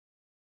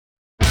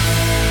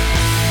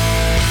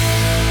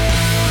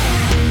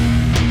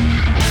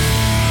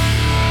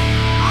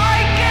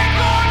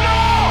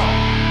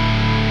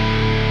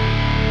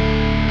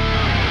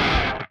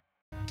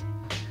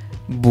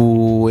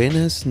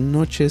buenas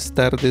noches,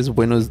 tardes,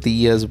 buenos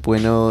días,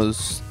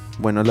 buenos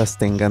las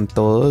tengan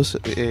todos.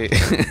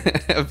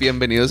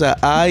 Bienvenidos a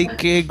Ay,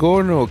 qué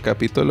Gono,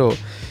 capítulo.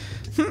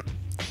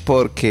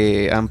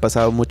 Porque han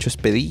pasado muchos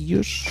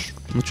pedillos,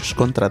 muchos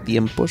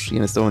contratiempos y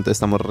en este momento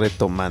estamos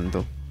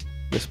retomando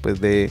después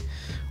de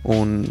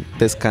un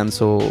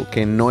descanso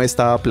que no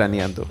estaba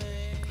planeando.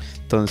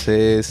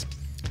 Entonces,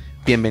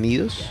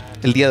 bienvenidos.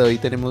 El día de hoy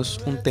tenemos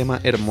un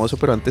tema hermoso,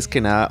 pero antes que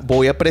nada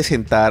voy a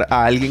presentar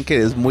a alguien que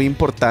es muy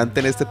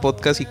importante en este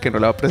podcast y que no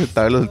lo ha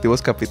presentado en los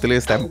últimos capítulos y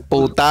está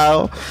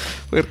emputado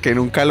porque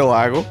nunca lo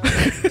hago.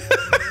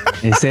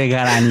 Ese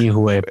gran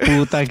hijo de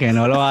puta que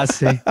no lo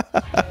hace.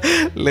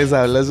 Les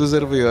habla su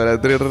servidor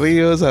Andrés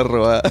Ríos,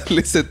 @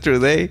 listen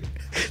today.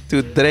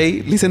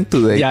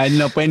 Ya él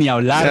no puede ni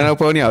hablar. Ya no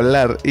puedo ni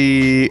hablar.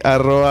 Y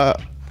 @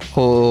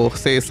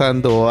 José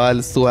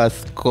Sandoval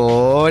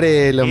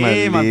Suazcore, lo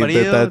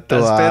maldito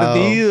tatuado. Estás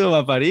perdido,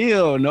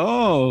 maparido,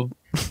 no.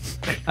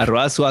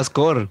 @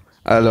 Suazcor.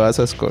 Aloha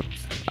Suazcore.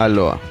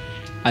 Aloha.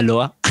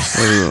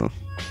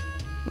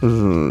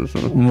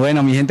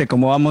 Bueno, mi gente,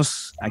 ¿cómo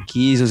vamos?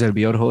 Aquí su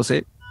servidor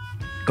José,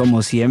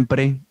 como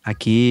siempre,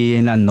 aquí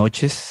en las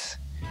noches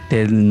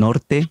del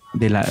norte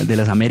de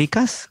las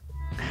Américas,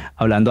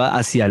 hablando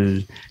hacia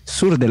el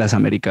sur de las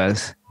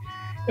Américas.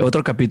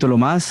 Otro capítulo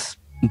más,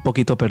 un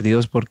poquito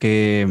perdidos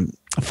porque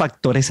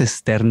factores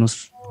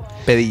externos.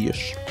 Pedillos.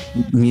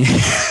 No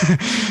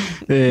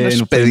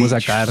pudimos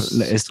sacar,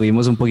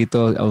 estuvimos un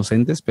poquito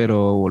ausentes,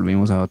 pero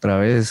volvimos a otra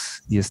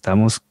vez y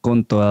estamos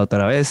con toda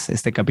otra vez.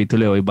 Este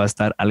capítulo de hoy va a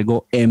estar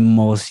algo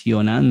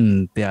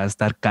emocionante, va a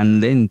estar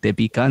candente,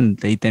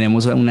 picante y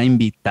tenemos una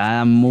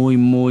invitada muy,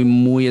 muy,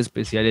 muy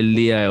especial el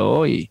día de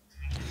hoy.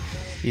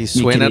 Y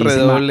suena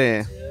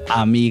redoble.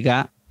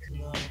 Amiga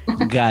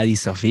Gadi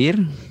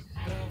Safir.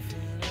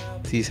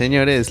 Sí,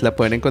 señores, la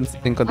pueden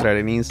encontrar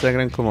en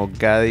Instagram como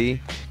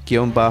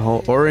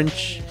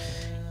Gadi_Orange.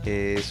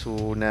 Es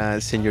una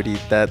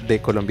señorita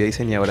de Colombia,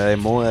 diseñadora de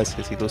modas,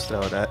 es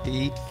ilustradora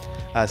y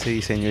hace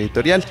diseño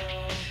editorial.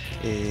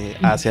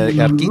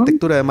 Hace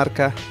arquitectura de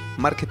marca,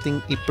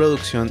 marketing y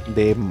producción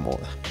de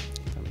moda.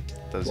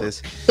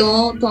 Entonces,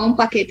 todo un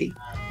paquete.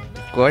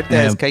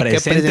 Es que hay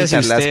que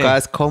presentar las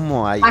cosas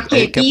como hay.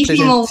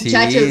 Paquetísimo,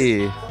 muchachos.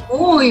 Sí.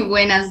 Muy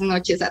buenas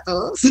noches a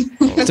todos.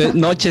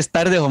 Noches,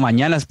 tardes o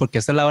mañanas, porque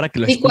esta es la hora que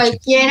lo escuchen. Y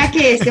cualquiera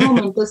que este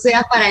momento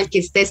sea para el que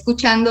esté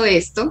escuchando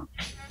esto,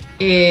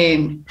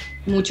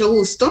 mucho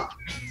gusto.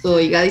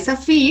 Soy Gadi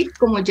Safir,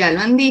 como ya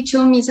lo han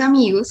dicho mis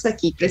amigos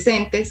aquí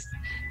presentes.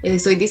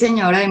 Soy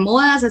diseñadora de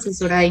modas,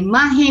 asesora de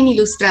imagen,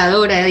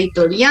 ilustradora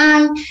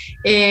editorial.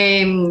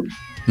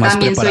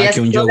 También soy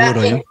asesora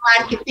de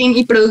marketing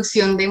y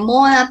producción de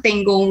moda.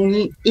 Tengo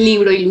un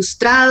libro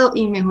ilustrado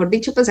y, mejor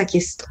dicho, pues aquí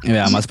estoy. Me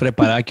da más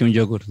preparada que un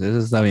yogur, eso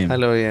está bien.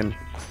 Halo bien.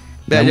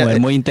 Una mujer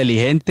muy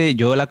inteligente,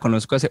 yo la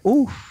conozco hace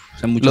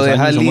muchos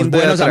años, somos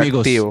buenos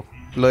amigos.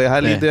 Lo deja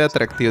lindo y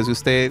atractivo. Si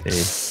usted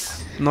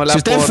no la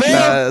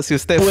aporta, si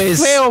usted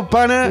es feo,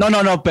 pana.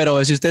 No,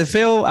 pero si usted es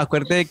feo,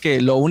 acuerde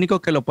que lo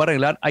único que lo puede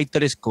arreglar, hay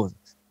 3 cosas.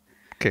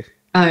 ¿Qué?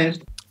 A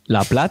ver.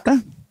 La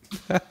plata.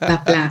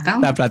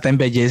 La plata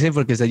embellece,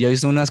 porque yo he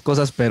visto unas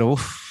cosas, pero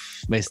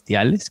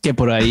bestiales, que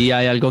por ahí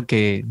hay algo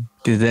que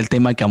es del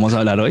tema que vamos a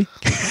hablar hoy.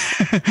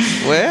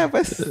 Bueno,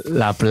 pues.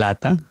 La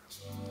plata.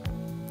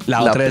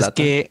 La otra es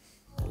que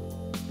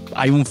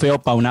hay un feo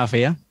para una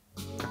fea.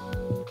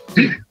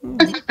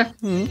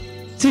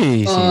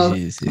 Sí.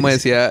 Como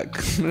decía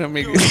un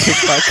amigo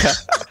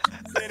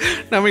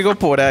un amigo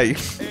por ahí.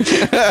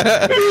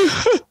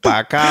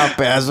 Pa' cada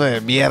pedazo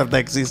de mierda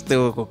existe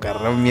un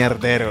cocarrón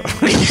mierdero.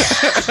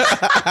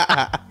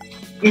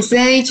 Ese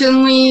dicho es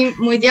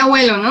muy de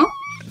abuelo, ¿no?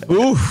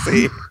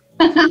 Sí.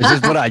 Eso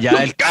es por allá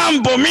del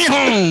campo, mijo.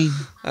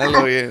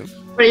 Hazlo bien.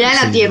 Por allá de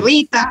la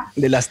tierrita.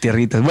 De las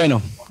tierritas.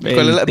 Bueno.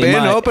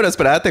 No, pero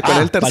espérate, ¿cuál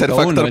es el tercer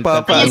factor para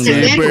el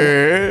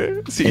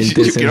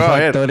tercer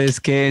factor es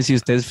que si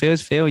usted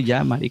es feo,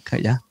 ya, marica,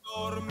 ya.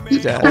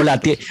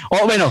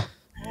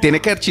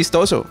 Tiene que ser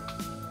chistoso.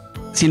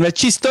 Si no es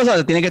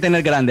chistoso, tiene que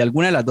tener grande,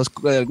 alguna de las dos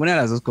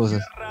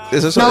cosas.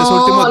 Eso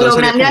último lo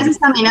grande a veces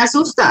también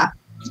asusta.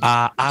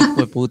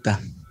 Pues puta.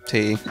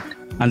 Sí.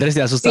 Andrés,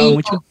 ¿te ha asustado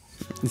mucho?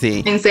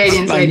 Sí. En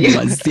serio.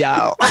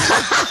 Demasiado.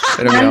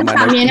 Pero mi mamá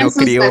también no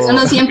asusta, crió. eso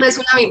no siempre es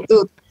una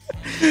virtud.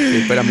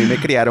 Sí, pero a mí me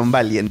criaron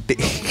valiente.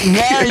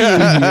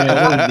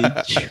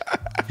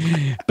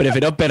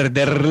 Prefiero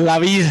perder la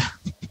vida.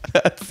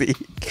 Sí,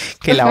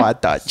 que la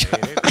batalla.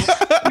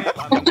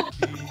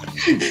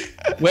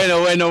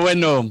 Bueno,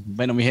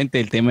 mi gente,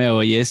 el tema de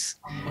hoy es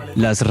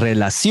las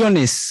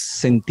relaciones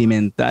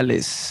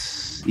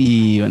sentimentales.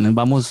 Y bueno,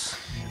 vamos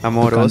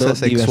amorosas,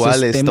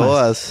 sexuales,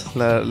 todas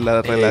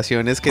las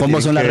relaciones que ¿cómo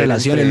son las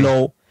relaciones?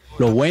 Entre...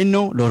 Lo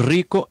bueno, lo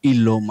rico y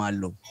lo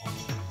malo.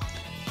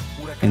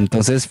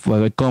 Entonces,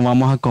 pues, ¿cómo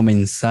vamos a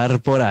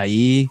comenzar por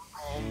ahí?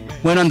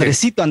 Bueno,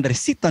 Andresito, mi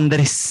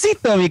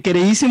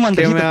queridísimo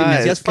Andresito, que me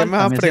hacías falta. ¿Qué me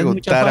vas a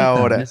preguntar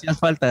ahora? Me hacías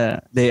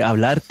falta de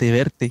hablarte,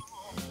 verte.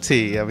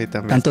 Sí, a mí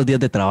también. Tantos días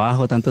de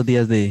trabajo, tantos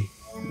días de...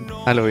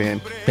 A lo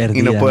bien.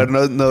 Perdida, y no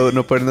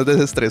podernos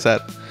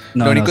desestresar.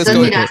 No, Lo único es Esas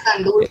que miradas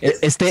tan dulces.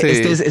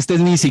 Este es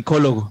mi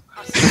psicólogo.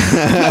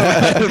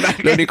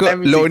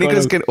 lo único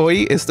es que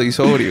hoy estoy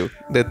sobrio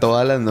de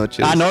todas las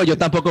noches. Ah, no, yo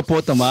tampoco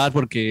puedo tomar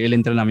porque el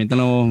entrenamiento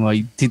no.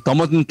 Si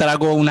tomo un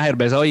trago, una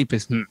cerveza hoy,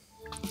 pues.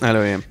 A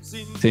lo bien.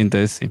 Sí,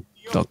 entonces sí.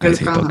 Toca Me-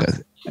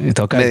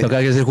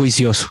 que ser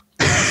juicioso.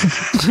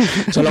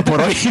 Solo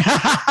por hoy.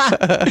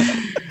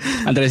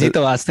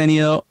 Andresito, ¿has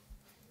tenido.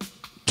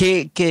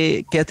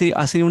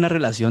 ¿Has tenido una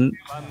relación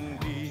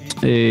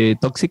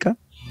tóxica?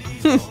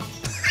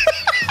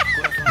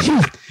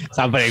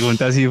 Esa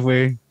pregunta sí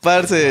fue.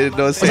 Parce,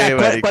 no sé, O sea,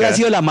 ¿cuál marica. ha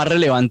sido la más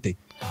relevante?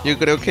 Yo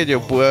creo que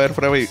yo pude haber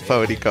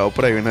fabricado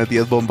por ahí unas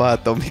 10 bombas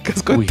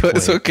atómicas con Uy, todo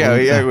eso que puta.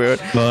 había, güey.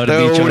 Mejor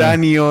Todo dicho,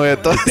 uranio, de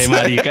todo Este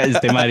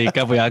eso.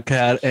 marica voy a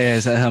crear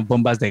esas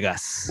bombas de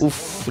gas.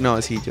 Uf,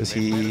 no, sí, yo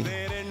sí.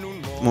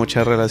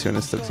 Muchas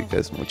relaciones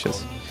tóxicas,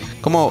 muchas.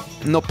 Como,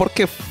 no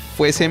porque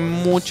fuesen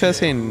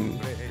muchas en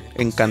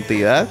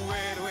cantidad,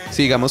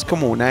 sigamos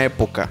como una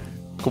época,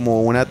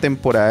 como una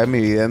temporada de mi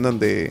vida en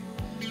donde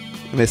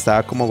me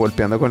estaba como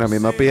golpeando con la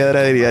misma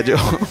piedra, diría yo.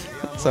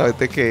 Sabes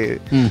que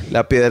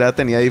la piedra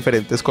tenía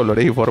diferentes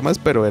colores y formas,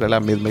 pero era la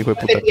misma hijo de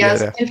puta Repetías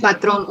piedra. el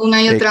patrón una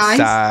y otra vez.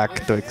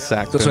 Exacto.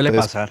 Esto suele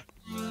Entonces, pasar.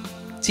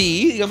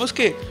 sí, digamos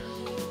que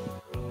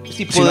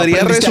si Si no podría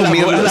aprendiste a la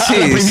resumirlo, la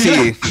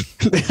sí.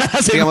 La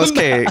Digamos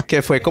segunda.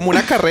 que fue como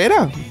una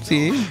carrera,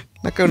 sí.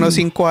 Unos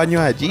 5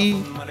 años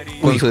allí,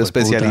 con Uy, su hijo de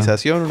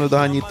especialización, unos 2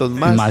 añitos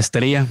más.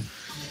 Maestría,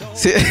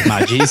 Sí.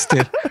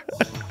 magíster.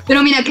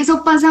 Pero mira que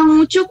eso pasa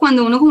mucho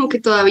cuando uno como que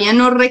todavía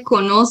no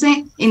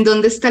reconoce en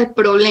dónde está el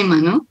problema,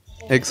 ¿no?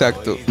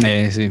 Exacto.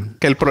 Sí.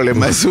 Que el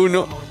problema es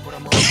uno.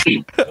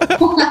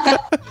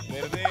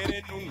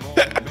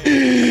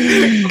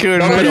 Que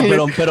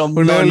Pero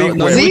uno no, el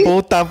hijo de ¿Sí?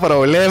 puta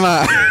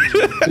problema.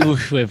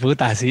 Uf, fue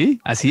puta, así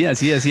de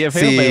feo,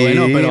 Sí, pero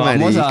bueno, pero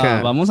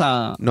marica. vamos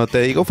a. No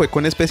te digo, fue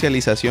con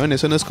especialización.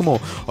 Eso no es como,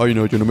 ay,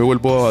 no, yo no me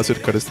vuelvo a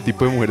acercar a este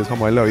tipo de mujeres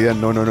jamás en la vida.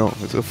 No.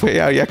 Eso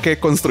fue, había que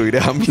construir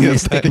esa mierda y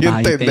estigma,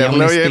 ahí tenía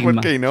entenderlo un bien, estigma.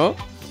 porque no.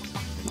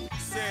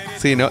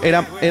 Sí, no,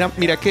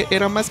 mira que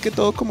era más que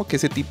todo como que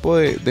ese tipo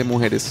de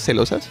mujeres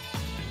celosas.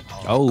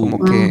 Como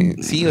que,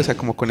 sí, o sea,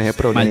 como con ese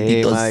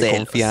Malditos problema de celos.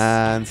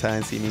 confianza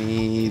en sí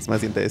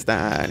mismas, y entonces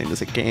están y no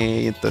sé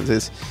qué. Y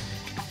entonces,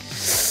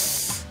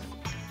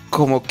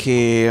 como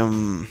que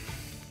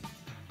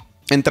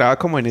entraba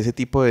como en ese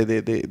tipo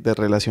de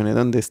relaciones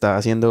donde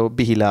estaba siendo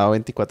vigilado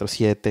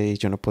 24/7 y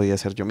yo no podía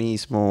ser yo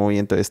mismo. Y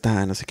entonces,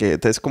 no sé qué.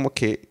 Entonces, como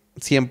que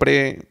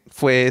siempre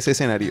fue ese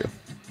escenario.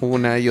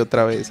 Una y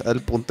otra vez,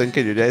 al punto en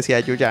que yo ya decía,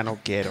 yo ya no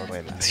quiero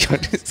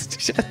relaciones.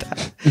 Ya está.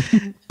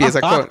 Empieza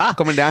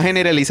como la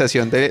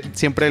generalización de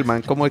siempre el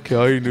man como de que,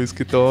 ay, no es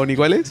que todos son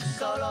iguales.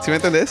 ¿Sí me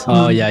entendés?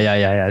 Oh, ya,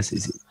 sí.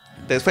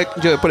 Entonces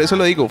yo por eso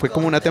lo digo, fue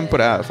como una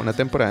temporada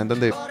en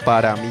donde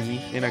para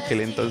mí en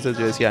aquel entonces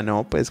yo decía,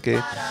 no, pues que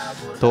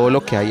todo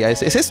lo que hay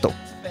es esto.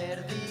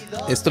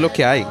 Esto es lo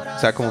que hay. O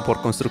sea, como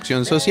por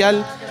construcción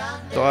social,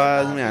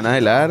 todas me van a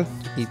helar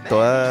y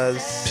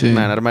todas Sí. me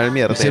van a armar el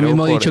mierdero. Ese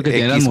mismo por dicho que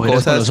tienen las X mujeres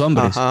con cosas. los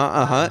hombres.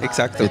 Ajá,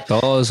 exacto. Que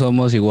todos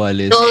somos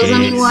iguales. ¿Todos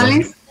son que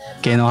iguales?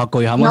 Que nos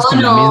acobijamos No,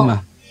 con la no.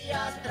 misma.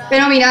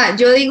 Pero mira,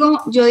 yo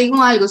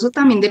digo algo, eso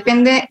también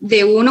depende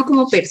de uno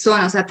como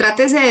persona, o sea,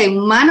 trátese de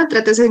un man o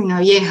trátese de una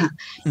vieja.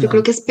 Yo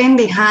creo que es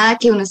pendejada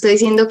que uno esté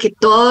diciendo que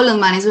todos los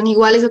manes son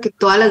iguales o que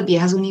todas las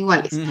viejas son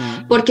iguales,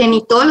 porque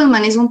ni todos los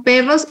manes son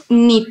perros,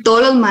 ni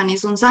todos los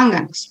manes son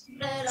zánganos,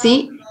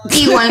 ¿sí?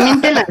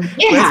 Igualmente las Pues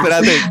viejas.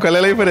 espérate, ¿cuál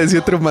es la diferencia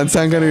entre un man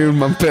zángano y un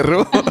man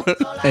perro?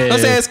 No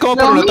sé, es como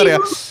por Lo una tarea.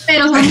 mismo,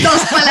 pero son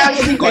dos palabras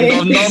Con dos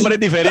diferentes. nombres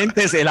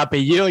diferentes, el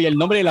apellido y el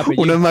nombre del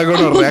apellido. Uno es más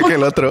gonorrea que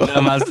el otro. Nada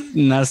más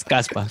unas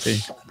caspas,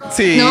 sí.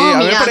 Sí, No, a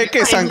mí me mira, parece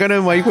que zángano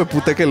es más hijo de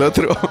puta que el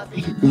otro.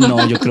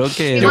 No, yo creo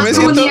que. Yo Más me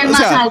como un siento, nivel o más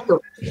sea,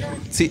 alto.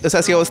 sí, o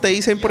sea, si a vos te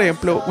dicen, por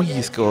ejemplo, uy,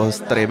 es que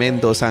vos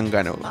tremendo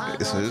zángano,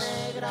 eso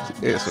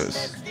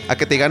es. A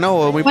que te digan, no,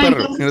 vos muy Bueno,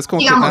 perro. entonces, Es como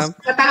digamos, que,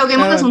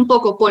 cataloguémoslos un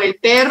poco por el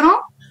perro,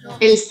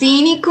 el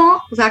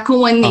cínico, o sea,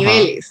 como en Ajá.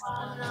 niveles,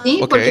 ¿sí?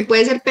 Ok. Porque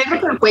puede ser perro,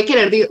 pero puede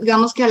querer,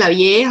 digamos, que a la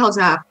vieja, o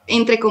sea,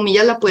 entre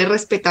comillas, la puede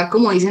respetar,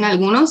 como dicen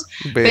algunos,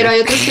 Ve. pero hay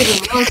otros que son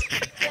unos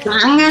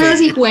zánganos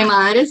y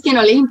madres que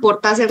no les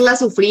importa hacerla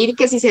sufrir,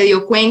 que si se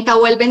dio cuenta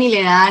vuelven y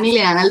le dan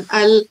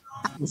al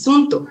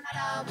asunto.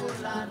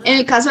 En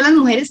el caso de las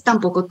mujeres,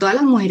 tampoco todas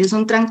las mujeres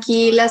son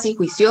tranquilas y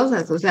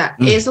juiciosas, o sea,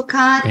 eso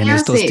cada En día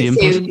estos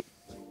tiempos.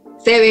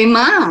 se ve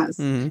más,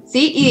 Ujú.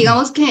 ¿sí? Y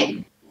digamos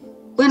que,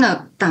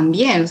 bueno,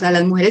 también, o sea,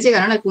 las mujeres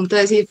llegaron al punto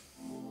de decir,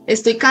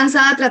 estoy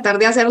cansada de tratar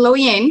de hacerlo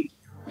bien,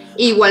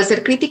 igual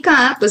ser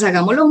criticada, pues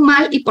hagámoslo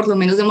mal y por lo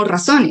menos demos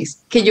razones,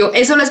 que yo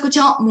eso lo he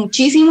escuchado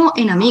muchísimo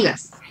en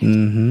amigas,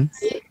 Ujú.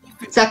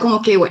 o sea,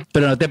 como que, bueno,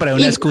 Pero no te parece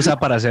una Y- excusa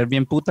para ser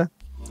bien puta.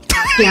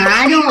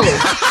 claro,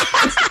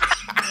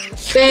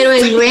 pero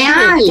es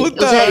real,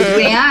 puta. o sea, es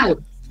real,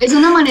 es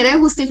una manera de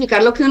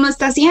justificar lo que uno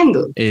está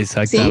haciendo.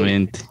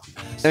 Exactamente.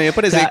 A mí me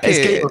parece O sea, que. es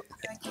que-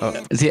 Oh.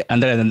 Sí,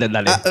 Andrés,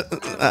 dale.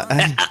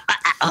 Ay.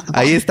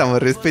 Ahí estamos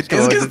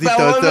respetuosos Es que y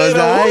estamos, todos.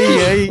 pero,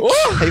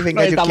 Ay,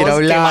 venga, yo quiero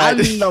hablar.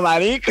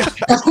 Marica.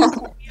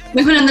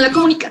 Mejorando la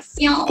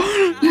comunicación.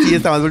 Sí,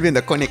 estamos volviendo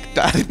a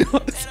conectarnos.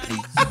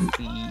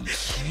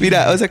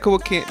 Mira, o sea, como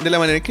que de la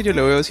manera en que yo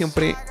lo veo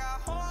siempre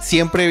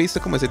he visto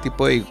como ese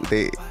tipo de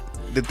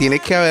tiene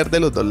que haber de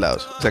los dos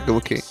lados. O sea,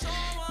 como que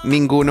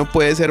ninguno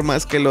puede ser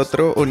más que el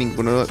otro o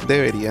ninguno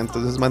debería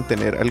entonces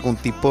mantener algún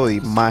tipo de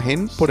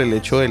imagen por el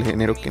hecho del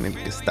género en el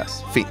que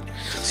estás. Fin.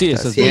 Sí, O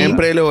eso sea, es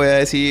siempre verdad. lo voy a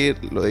decir,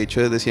 lo he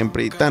dicho desde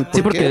siempre y tan.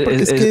 ¿Por Sí, qué?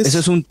 Porque es que eso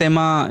es un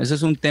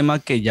tema,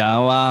 que ya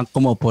va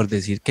como por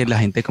decir que la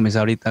gente comienza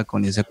ahorita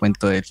con ese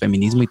cuento del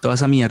feminismo y toda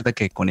esa mierda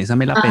que con esa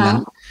me la Ajá.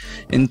 pelan.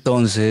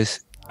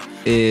 Entonces,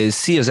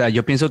 sí, o sea,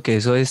 yo pienso que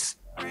eso es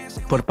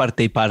por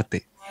parte y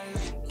parte.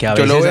 Que a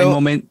yo lo veces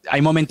veo.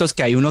 hay momentos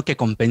que hay uno que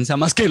compensa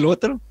más que el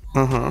otro,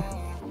 Ajá.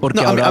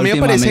 porque No, ahora a mí me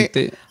parece.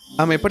 últimamente,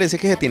 A mí me parece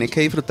que se tiene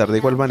que disfrutar de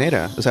igual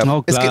manera. O sea,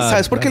 no, es que, claro,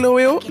 ¿sabes por qué claro. lo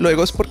veo? Lo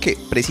digo es porque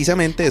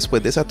precisamente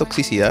después de esa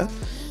toxicidad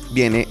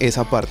viene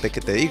esa parte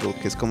que te digo,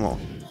 que es como,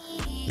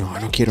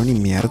 no quiero ni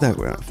mierda,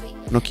 weón.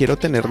 No quiero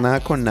tener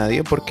nada con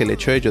nadie porque el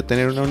hecho de yo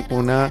tener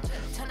una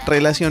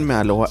relación me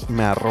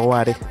va a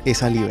robar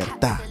esa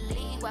libertad.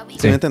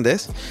 ¿Sí me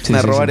entendés? Sí, Me va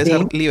a sí, sí. robar esa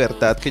Sí.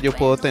 libertad que yo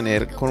puedo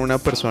tener con una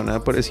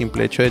persona por el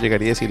simple hecho de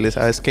llegar y decirle,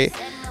 ¿sabes qué?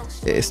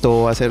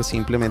 Esto va a ser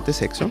simplemente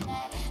sexo.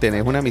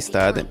 Tenés una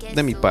amistad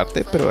de mi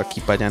parte, pero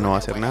aquí para allá no va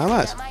a ser nada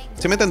más.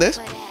 ¿Sí me entendés?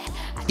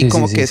 Y Sí, sí,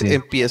 como sí, que sí.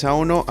 empieza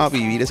uno a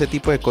vivir ese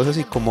tipo de cosas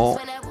y como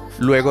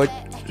luego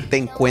te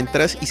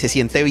encuentras y se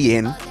siente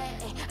bien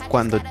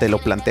cuando te lo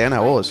plantean a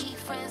vos.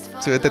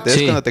 ¿Sí me entendés?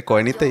 Sí. Cuando te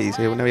cogen y te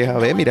dice una vieja,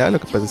 ve, mira, lo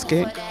que pasa es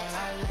que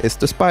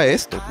esto es para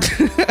esto.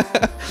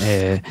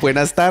 Eh,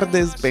 Buenas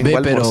tardes, vengo Ve, a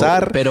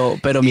almorzar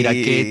pero mira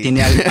que y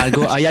tiene hay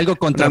algo un almuerzo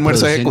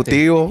contraproducente.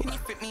 ejecutivo.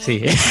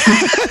 Sí.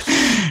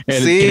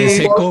 ¿El quiere Sí,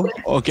 seco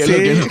o qué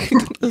sí.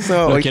 O sea,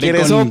 lo hoy quiere quiere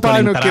con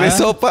sopa, no quiere entrada?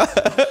 sopa.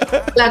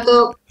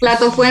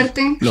 Plato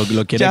fuerte. Lo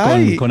quiere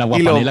Ya, con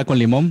aguapanela con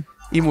limón?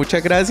 y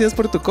muchas gracias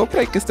por tu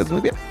compra y que estés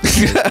muy bien.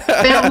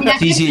 Pero mira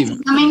Sí, que sí.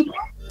 precisamente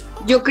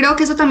yo creo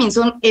que eso también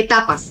son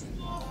etapas.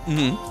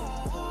 Ujú.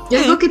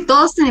 Yo digo que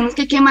todos tenemos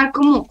que quemar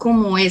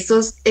como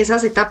esas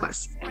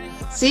etapas,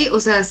 ¿sí? O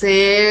sea,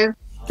 ser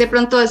de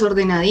pronto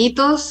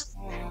desordenaditos,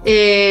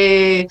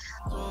 eh,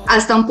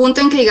 hasta un punto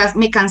en que digas,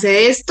 me cansé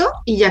de esto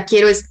y ya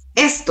quiero es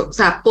esto. O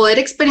sea, poder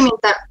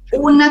experimentar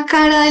una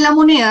cara de la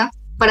moneda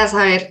para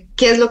saber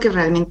qué es lo que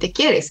realmente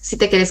quieres. Si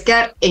te quieres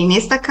quedar en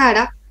esta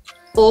cara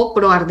o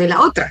probar de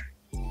la otra.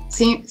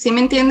 ¿Sí, sí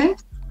me entienden?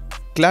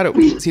 Claro,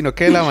 sino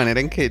que la manera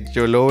en que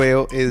yo lo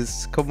veo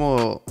es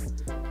como...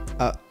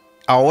 a-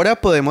 ahora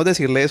podemos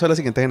decirle eso a las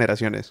siguientes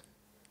generaciones.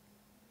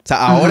 O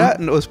sea, ahora Ajá.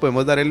 nos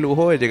podemos dar el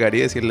lujo de llegar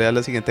y decirle a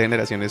las siguientes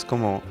generaciones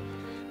como,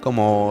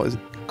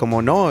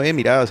 como no,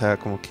 mira, o sea,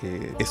 como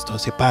que esto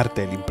hace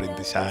parte del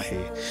aprendizaje.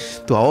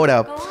 Tú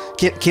ahora,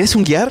 ¿quieres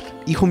zunguear,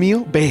 hijo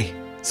mío? Ve,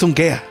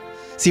 zunguea. Yeah.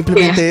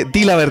 Simplemente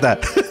di la verdad.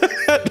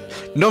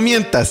 No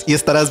mientas y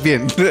estarás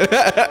bien.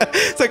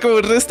 O sea, como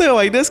el resto de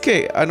vainas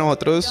que a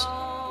nosotros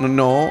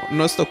no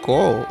nos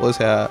tocó. O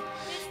sea,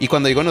 y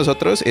cuando digo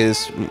nosotros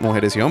es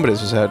mujeres y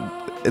hombres. O sea,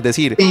 es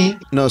decir, Sí.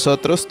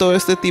 nosotros todo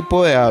este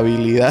tipo de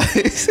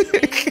habilidades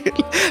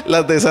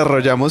las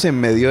desarrollamos en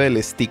medio del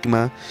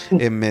estigma,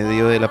 en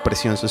medio de la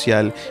presión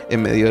social,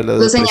 en medio de la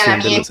Los depresión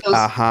de los... señalamientos.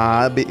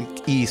 Ajá,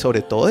 y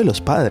sobre todo de los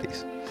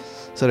padres.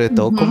 Sobre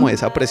todo como Ujú.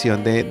 esa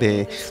presión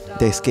de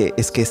es que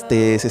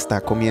este se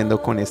está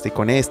comiendo con este y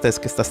con esta, es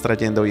que estás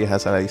trayendo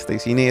viejas a la diestra y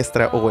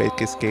siniestra, o es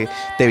que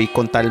te vi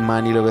con tal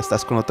man y luego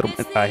estás con otro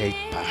man. Ay,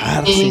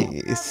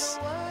 parce,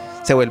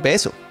 se vuelve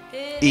eso.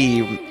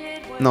 Y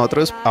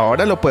nosotros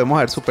ahora lo podemos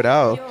haber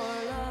superado,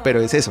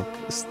 pero es eso,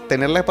 es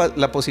tener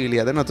la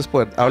posibilidad de nosotros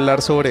poder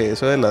hablar sobre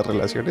eso de las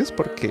relaciones,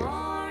 porque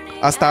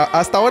hasta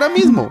ahora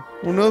mismo,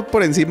 uno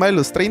por encima de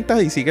los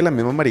 30 y sigue la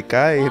misma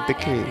maricada de gente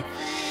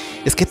que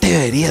es que te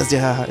deberías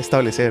ya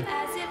establecer,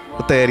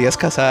 o te deberías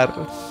casar,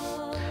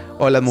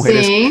 o las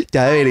mujeres Sí.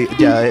 ya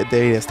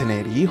deberías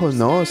tener hijos,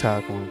 ¿no? O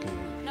sea, como que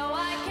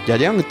ya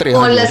llevan 3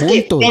 años Las que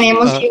juntos.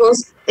 tenemos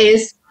hijos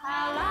es,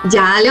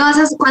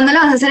 ¿cuándo le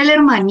vas a hacer el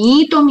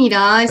hermanito?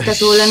 Mira, está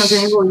sola, no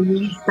seas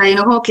egoísta. Y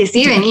no como que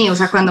sí, vení, o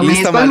sea, cuando Y me des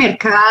está para el mal.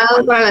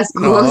 mercado, para las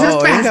cosas, No,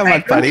 pues venga, hasta de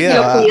pronto que malparida.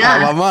 lo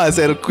cuidas. Vamos a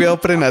hacer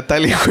cuidado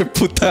prenatal, hijo de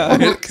puta. A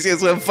ver si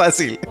eso es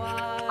fácil. Te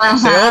veo Ajá, o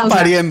sea,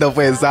 pariendo,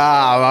 pues. o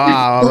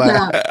sea,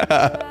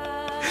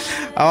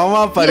 Vamos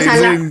a y, o parir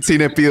sea,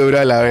 sin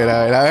epidural. A ver,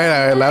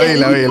 es muy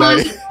la vi.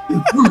 fácil,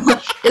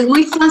 es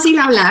muy fácil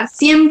hablar,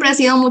 siempre ha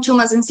sido mucho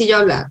más sencillo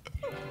hablar.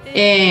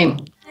 Eh,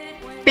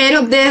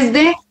 pero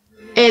desde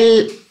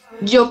el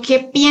yo que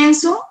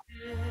pienso,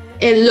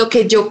 lo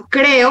que yo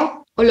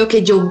creo o lo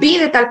que yo vi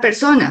de tal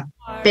persona,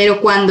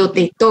 pero cuando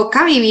te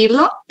toca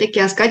vivirlo, te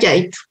quedas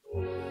calladito.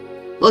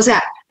 O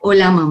sea, o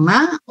la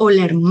mamá, o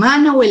la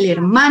hermana, o el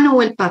hermano,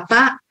 o el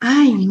papá,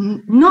 ay,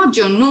 no,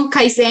 yo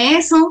nunca hice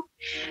eso,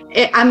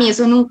 a mí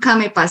eso nunca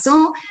me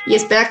pasó, y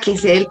espera que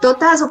sea el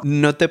totazo.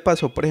 ¿No te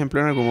pasó, por ejemplo,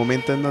 en algún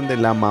momento en donde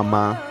la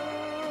mamá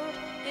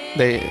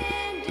de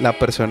la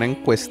persona en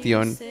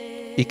cuestión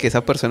y que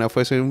esa persona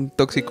fuese un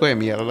tóxico de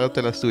mierda o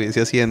te la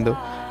estuviese haciendo,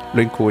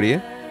 lo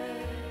encubría?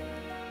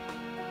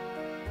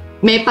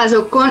 Me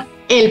pasó con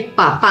el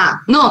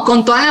papá. No,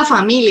 con toda la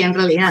familia en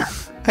realidad.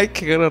 Ay,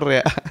 qué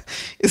gonorrea.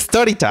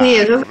 Story time. Sí,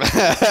 eso.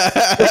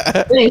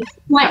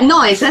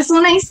 No, esa es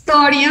una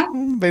historia.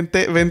 Ven,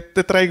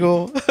 te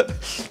traigo.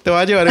 Te voy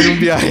a llevar en un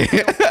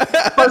viaje.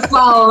 Por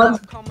favor.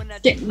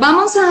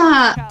 Vamos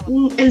a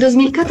el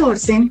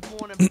 2014,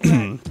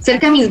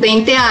 cerca de mis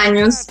 20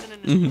 años.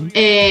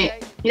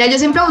 Mira, yo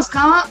siempre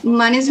buscaba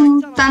manes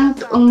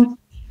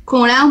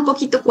como era un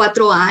poquito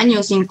 4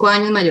 años, 5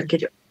 años mayor que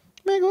yo.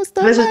 Me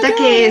gusta. Resulta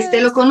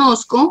que lo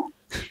conozco.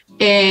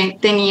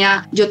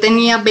 Yo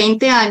tenía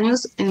 20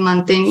 años, el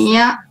man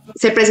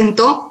se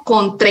presentó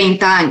con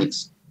 30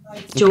 años.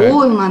 Yo,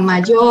 Okay. el man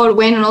mayor,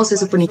 bueno, no, se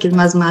supone que es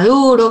más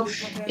maduro,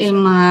 el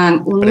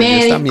man, un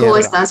médico,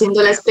 estaba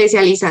haciendo la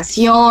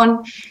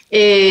especialización,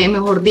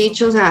 mejor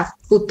dicho, o sea,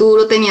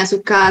 futuro, tenía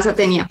su casa,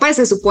 pues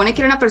se supone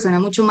que era una persona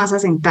mucho más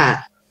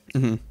asentada.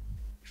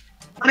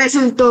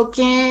 Resultó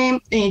que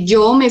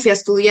yo me fui a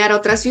estudiar a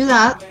otra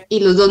ciudad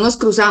y los dos nos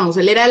cruzamos.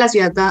 Él era de la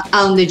ciudad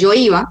a donde yo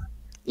iba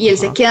y él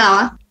se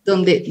quedaba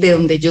de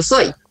donde yo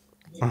soy.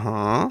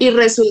 Y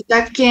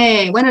resulta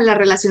que, bueno, la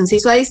relación se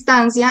hizo a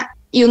distancia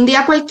y un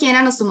día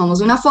cualquiera nos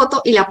tomamos una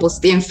foto y la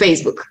posté en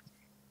Facebook.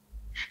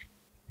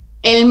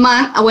 El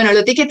man, lo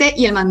etiqueté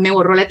y el man me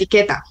borró la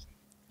etiqueta.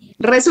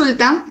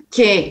 Resulta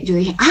que yo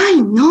dije,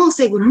 ay, no,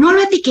 seguro no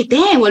lo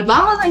etiqueté,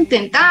 volvamos a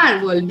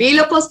intentar. Volví,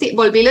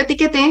 lo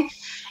etiqueté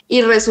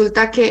y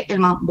resulta que el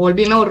man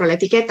volvió y me borró la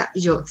etiqueta.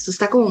 Y yo, esto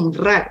está como muy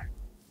raro.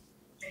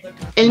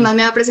 El man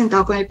me había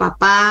presentado con el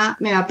papá,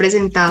 me había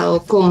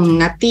presentado con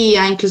una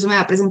tía, incluso me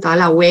había presentado a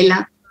la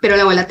abuela, pero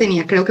la abuela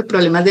tenía, creo que,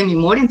 problemas de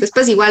memoria, entonces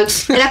pues igual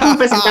era como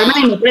presentármela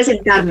y no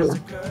presentármela.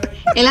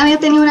 Él había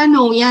tenido una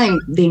novia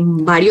de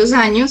varios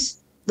años,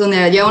 donde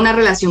había llevado una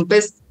relación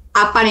pues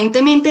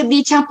aparentemente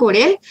dicha por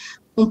él,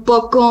 un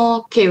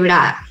poco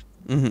quebrada.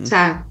 O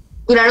sea,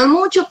 duraron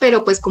mucho,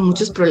 pero pues con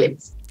muchos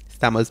problemas.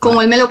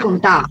 Como él me lo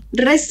contaba.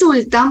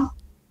 Resulta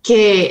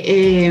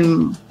que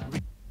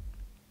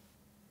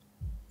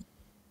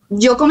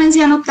yo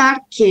comencé a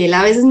notar que él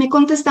a veces me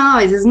contestaba,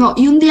 a veces no.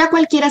 Y un día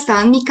cualquiera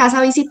estaba en mi casa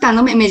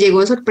visitándome, me llegó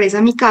de sorpresa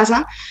a mi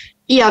casa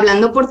y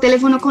hablando por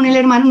teléfono con el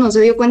hermano, no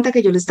se dio cuenta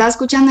que yo lo estaba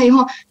escuchando y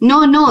dijo,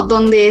 no,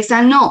 donde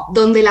esa no,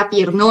 donde la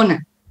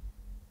piernona.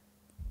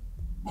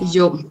 Y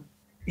yo,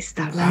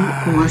 está hablando,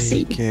 ¿cómo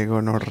así? Qué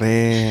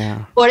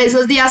gonorrea. Por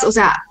esos días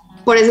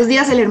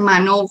el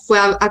hermano fue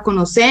a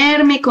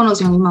conocerme,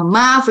 conoció a mi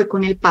mamá, fue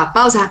con el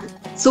papá, o sea,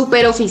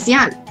 súper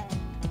oficial.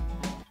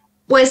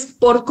 Pues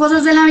por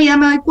cosas de la vida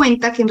me doy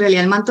cuenta que en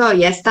realidad el man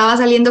todavía estaba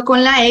saliendo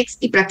con la ex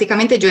y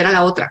prácticamente yo era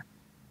la otra.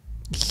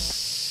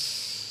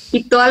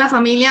 Y toda la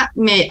familia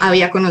me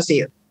había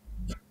conocido.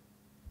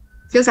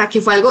 Sí, o sea,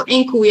 que fue algo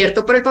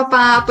encubierto por el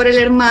papá, por el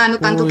hermano,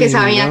 tanto que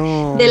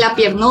sabían de la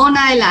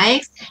piernona, de la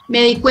ex.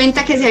 Me di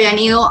cuenta que se habían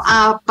ido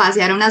a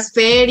pasear a unas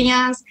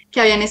ferias, que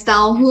habían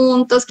estado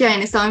juntos, que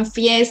habían estado en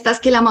fiestas,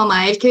 que la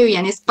mamá de él que vivía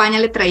en España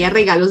le traía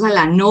regalos a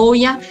la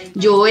novia.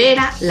 Yo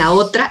era la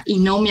otra y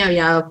no me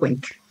había dado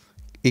cuenta.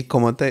 ¿Y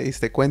cómo te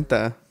diste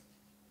cuenta?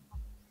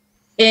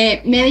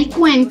 Me di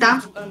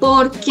cuenta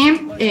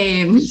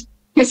porque,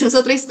 esa es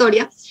otra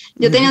historia,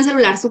 yo tenía un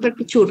celular súper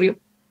pichurrio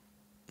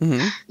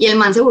y el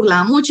man se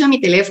burlaba mucho de mi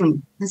teléfono.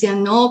 Me decía,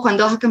 no,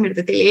 ¿cuándo vas a cambiar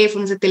de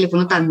teléfono? Ese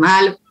teléfono tan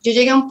malo. Yo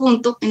llegué a un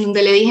punto en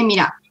donde le dije,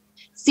 mira,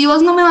 si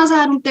vos no me vas a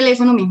dar un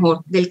teléfono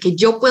mejor del que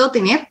yo puedo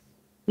tener,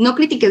 no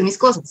critiques mis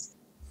cosas.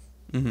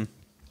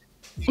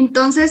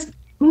 Entonces,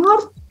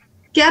 mejor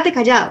quédate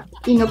callado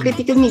y no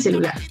critiques mi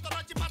celular.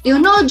 Digo,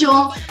 no,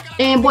 yo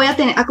voy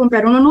a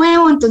comprar uno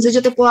nuevo, entonces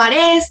yo te puedo dar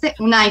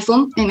un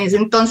iPhone, en ese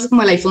entonces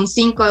como el iPhone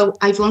 5,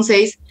 iPhone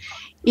 6,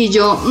 y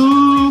yo...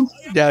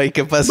 ya vi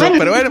qué pasó,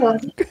 pero bueno.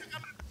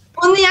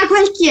 Un día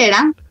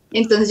cualquiera,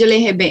 entonces yo le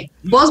dije, ve,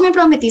 vos me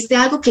prometiste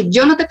algo que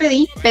yo no te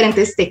pedí, pero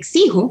entonces te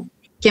exijo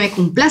que me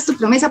cumplas tu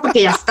promesa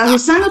porque ya estás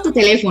usando tu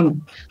teléfono.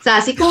 O sea,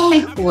 así como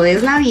me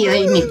jodes la vida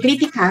y me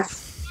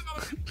criticas,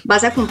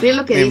 vas a cumplir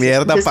lo que dices.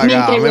 Mierda,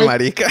 pagame,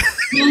 marica.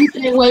 Me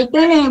entregó el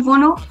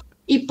teléfono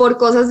y por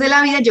cosas de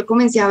la vida yo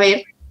comencé a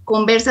ver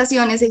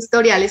conversaciones e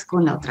historiales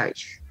con la otra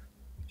vieja.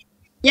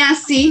 Y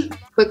así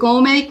fue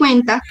como me di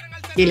cuenta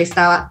que él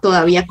estaba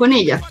todavía con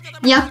ella.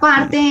 Y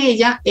aparte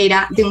ella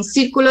era de un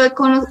círculo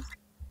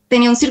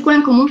tenía un círculo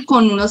en común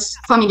con unos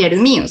familiares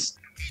míos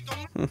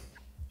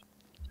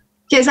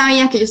que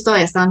sabían que ellos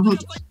todavía estaban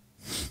juntos.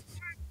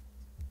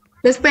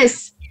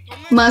 Después,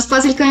 más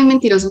fácil que un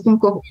mentiroso que un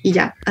cojo. Y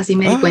ya, así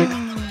me di cuenta.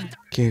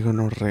 Qué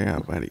gonorrea,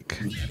 marica.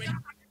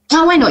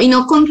 Bueno, y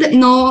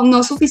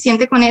no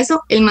suficiente con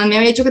eso. El man me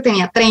había dicho que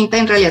tenía 30,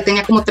 en realidad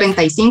tenía como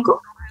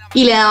 35.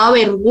 Y le daba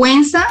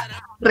vergüenza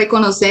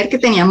reconocer que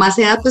tenía más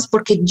edad, pues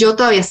porque yo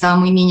todavía estaba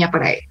muy niña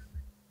para él.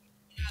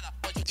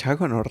 Cha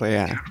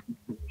gonorrea.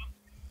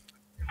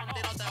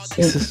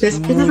 Sí, entonces,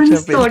 esas son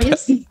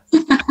historias. Sí.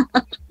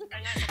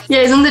 Y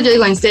ahí es donde yo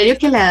digo, ¿en serio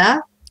que la edad?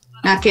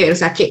 Nada que ver, o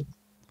sea, que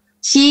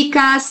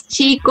chicas,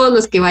 chicos,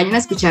 los que vayan a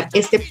escuchar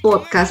este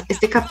podcast,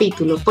 este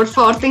capítulo, por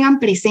favor tengan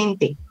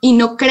presente y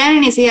no crean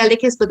en ese ideal de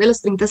que después de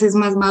los 30 es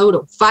más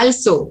maduro.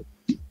 Falso.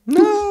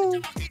 No.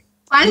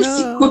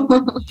 Falso.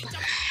 No.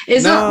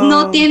 Eso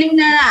no tiene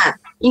una edad.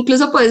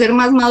 Incluso puede ser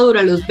más maduro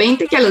a los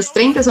 20 que a los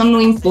 30, eso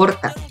no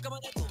importa.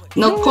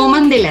 No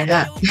coman de la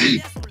edad.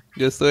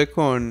 Yo estuve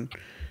con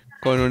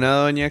una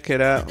doña que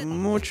era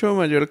mucho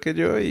mayor que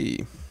yo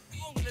y...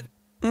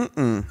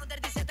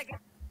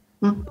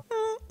 No.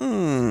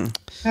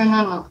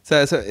 O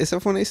sea, eso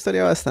fue una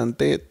historia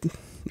bastante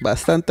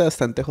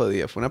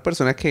jodida. Fue una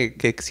persona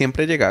que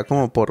siempre llegaba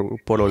como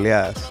por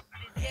oleadas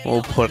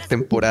o por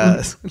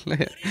temporadas.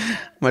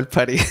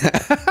 Malparida.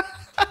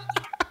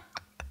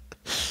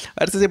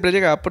 A ver, siempre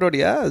llegaba por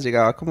oleadas.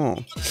 Llegaba como...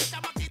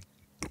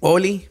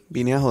 Oli,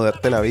 vine a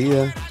joderte la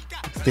vida.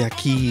 Estoy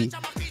aquí.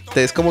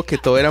 Entonces como que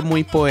todo era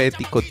muy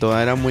poético, todo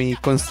era muy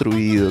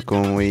construido,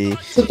 como muy...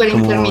 Súper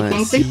como,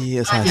 intermitente. sí,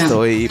 o sea,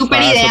 estoy...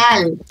 Súper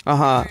ideal.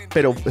 Ajá,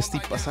 pero estoy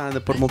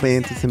pasando por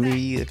momentos en mi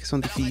vida que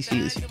son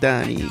difíciles y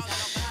tan, y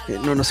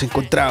no nos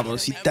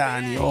encontramos y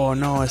tan, y oh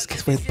no, es que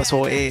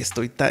pasó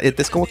esto y tal.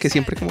 Entonces como que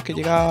siempre como que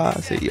llegaba,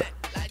 se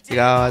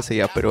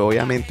iba, pero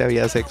obviamente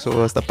había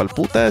sexo hasta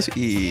palputas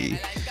y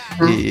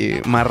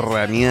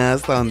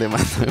marraneadas hasta donde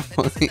más me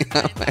podía,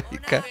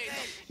 marica.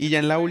 Y ya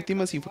en la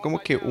última sí fue como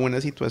que hubo una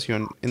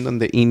situación en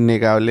donde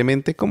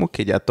innegablemente como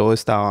que ya todo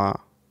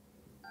estaba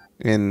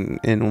en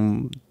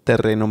un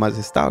terreno más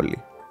estable.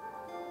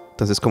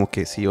 Entonces como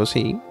que sí o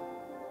sí,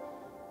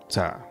 o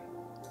sea,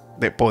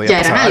 podía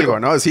pasar algo,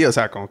 ¿no? Sí, o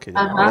sea, como que ya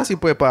ahora sí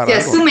puede pasar algo.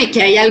 Se asume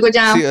que hay algo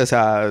ya. Sí, o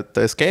sea,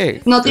 entonces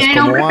 ¿qué? No Entonces,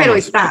 tiene nombre, pero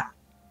está.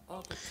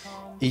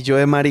 Y yo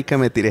de marica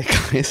me tiré de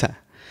cabeza.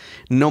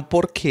 No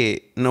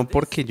porque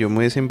yo me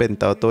hubiese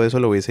inventado todo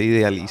eso, lo hubiese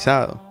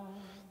idealizado.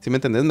 ¿Sí me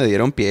entendés? Me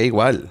dieron pie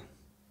igual.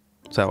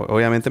 O sea,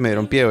 obviamente me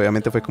dieron pie.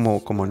 Obviamente fue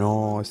como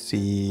no,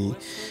 sí,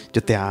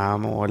 yo te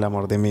amo, el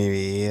amor de mi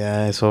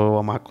vida, eso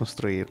vamos a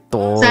construir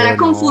todo. O sea, era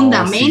con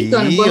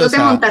fundamento, sí, no te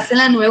montaste en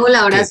la nueva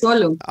la hora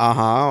solo.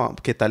 Ajá,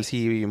 ¿qué tal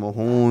si vivimos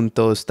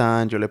juntos,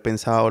 tan? Yo lo he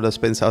pensado,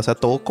 o sea,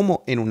 todo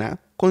como en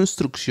una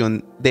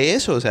construcción de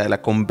eso, o sea, de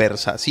la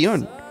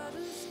conversación.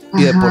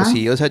 Y de por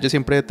sí, o sea, yo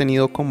siempre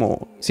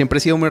he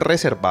sido muy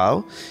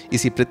reservado y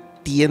siempre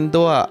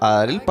tiendo a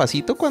dar el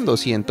pasito cuando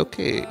siento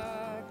que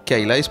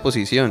hay la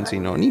disposición, si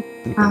no, ni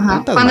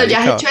cuando marica.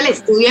 Ya has hecho el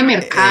estudio de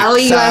mercado.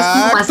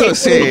 Exacto, y vas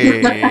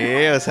sí,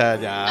 o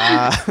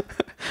sea,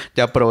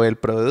 ya probé el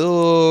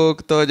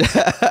producto,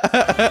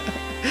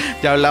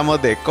 ya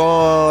hablamos de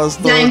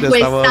costos, ya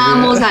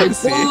encuestamos al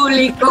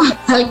público,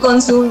 al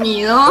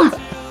consumidor.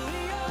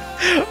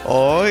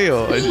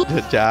 Obvio,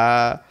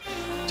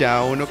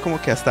 ya uno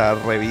como que hasta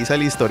revisa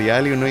el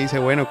historial y uno dice,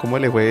 bueno, ¿cómo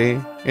le fue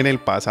en el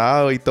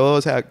pasado y todo?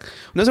 O sea,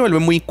 uno se vuelve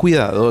muy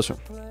cuidadoso.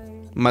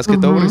 Más que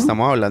todo porque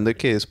estamos hablando de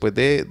que después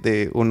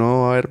de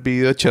uno haber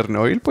vivido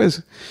Chernobyl,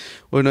 pues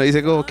uno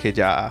dice como que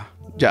ya.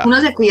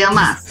 Uno se cuida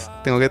más.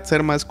 Tengo que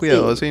ser más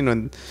cuidadoso y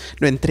no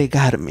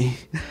entregarme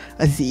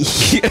así,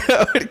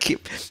 porque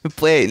me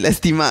puede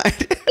lastimar.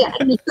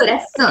 Mi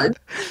corazón.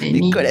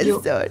 Mi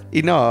corazón.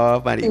 Y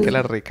no, marica,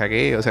 la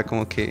recagué. O sea,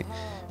 como que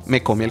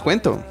me comí el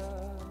cuento.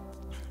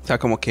 O sea,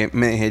 como que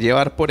me dejé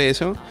llevar por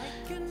eso,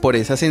 por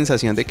esa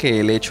sensación de que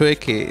el hecho de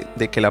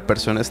que la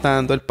persona está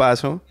dando el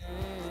paso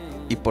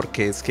y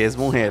porque es que es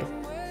mujer,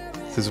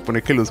 se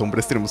supone que los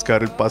hombres tenemos que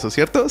dar el paso,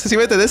 ¿cierto? Si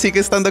me entiendes, sigue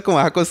estando como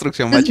esa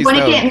construcción machista. Se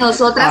supone que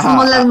nosotras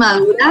somos las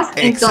maduras,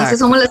 entonces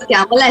somos las que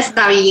damos la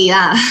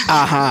estabilidad.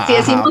 Ajá. Si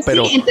decimos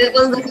pero, sí, entonces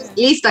vos decís,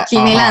 listo, aquí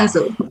me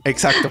lanzo.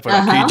 Exacto, pero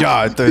aquí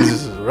ya,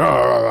 entonces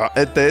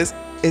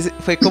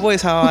fue como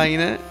esa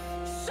vaina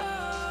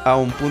a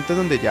un punto en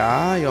donde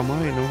ya íbamos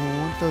a vernos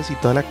juntos y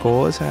toda la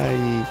cosa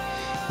y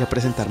a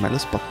presentarme a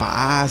los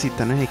papás y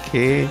tal, no sé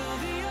qué,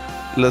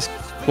 los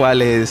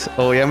cuales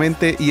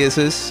obviamente, y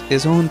eso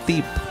es un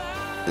tip,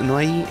 no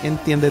ahí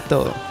entiende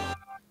todo.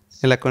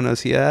 En la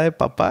conocida de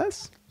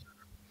papás,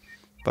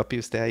 papi,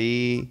 usted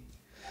ahí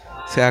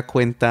se da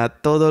cuenta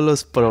todos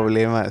los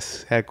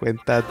problemas, se da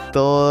cuenta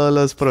todos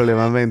los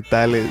problemas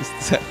mentales,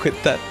 se da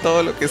cuenta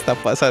todo lo que está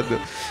pasando.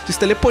 Si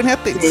usted le pone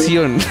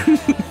atención,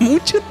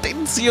 mucha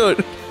atención.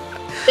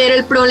 Pero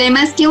el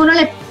problema es que uno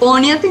le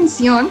pone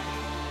atención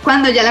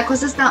cuando ya la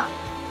cosa está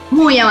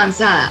muy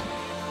avanzada.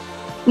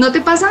 ¿No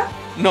te pasa?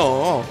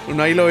 No,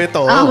 uno ahí lo ve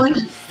todo. Bueno.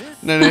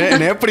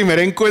 En el primer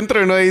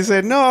encuentro uno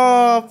dice,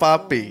 no,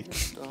 papi.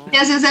 Te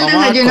haces el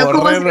desayuno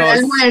como el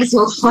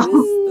almuerzo.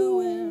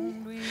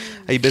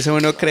 Hay veces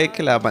uno cree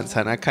que la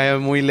manzana cae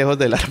muy lejos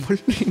del árbol.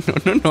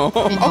 No.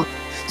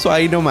 Eso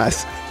ahí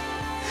nomás.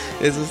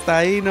 Eso está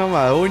ahí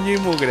nomás, uña y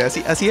mugre.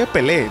 Así de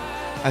pelea.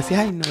 Así,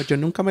 ay, no, yo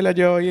nunca me la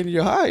llevo bien. Y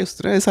yo, ay,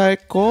 usted sabe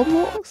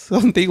cómo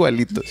son de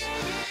igualitos.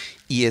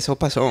 Y eso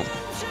pasó.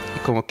 Y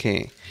como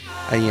que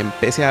ahí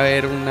empecé a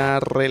ver una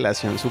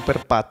relación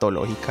súper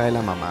patológica de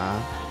la mamá.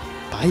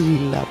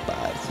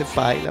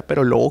 Baila,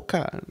 pero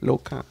loca.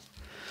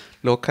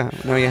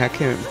 Una vieja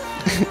que...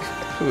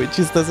 muy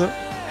chistoso.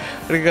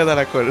 Porque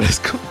la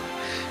conozco.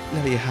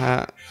 La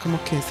vieja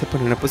como que se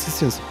pone en una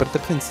posición súper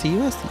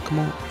defensiva. Así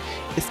como,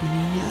 es mi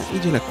niña y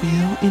yo la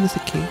cuido y no sé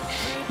qué.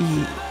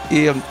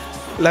 Y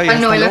la vieja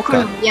la novela loca.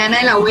 colombiana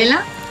de la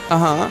abuela.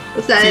 Ajá.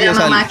 O sea, Sí, de la o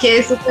sea, mamá que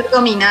es súper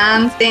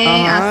dominante,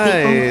 ajá,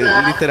 así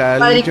como literal,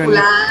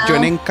 cuadriculada. yo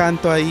en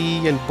Encanto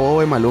ahí, el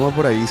bobo de Maluma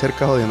por ahí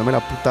cerca jodiéndome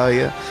la puta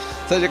vida.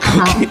 O sea, yo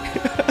como Ajá. que,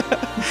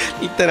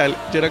 literal,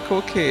 yo era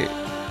como que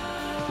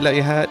la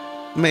vieja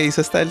me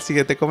hizo hasta el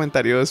siguiente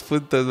comentario 2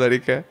 puntos,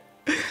 marica.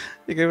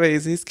 Y que me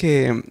dices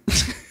que,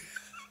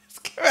 es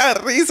que me da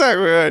risa,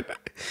 weón.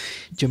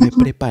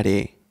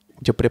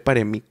 Yo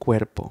preparé mi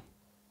cuerpo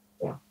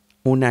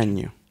 1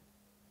 año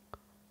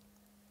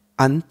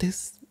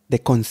antes de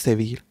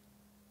concebir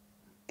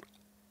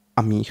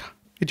a mi hija.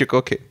 Y yo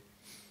como que,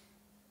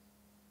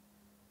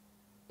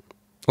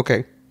 ok.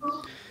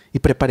 Y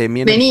preparé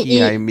mi Vení,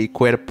 energía y mi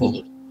cuerpo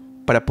y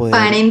para poder...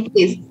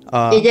 paréntesis,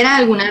 ah, ¿ella era de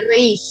alguna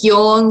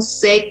religión,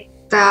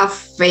 secta,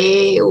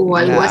 fe o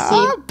algo nah, así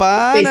especial?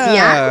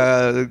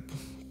 pana.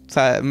 O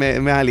sea, me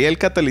salí del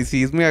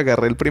catolicismo y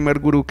agarré el primer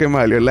gurú que me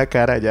valió en la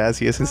cara, ya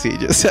así de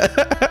sencillo. O sea,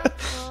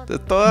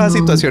 todas las No.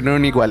 situaciones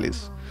eran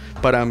iguales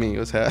para mí,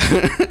 o sea.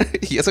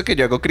 Y eso que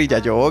yo hago kriya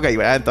yoga y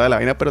en toda la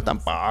vaina, pero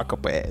tampoco,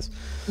 pues.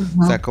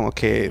 O sea, Ajá. como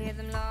que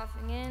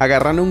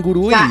agarran un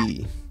gurú Ca-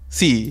 y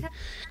sí,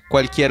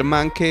 cualquier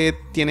man que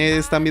tiene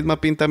esta misma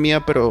pinta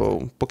mía, pero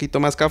un poquito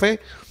más café,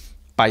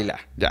 baila,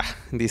 ya.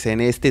 Dicen,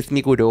 este es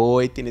mi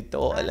gurú y tiene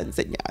toda la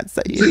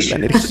enseñanza y la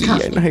energía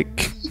y no sé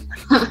qué.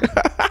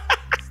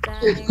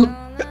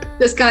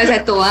 Los cabezas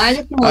de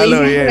toalla, como A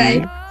lo dicen por ahí.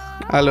 bien,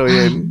 a lo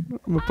bien.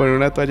 Me pone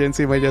una toalla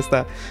encima y ya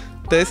está.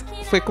 Entonces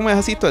fue como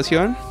esa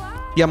situación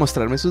y a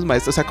mostrarme sus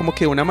maestros, o sea, como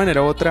que de una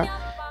manera u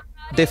otra,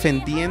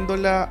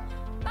 defendiéndola,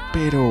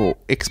 pero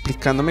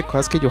explicándome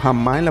cosas que yo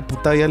jamás en la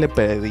puta vida le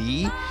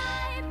pedí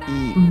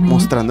y Ujú.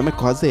 mostrándome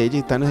cosas de ella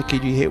y tal, no sé qué.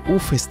 Yo dije,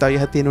 uff, esta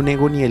vieja tiene un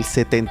ego ni el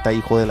 70,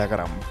 hijo de la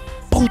gran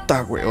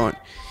puta, weón.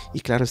 Y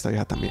claro, esta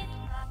vieja también.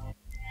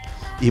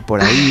 Y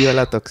por ahí iba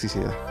la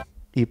toxicidad.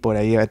 Y por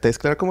ahí iba. Entonces,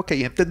 claro, como que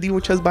ahí entendí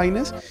muchas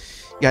vainas.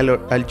 Y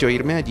al yo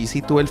irme allí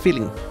sí tuve el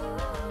feeling.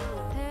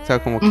 O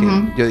sea, como que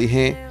Ujú. yo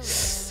dije,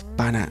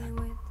 pana,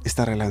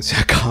 esta relación se va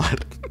a acabar.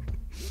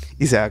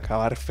 Y se va a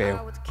acabar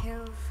feo.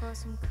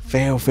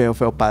 Feo, feo,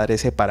 feo.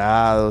 Padres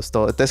separados,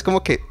 todo. Entonces,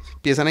 como que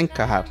empiezan a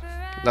encajar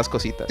las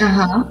cositas.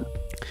 Ajá.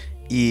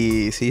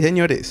 Y sí,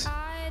 señores,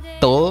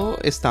 todo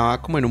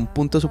estaba como en un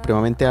punto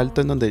supremamente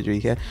alto en donde yo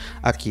dije,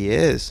 aquí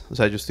es, o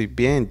sea, yo estoy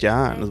bien,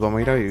 ya, nos vamos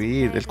a ir a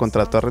vivir, el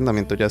contrato de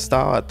arrendamiento ya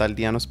estaba, tal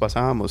día nos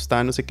pasábamos,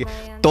 tal, no sé qué,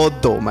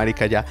 todo,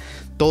 marica, ya,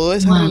 toda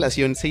esa Ajá.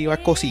 relación se iba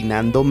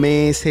cocinando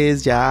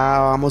meses, ya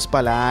vamos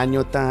para el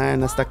año,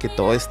 tan, hasta que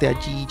todo esté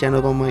allí, ya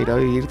nos vamos a ir a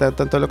vivir, tan,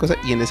 tan, toda la cosa,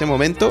 y en ese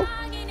momento,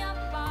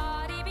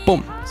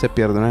 ¡pum!, se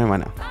pierde una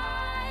semana.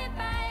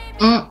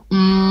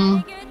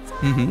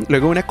 Mm.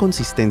 Luego una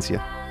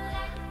consistencia.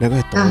 Luego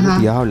de todos los Ajá.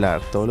 días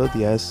hablar, todos los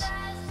días,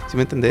 ¿sí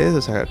me entendés?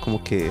 O sea,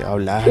 como que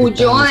hablar y tal,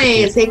 Huyó no sé de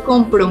qué. ese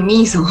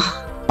compromiso.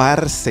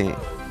 Parce,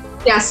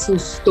 Se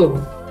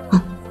asustó.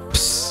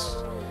 ps,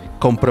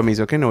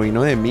 compromiso que no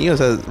vino de mí. O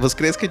sea, ¿vos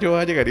crees que yo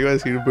voy a llegar y voy a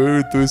decir,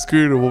 "Ve, tú es que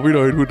no vamos a ir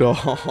a ver una"?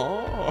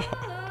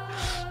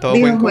 Todo fue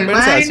en Dijo, fue madre, me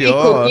conversación.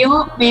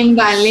 copió, me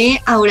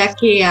embalé, ahora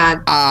qué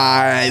hago.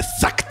 Ah,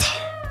 exacto.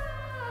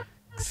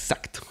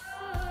 Exacto.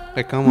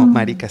 Fue como,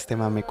 marica, este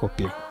man me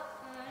copió.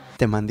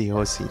 Este man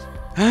dijo sí.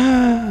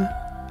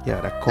 Y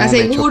ahora, ¿cómo me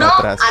echo Aseguro,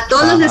 para atrás? a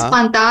todos los Ajá.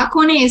 espantaba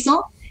con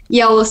eso y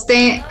a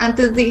usted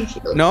antes de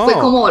fue No,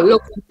 como lo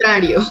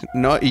contrario.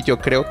 no, y yo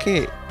creo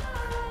que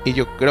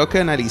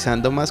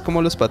analizando más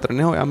como los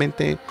patrones,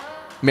 obviamente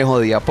me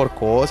jodía por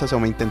cosas o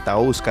me intentaba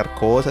buscar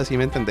cosas, ¿sí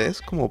me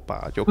entendés? Como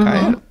para yo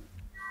caer. Ujú.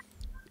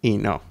 Y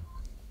no,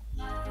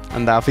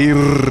 andaba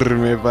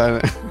firme, para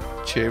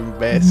che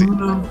imbécil.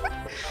 Ujú.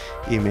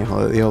 Y me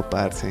jodió,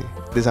 parce.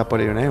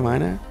 Desapareció una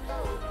semana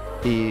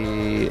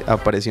y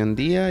apareció un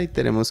día y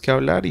tenemos que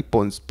hablar y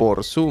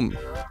por Zoom.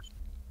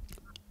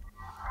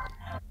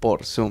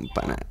 Por Zoom,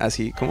 pana.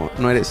 Así como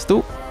no eres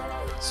tú,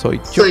 soy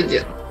yo, Soy yo.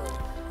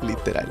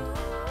 literal.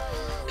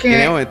 Y en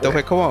ese ¿Qué? momento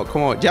fue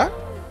como, ¿ya?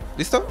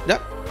 ¿Listo? ¿Ya?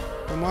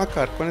 Vamos a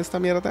acabar con esta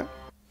mierda.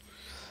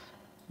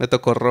 Me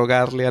tocó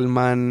rogarle al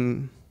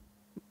man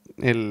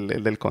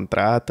el del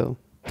contrato.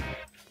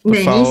 Por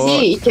Vení, favor.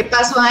 sí, ¿y qué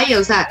pasó ahí?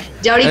 O sea,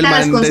 ya El ahorita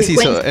las man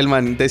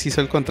consecuencias.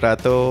 deshizo el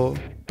contrato,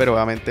 pero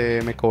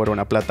obviamente me cobró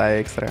una plata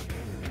extra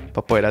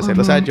para poder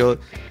hacerlo. O sea, Ujú. yo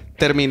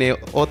terminé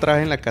otra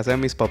vez en la casa de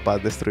mis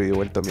papás destruido y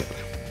vuelto mierda.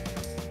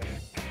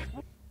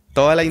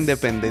 Toda la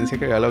independencia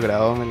que había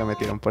logrado me la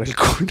metieron por el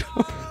culo.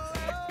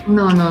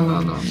 No, no,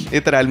 no, no.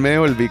 Literal me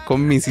devolví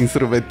con mis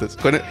instrumentos.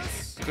 Con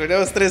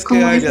los tres que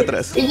 ¿Cómo hay allá es?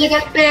 atrás. Y llega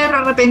el perro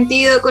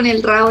arrepentido con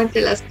el rabo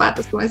entre las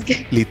patas. ¿Cómo es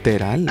que?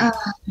 Literal. Ah,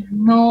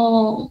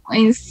 no,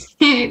 en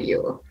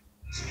serio.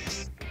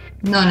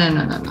 No, no,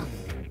 no, no, no.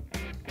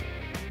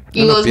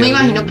 Y Uno vos me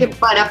imagino pierde. que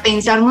para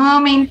pensar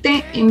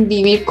nuevamente en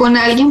vivir con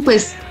alguien,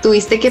 pues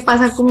tuviste que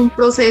pasar como un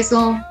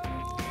proceso.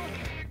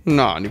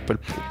 No, ni por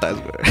putas,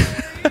 güey.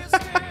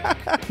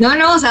 No,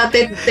 no, o sea,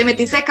 te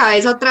metiste de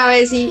cabeza otra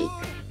vez y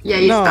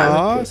ahí estás.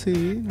 No,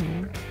 sí,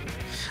 no.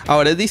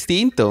 Ahora es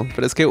distinto,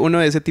 pero es que uno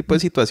de ese tipo de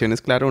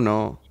situaciones, claro,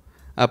 uno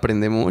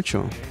aprende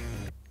mucho.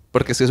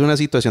 Porque es que es una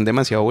situación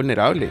demasiado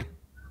vulnerable.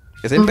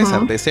 Es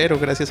empezar de cero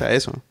gracias a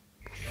eso.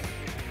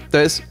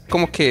 Entonces,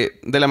 como que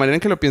de la manera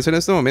en que lo pienso en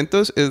estos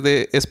momentos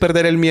es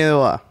perder el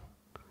miedo a...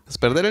 Es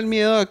perder el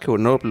miedo a que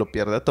uno lo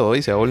pierda todo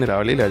y sea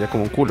vulnerable y le vaya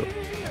como un culo.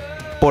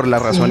 Por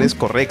las razones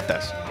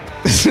correctas.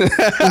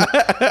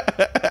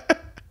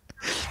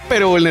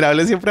 Pero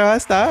vulnerable siempre va a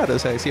estar. O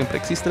sea, siempre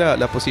existe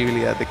la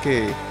posibilidad de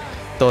que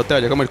todo te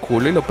vaya como el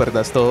culo y lo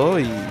perdas todo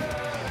y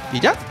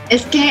ya.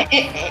 Es que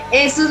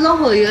eso es lo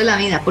jodido de la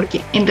vida,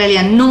 porque en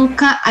realidad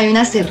nunca hay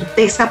una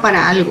certeza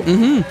para algo.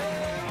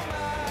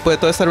 Puede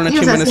todo estar una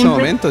chimba en estos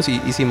momentos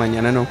y si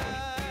mañana no.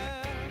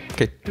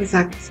 ¿Qué?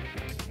 Exacto.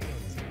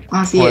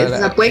 Así es. O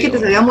sea, puede que te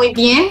salga muy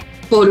bien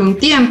por un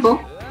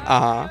tiempo,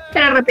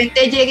 pero de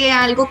repente llegue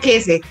algo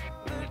que se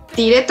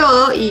tire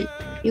todo y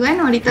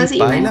bueno, ahorita sí,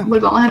 bueno,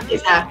 volvamos a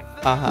empezar.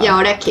 ¿Y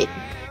ahora qué?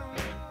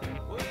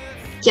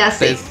 ¿Qué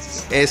haces?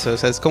 Pues eso, o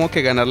sea, es como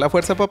que ganar la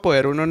fuerza para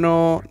poder uno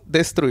no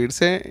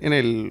destruirse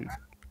en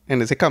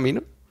ese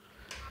camino.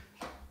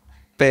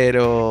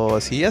 Pero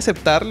sí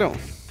aceptarlo.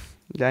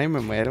 Ya me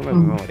muero, me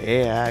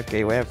moría,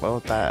 qué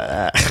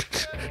huevota.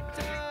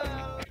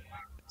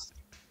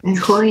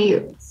 Es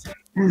jodido.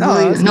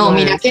 No,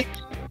 mira que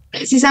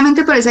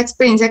precisamente por esa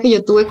experiencia que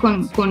yo tuve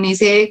con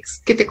ese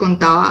ex que te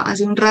contaba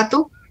hace un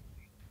rato,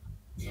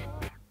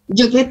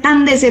 yo quedé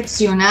tan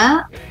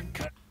decepcionada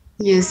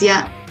y yo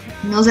decía,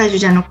 no, o sea, yo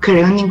ya no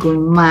creo en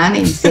ningún man,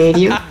 en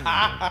serio.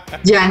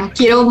 Ya no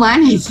quiero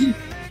manes.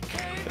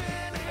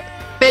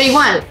 Pero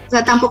igual, o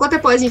sea, tampoco te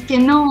puedo decir que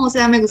no, o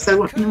sea, me gusta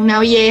una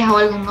vieja o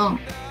algo, no.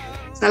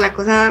 O sea, la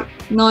cosa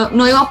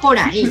no iba por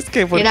ahí. Es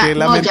que porque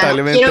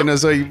lamentablemente no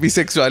soy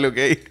bisexual, ¿ok?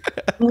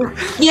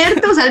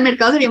 Cierto, o sea, el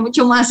mercado sería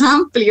mucho más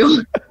amplio.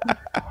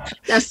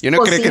 Y uno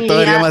cree que todo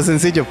sería más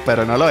sencillo,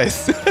 pero no lo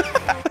es.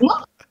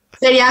 No,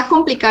 sería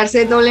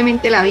complicarse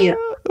doblemente la vida.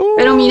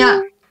 Pero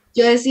mira,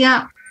 yo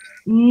decía,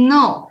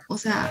 no, o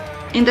sea,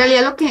 en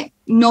realidad lo que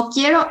no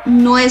quiero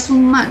no es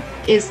un man,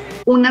 es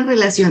una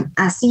relación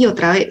así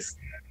otra vez.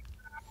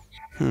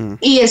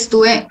 Y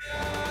estuve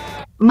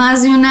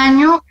más de un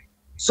año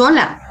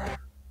sola.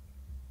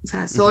 O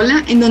sea,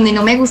 sola, en donde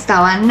no me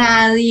gustaba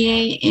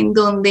nadie, en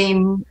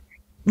donde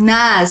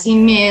nada, si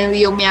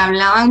medio me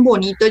hablaban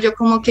bonito, yo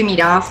como que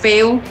miraba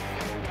feo,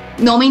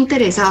 no me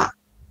interesaba,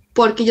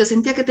 porque yo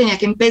sentía que tenía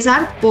que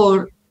empezar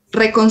por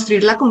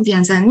reconstruir la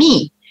confianza en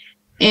mí,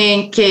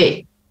 en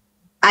que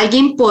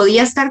alguien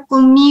podía estar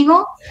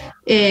conmigo,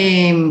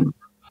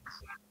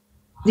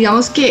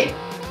 digamos que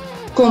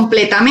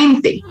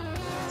completamente,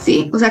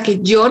 ¿sí? O sea, que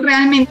yo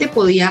realmente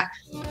podía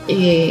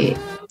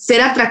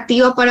ser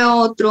atractiva para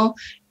otro,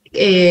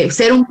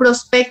 ser un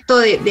prospecto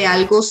de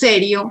algo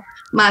serio,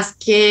 más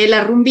que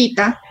la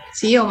rumbita,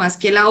 ¿sí? O más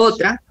que la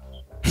otra,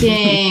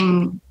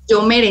 que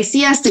yo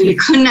merecía estar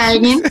con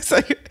alguien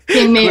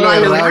que me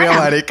valorara.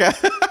 Marica.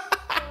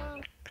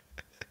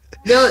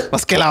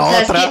 Más que la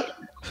otra.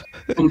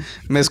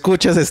 ¿Me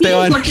escuchas,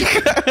 Esteban? Sí,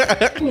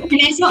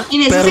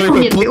 en eso se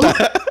convierte uno.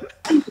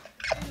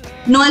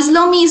 No es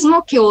lo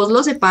mismo que vos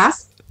lo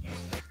sepas,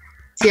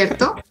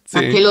 ¿cierto? Sí.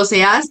 A que lo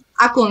seas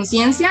a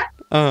conciencia,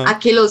 a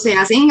que lo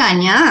seas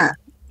engañada.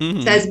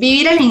 O sea, es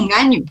vivir el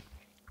engaño.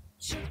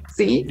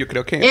 ¿Sí? Yo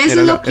creo que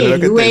eso es lo que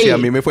te duele. decía. A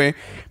mí me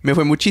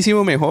fue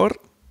muchísimo mejor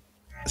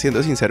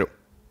siendo sincero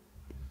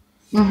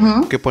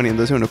que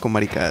poniéndose uno con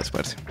maricadas,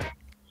 parce.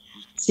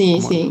 Sí,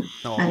 como, sí.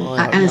 No,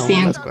 al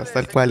 100. Las cosas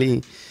tal cual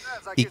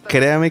y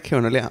créame que a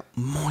uno le da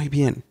muy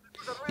bien.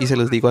 Y se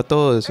los digo a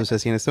todos, o sea,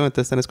 si en este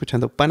momento están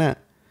escuchando, pana.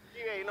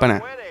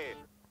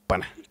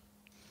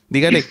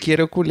 Dígale,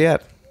 quiero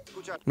culear.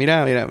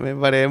 Mira, me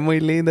parece muy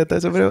linda todo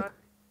eso, pero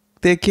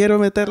te quiero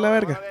meter la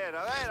verga.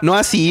 No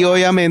así,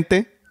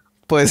 obviamente.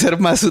 Puede ser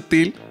más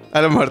sutil.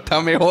 A lo mejor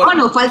está mejor.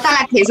 No falta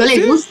la que eso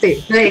le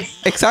guste. Pues,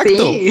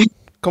 exacto. Sí.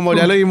 Como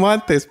ya lo vimos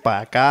antes, pa'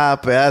 acá,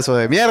 pedazo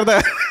de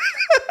mierda.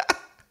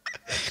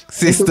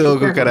 Sí, estuvo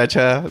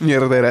cucaracha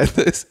mierdera.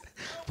 Entonces,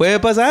 puede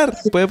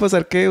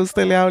pasar que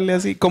usted le hable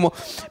así. Como,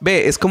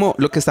 es como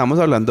lo que estábamos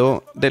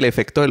hablando del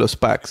efecto de los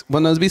packs.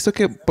 Bueno, has visto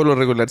que por lo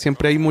regular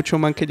siempre hay mucho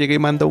man que llega y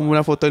manda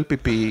una foto del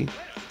pipí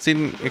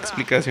sin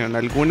explicación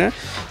alguna.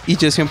 Y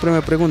yo siempre me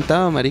he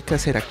preguntado, marica,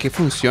 ¿será que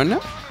funciona?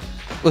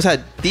 O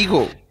sea,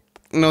 digo,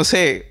 no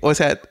sé, o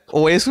sea,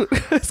 o eso,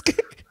 es que...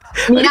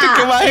 Mira,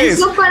 ¿qué más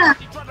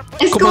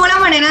es como una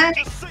manera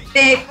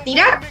de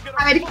tirar,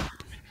 a ver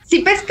si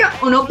pesca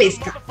o no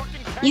pesca.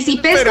 Y si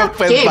pesca, pero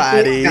pues, ¿qué?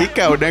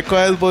 Marica, una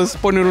cosa es vos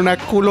poner una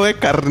culo de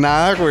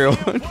carnada, weón,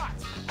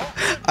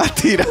 a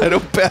tirar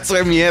un pedazo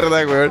de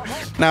mierda, weón,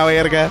 una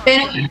verga.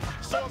 Pero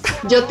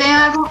yo te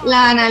hago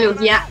la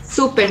analogía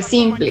súper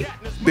simple.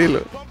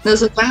 Dilo.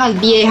 Nosotras las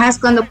viejas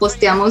cuando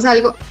posteamos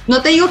algo,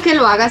 no te digo que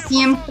lo hagas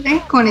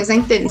siempre con esa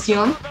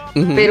intención,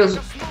 pero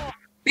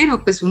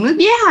pues uno es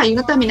vieja y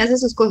uno también hace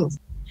sus cosas.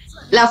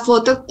 La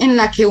foto en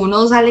la que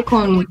uno sale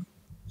con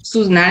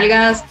sus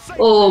nalgas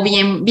o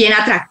bien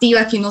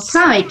atractiva, que uno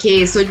sabe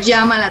que eso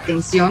llama la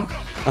atención.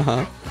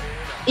 Ajá.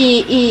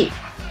 Y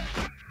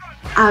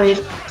a ver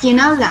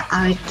quién habla,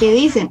 a ver qué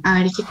dicen, a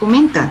ver qué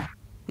comentan,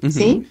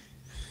 ¿sí?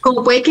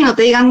 Como puede que no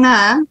te digan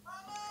nada,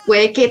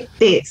 puede que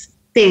te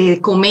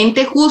te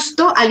comente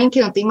justo alguien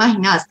que no te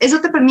imaginabas. Eso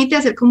te permite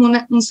hacer como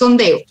un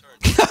sondeo.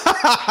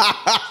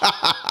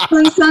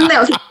 Un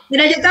sondeo. O sea,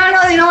 mira, yo te hablo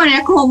de una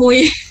manera como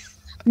muy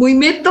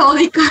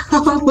metódica,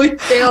 muy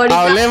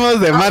teórica. Hablemos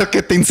de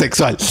marketing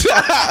sexual.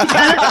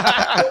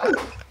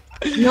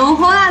 No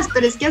jodas,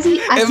 pero es que así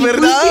es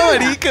verdad, funciona.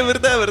 marica, es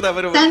verdad.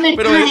 Pero, O sea, el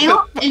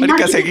mercadeo, el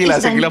marica,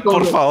 marketing seguila,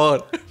 por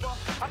favor.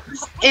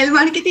 El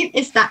marketing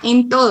está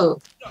en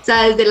todo. O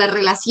sea, desde las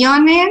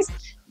relaciones,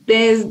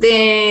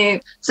 desde,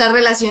 o sea,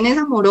 relaciones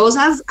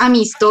amorosas,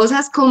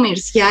 amistosas,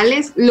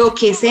 comerciales, lo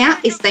que sea,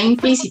 está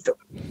implícito.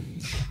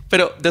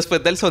 Pero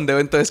después del sondeo,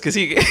 entonces, ¿qué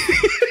sigue?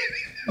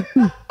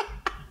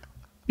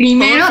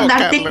 Primero,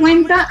 darte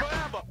cuenta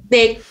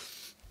de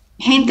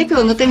gente que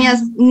vos no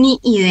tenías ni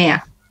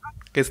idea.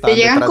 Te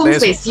llegan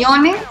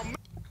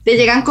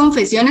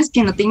confesiones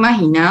que no te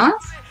imaginabas.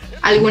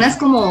 Algunas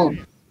como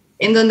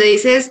en donde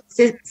dices,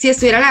 si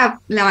estuviera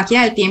la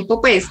máquina del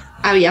tiempo, pues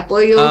había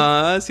podido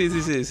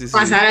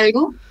pasar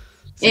algo.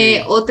 Sí.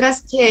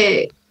 Otras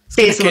que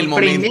te sorprenden. Que el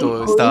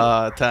momento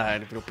estaba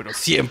tan, pero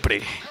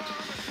siempre.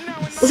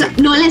 O sea,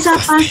 no les ha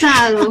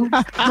pasado,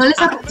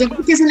 yo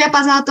creo que eso le ha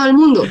pasado a todo el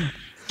mundo,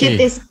 que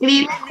te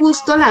escribe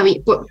justo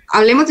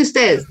hablemos de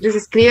ustedes, les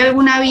escribe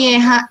alguna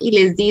vieja y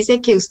les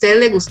dice que a ustedes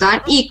les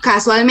gustaban y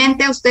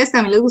casualmente a ustedes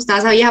también les gustaba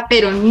esa vieja,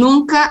 pero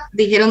nunca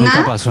dijeron nada.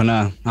 Nunca pasó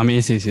nada, a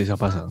mí sí se ha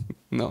pasado.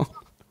 No.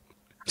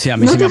 Sí, a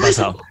mí sí me ha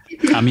pasado.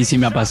 A mí sí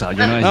me ha pasado.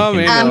 Yo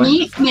a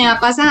mí me ha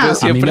pasado. Yo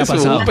siempre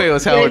supe, o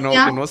sea,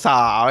 uno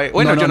sabe.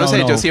 Bueno, yo no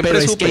sé, yo siempre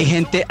pero supe.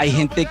 Es que hay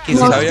gente que se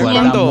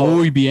guarda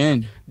muy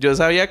bien. Yo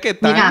sabía que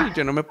tal,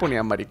 yo no me ponía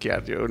a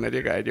mariquear, yo no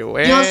llegaba, yo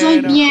soy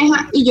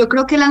vieja y yo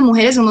creo que las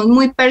mujeres somos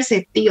muy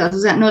perceptivas, o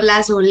sea, nos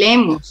las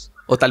olemos.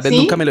 O tal vez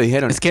nunca me lo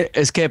dijeron. Es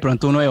que de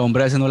pronto uno de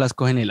hombre a veces no las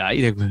coge en el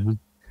aire, güey.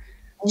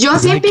 Yo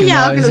sí he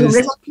pillado que los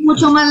hombres son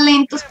mucho más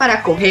lentos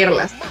para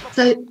cogerlas. O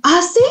sea,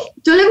 ¿sí?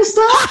 ¿Yo le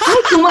gustaba? Ay,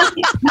 ¿cómo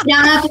así?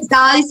 Ya te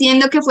estaba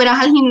diciendo que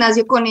fueras al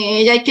gimnasio con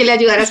ella y que le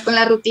ayudaras con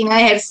la rutina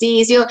de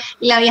ejercicio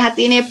y la vieja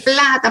tiene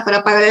plata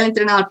para pagar al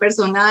entrenador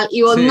personal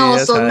y vos no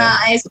sos nada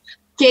de eso.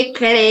 ¿Qué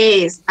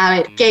crees? A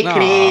ver, ¿qué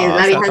crees?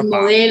 La vieja es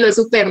modelo, es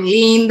súper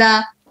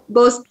linda.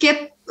 ¿Vos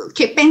qué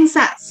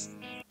pensás?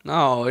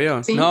 No,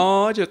 obvio. ¿Sí?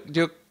 No,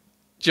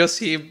 yo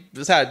sí,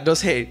 o sea,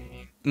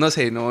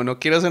 no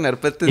quiero sonar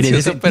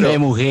pretencioso, pero de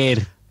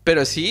mujer.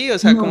 Pero sí, o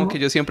sea, como que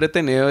yo siempre he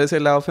tenido ese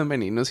lado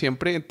femenino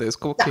siempre, entonces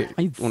como que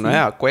uno se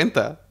da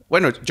cuenta.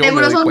 Bueno, yo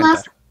me doy cuenta.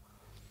 Más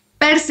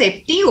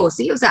perceptivo,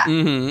 ¿sí? O sea,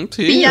 sí,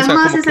 pillas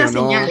más esas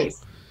señales.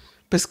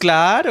 Pues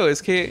claro,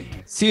 es que...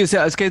 Sí, o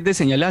sea, es que es de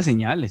señales a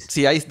señales.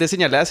 Sí, hay de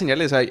señales a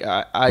señales.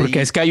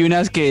 Porque es que hay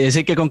unas que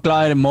ese que con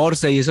clave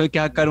Morse y eso hay que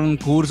sacar un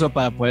curso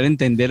para poder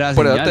entender a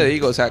señales. Por eso te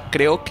digo, o sea,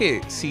 creo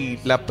que si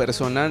la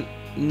persona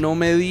no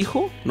me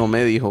dijo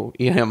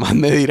y además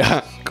me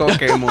dirá como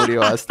que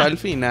murió hasta el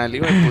final,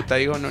 hijo de puta,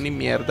 digo, no, ni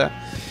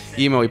mierda.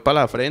 Y me voy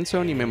para la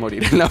friendzone y me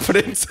moriré en la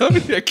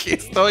friendzone y aquí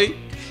estoy.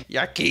 Y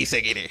aquí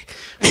seguiré.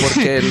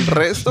 Porque el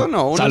resto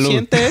no, uno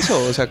siente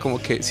eso. O sea,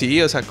 como que sí,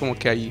 o sea, como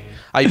que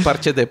hay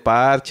parches de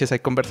parches, hay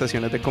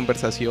conversaciones de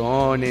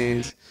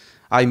conversaciones,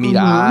 hay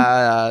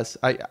miradas,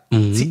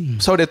 sí,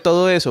 sobre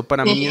todo eso,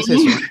 para mí es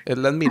eso, es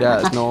las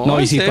miradas.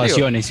 No, y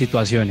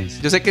situaciones.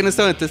 Yo sé que en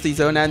este momento estoy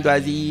sonando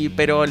así,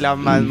 pero la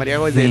más María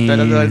José,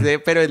 todas las José,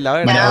 pero es la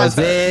verdad. María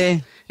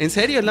José. En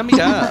serio, es la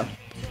mirada.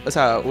 O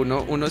sea,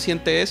 uno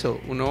siente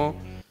eso, uno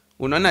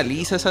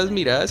analiza esas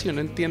miradas y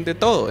uno entiende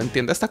todo.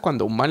 Entiende hasta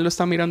cuando un man lo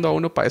está mirando a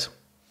uno para eso.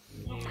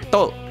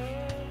 Todo.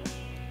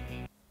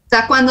 O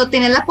sea, cuando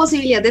tienes la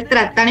posibilidad de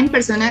tratar en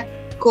persona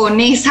con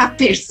esa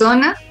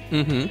persona,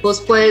 vos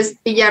puedes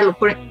pillarlo.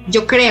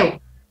 Yo creo.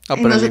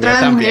 Pero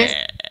nosotras las mujeres,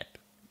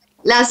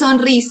 la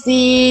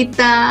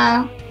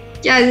sonrisita,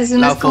 que a veces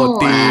uno es como...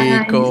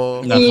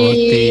 La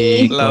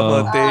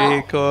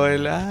fotico.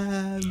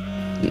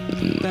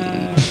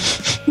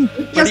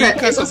 O sea,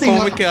 eso se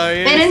nota.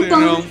 Pero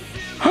entonces...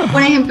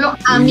 Por ejemplo,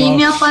 a mí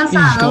me ha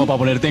pasado... Como para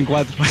ponerte en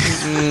cuatro.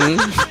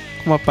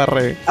 Como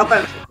para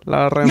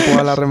la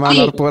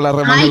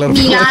Hay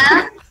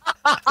miradas,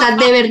 o sea,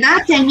 de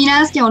verdad que hay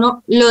miradas que a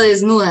uno lo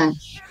desnudan.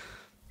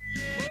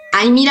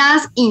 Hay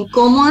miradas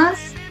incómodas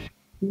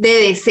de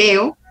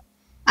deseo.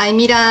 Hay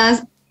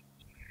miradas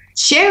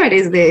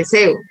chéveres de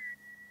deseo.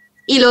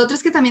 Y lo otro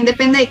es que también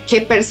depende de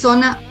qué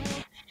persona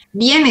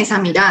viene esa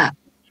mirada.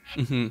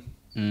 ¿Sí?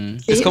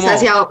 Es como, o sea,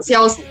 si a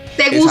vos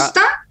te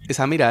gusta...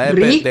 Esa mirada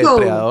de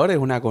depredador es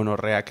una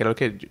gonorrea, creo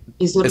que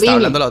estaba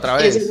hablando la otra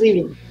vez. Es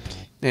horrible.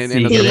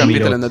 En otro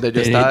capítulo en donde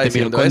yo estaba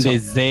diciendo con eso.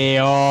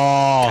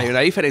 Deseo. Hay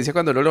una diferencia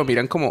cuando uno lo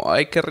miran como,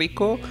 ay, qué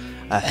rico.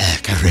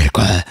 Qué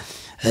rico.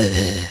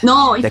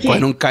 No, te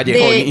cogen un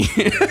callejón y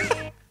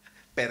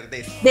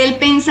perdés. Del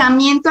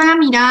pensamiento a la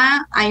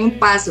mirada hay un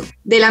paso.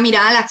 De la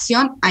mirada a la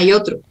acción hay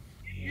otro.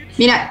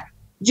 Mira,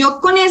 yo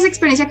con esa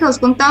experiencia que vos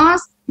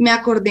contabas, me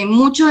acordé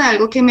mucho de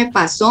algo que me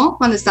pasó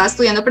cuando estaba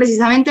estudiando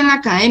precisamente en la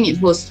academia.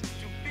 Vos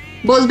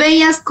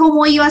veías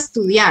cómo iba a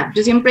estudiar.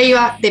 Yo siempre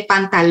iba de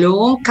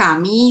pantalón,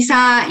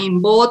 camisa, en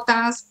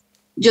botas.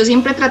 Yo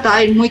siempre trataba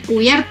de ir muy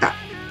cubierta.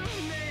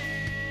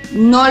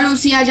 no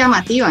lucía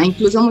llamativa.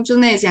 Incluso muchos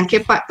me decían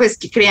que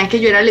creían que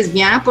yo era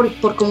lesbiana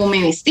por cómo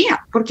me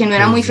vestía, porque no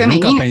era muy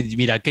femenina.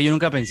 Mira que yo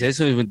nunca pensé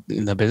eso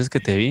las veces que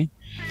te vi.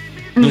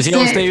 ¿En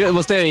Lucía, serio?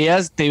 vos te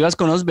ibas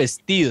con unos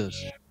vestidos.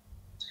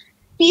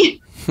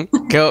 Sí,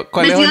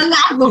 ¿Cuáles vestidos son?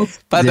 largos.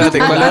 Espérate,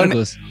 ¿cuáles son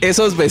Largos.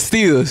 esos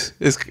vestidos?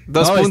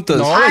 Dos No, puntos.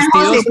 No, Ah, no,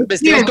 vestidos, sí,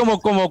 vestidos sí.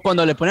 como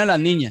cuando le ponen a las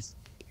niñas.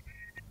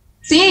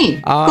 Sí,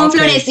 Ah, con ok.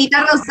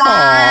 florecita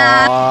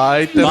rosada.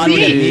 Ay, Toda Sí,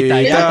 tiernita,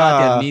 ella toda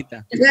ternurita.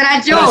 tiernita. esa era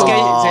Pero es yo. que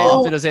Ah.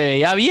 pero se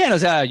veía bien, o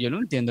sea, yo no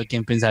entiendo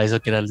quién pensaba eso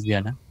que era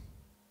lesbiana.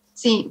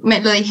 Sí,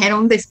 me lo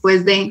dijeron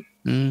después de...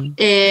 Mm.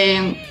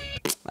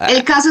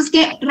 El caso es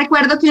que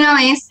recuerdo que una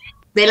vez,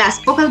 de las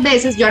pocas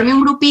veces, yo armé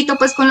un grupito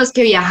pues con los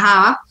que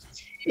viajaba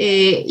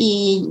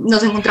y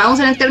nos encontrábamos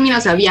en el terminal,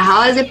 o sea,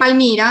 viajaba desde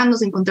Palmira,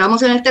 nos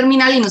encontrábamos en el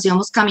terminal y nos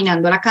íbamos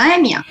caminando a la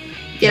academia,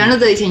 que eran los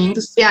de diseño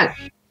industrial.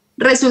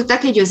 Resulta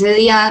que yo ese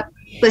día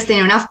pues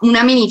tenía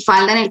una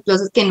minifalda en el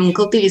closet que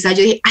nunca utilizaba.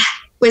 Yo dije,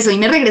 pues hoy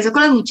me regreso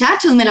con los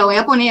muchachos, me la voy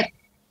a poner.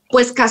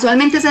 Pues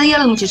casualmente ese día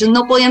los muchachos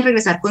no podían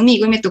regresar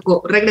conmigo y me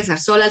tocó regresar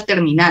sola al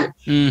terminal.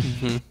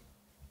 Ujú.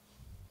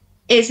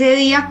 Ese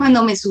día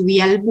cuando me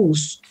subí al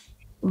bus,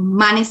 un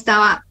man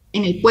estaba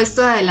en el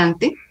puesto de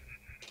adelante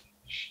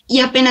y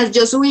apenas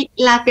yo subí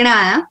la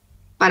grada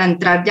para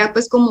entrar ya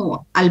pues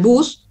como al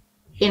bus,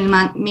 el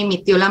man me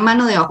metió la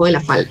mano debajo de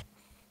la falda.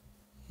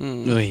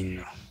 Uy,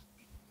 no.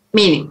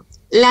 Miren,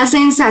 la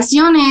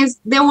sensación es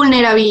de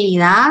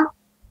vulnerabilidad,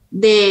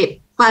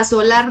 de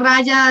pasó la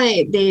raya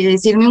de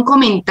decirme un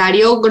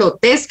comentario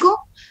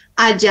grotesco,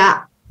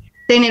 allá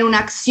tener una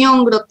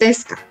acción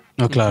grotesca,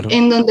 No, claro.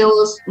 en donde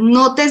vos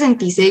no te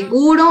sentís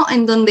seguro,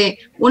 en donde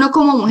uno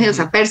como mujer, o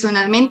sea,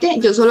 personalmente,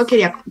 yo solo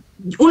quería,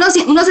 uno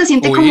se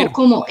siente Huir.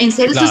 como, ¿en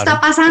serio esto Claro.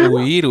 está pasando?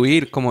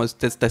 Huir, como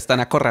te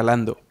están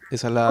acorralando.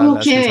 Esa es Como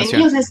la que vení,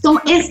 sensación. o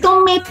sea, esto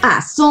me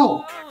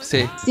pasó,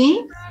 Sí. ¿sí?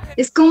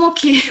 Es como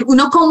que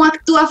uno cómo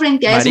actúa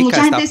frente a eso. Marica,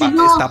 Mucha gente dice,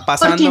 no, está ¿por qué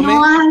pasándome.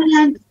 no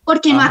hablan?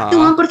 ¿Por qué no Ajá.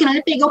 actúan? ¿Por qué no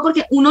le pegó?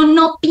 Porque uno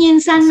no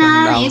piensa Eso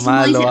nada nada de eso. Uno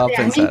más lo dice, va a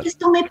 ¿realmente pensar.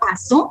 esto me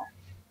pasó? O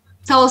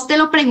sea, vos te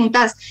lo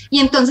preguntas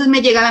y entonces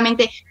me llega a la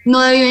mente, no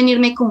debí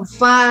venirme con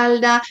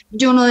falda,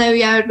 yo no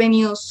debí haber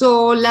venido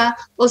sola,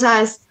 o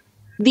sea,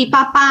 di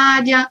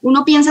papaya,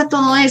 uno piensa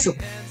todo eso.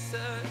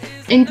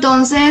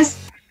 Entonces,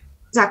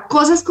 o sea,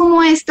 cosas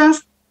como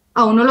estas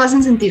a uno lo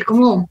hacen sentir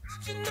como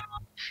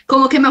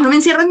que mejor me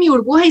encierro en mi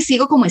burbuja y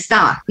sigo como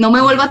estaba. No me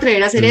vuelvo a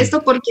atrever a hacer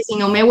esto porque si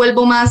no me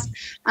vuelvo más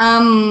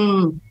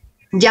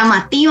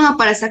llamativa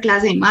para esta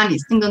clase de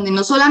manes, en donde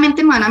no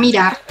solamente me van a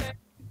mirar,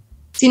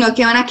 sino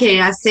que van a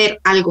querer hacer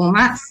algo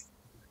más.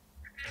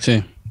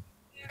 Sí.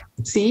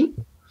 ¿Sí?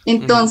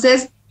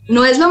 Entonces,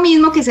 no es lo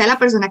mismo que sea la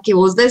persona que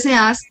vos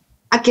deseas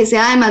a que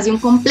sea además de un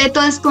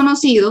completo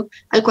desconocido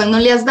al cual no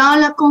le has dado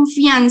la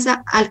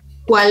confianza, al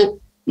cual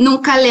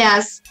nunca le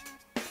has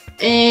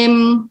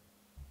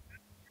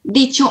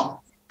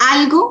dicho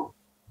algo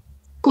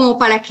como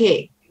para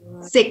que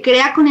se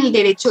crea con el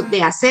derecho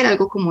de hacer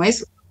algo como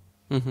eso.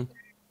 Ujú.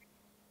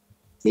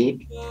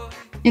 ¿Sí?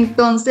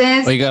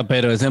 Entonces... Oiga,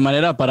 pero esa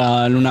manera para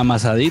darle una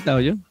masadita,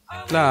 ¿oye?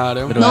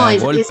 Claro. Pero No, de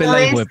esa golpe la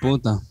hijo de vez,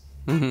 puta.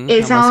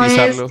 esa vez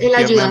Amacizarlo el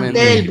ayudante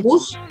tiernamente. del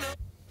bus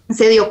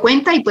se dio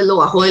cuenta y pues lo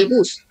bajó del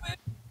bus.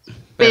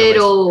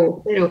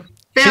 Pero Pero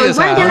sí, o igual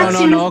sea, ya la No,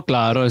 acción...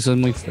 claro, eso es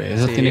muy feo.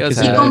 Eso Sí, tiene o que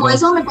sea, Y ser como algo.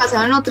 eso me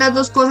pasaron otras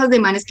dos cosas de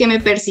manes que me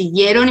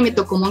persiguieron y me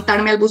tocó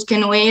montarme al bus que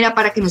no era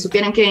para que no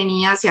supieran que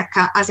venía hacia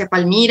acá, hacia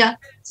Palmira,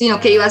 sino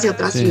que iba hacia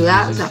otra Sí,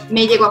 ciudad. sí, O sí. sea,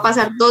 me llegó a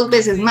pasar 2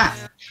 veces más.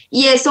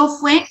 Y eso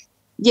fue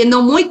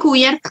yendo muy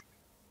cubierta.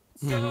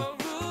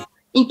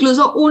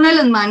 Incluso uno de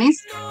los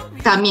manes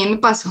también me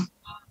pasó.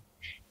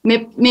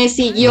 Me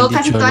siguió Han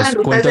casi dicho todas las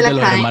los rutas cuentos de la de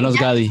los hermanos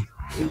academia. Gadi.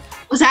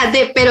 O sea,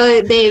 pero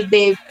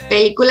de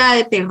película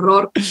de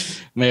terror.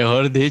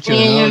 Mejor dicho, ¿no?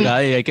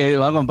 Eh, Gadi,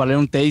 vamos a comprarle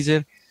un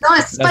taser, no,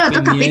 esto es las para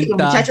otro capítulo,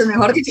 muchachos, pimientas.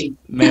 mejor dicho.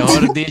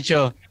 Mejor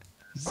dicho,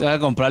 se va a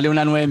comprarle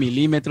una 9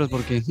 milímetros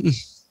porque...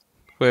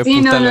 fue Sí,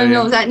 puta no, no, le no,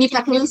 o dio. sea, ni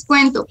para qué les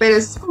cuento, pero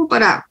es como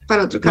para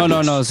otro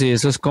capítulo. No, sí,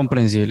 eso es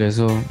comprensible,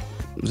 eso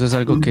es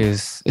algo que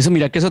es... Eso,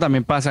 mira que eso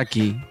también pasa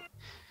aquí.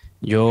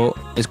 Yo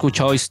he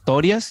escuchado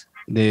historias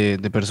de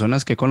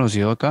personas que he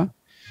conocido acá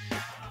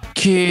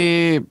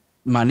que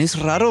manes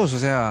raros, o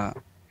sea,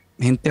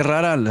 gente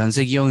rara, la han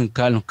seguido en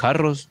los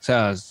carros, o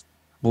sea,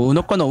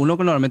 uno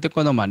normalmente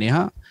cuando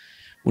maneja,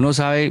 uno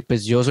sabe,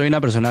 pues yo soy una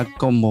persona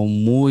como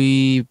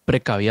muy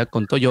precavida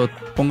con todo, yo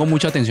pongo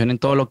mucha atención en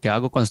todo lo que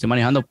hago cuando estoy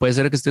manejando, puede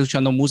ser que esté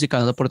escuchando música,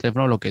 no sé, por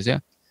teléfono o lo que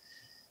sea,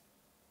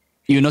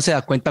 y uno se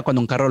da cuenta cuando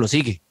un carro lo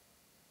sigue.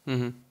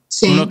 Ujú.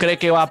 Uno Sí, cree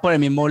que va por el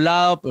mismo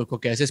lado, pero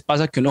porque a veces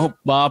pasa que uno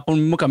va por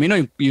el mismo camino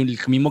y el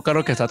mismo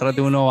carro que está atrás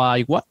de uno va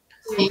igual.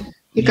 sí.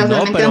 Y Y no,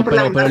 casualmente van por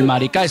la pero misma el ruta.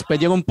 marica después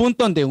llega un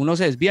punto donde uno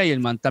se desvía y el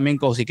man también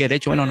como sigue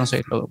derecho, bueno, no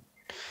sé.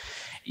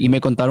 Y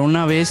me contaron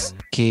una vez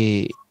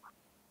que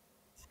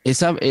o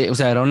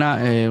sea, era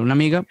una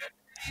amiga,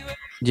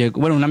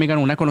 bueno, una amiga,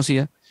 una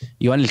conocida,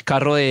 iba en el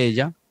carro de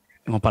ella,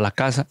 como para la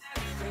casa,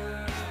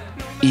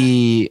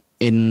 y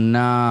en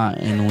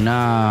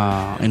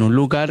un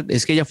lugar,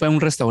 es que ella fue a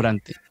un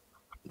restaurante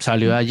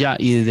salió de allá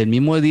y desde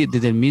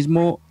el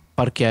mismo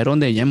parqueadero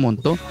donde ella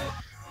montó,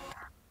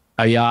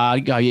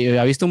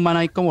 había visto un man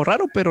ahí como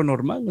raro, pero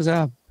normal. O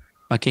sea,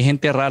 aquí hay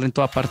gente rara en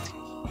toda parte.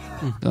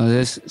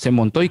 Entonces se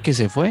montó y que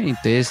se fue.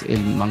 Entonces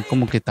el man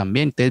como que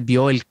también. Entonces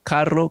vio el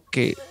carro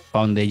que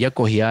para donde ella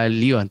cogía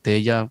el IVA.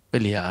 Entonces ella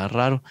peleaba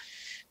raro.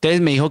 Entonces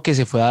me dijo que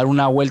se fue a dar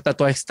una vuelta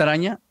toda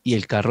extraña y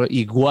el carro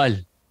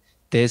igual.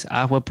 Entonces,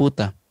 fue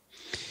puta.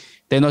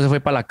 Entonces no se fue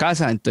para la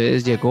casa.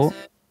 Entonces llegó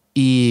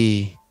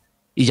y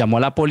llamó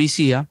a la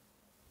policía.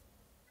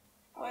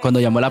 Cuando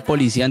llamó a la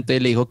policía,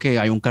 entonces le dijo que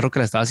hay un carro que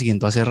la estaba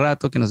siguiendo hace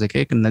rato, que no sé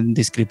qué, que una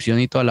descripción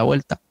y toda la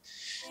vuelta.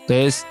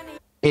 Entonces,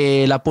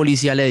 la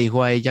policía le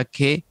dijo a ella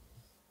que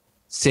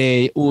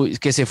se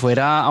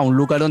fuera a un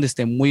lugar donde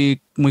esté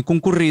muy, muy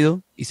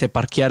concurrido y se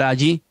parqueara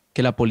allí,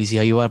 que la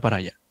policía iba para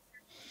allá.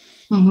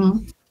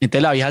 Uh-huh.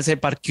 Entonces la vieja se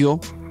parqueó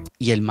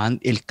y el man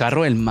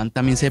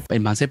también se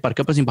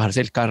parqueó, pero sin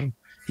bajarse del carro.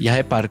 Ella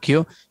se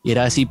parqueó y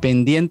era así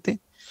pendiente,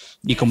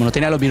 y como no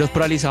tenía los vidrios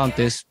paralizados,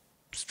 entonces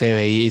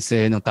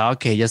se notaba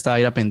que ella estaba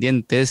ahí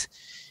pendiente. Entonces,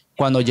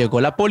 cuando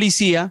llegó la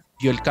policía,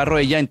 vio el carro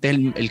de ella.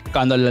 Entonces,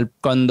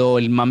 cuando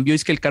el man vio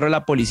que el carro de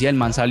la policía, el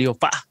man salió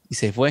y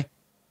se fue.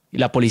 Y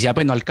la policía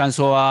pues no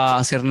alcanzó a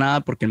hacer nada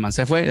porque el man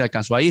se fue,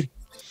 alcanzó a ir.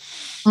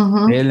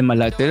 Uh-huh.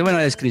 Entonces, bueno,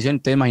 la descripción,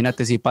 entonces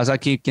imagínate, si pasa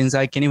aquí, quién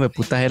sabe quién hijo de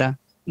puta era,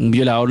 un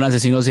violador, un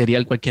asesino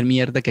serial, cualquier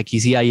mierda, que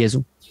aquí sí hay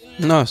eso.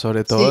 No,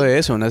 sobre todo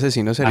eso, un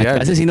asesino serial.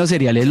 Acá asesino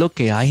serial es lo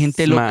que hay,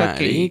 gente loca.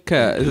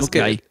 Marica, es lo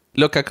que hay.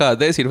 Lo que acabas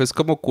de decir es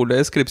como culo de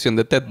descripción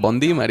de Ted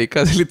Bundy,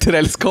 marica. Es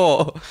literal, es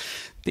como...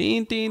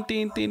 Tin.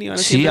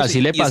 Sí, así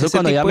le pasó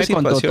cuando ella me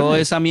contó toda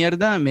esa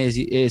mierda.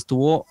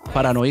 Estuvo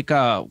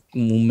paranoica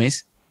como un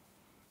mes.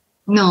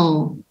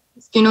 No,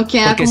 es que uno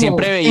queda porque como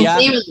siempre veía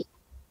sensible.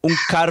 Un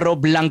carro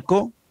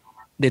blanco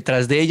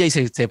detrás de ella y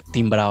se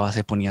timbraba,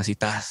 se ponía así,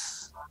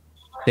 tas.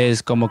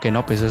 Entonces, como que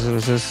no, pues eso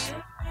es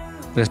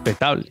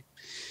respetable.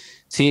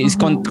 Sí,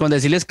 uh-huh. con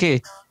decirles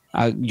que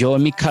yo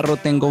en mi carro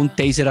tengo un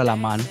taser a la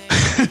mano,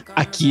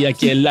 aquí en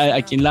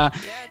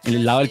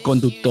el lado del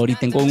conductor, y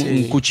tengo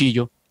un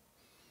cuchillo.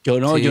 Yo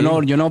no,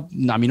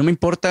 a mí no me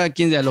importa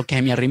lo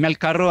que me arrime al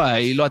carro,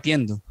 ahí lo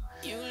atiendo.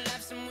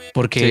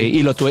 Porque,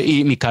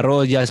 y mi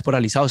carro ya es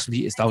polarizado,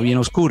 está bien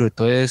oscuro,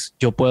 entonces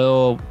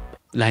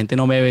la gente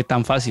no me ve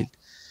tan fácil.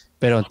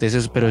 Pero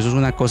eso es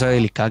una cosa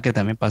delicada que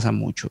también pasa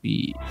mucho.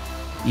 Y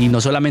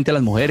no solamente a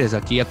las mujeres,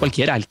 aquí a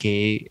cualquiera, al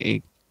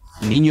que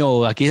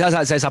niño, aquí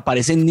se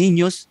desaparecen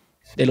niños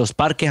de los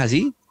parques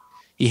así,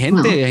 y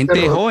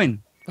gente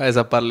joven. Para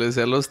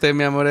desaparecerlo usted,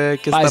 mi amor, hay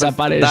que estar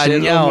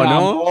dañado, ¿no?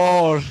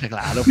 Amor.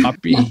 Claro,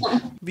 papi.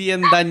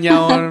 Bien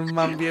dañado,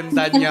 man, bien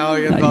dañado.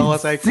 Y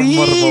vamos ahí con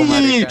morbo,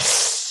 marica.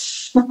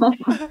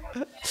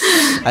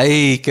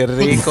 Ay, qué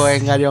rico,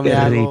 venga, yo me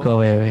hago. Qué rico,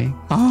 bebé.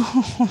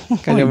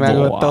 Que yo me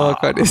hago todo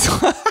con eso.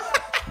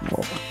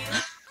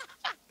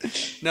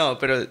 No,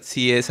 pero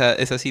sí,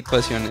 esas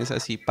situaciones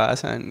así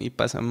pasan, y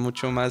pasan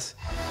mucho más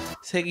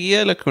seguida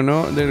de lo que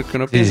uno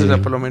piensa. O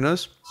sea, por lo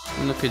menos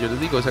lo que yo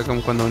les digo, o sea,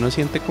 como cuando uno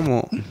siente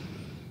como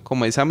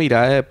esa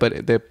mirada de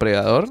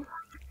depredador,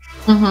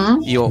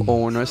 uh-huh. o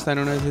uno está en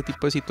uno de ese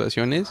tipo de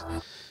situaciones,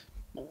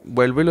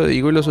 vuelvo y lo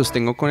digo y lo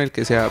sostengo con el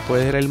que sea,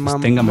 puede ser el man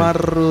más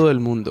rudo del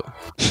mundo,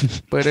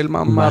 puede ser el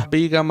man más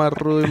viga, más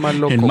rudo y más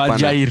loco, el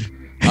más Jair.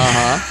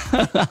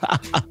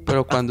 Ajá.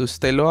 Pero cuando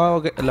usted lo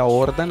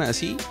abordan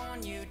así,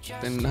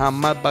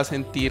 jamás va a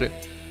sentir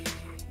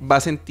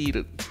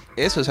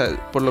eso. O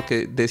sea, por lo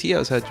que decía,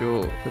 o sea,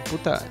 yo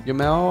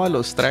me he dado a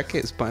los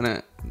traques,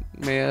 pana.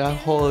 Me he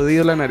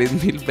jodido la nariz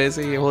 1000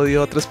 veces y he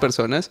jodido a otras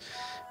personas.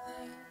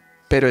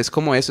 Pero es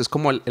como eso, es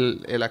como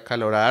el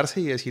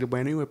acalorarse y decir,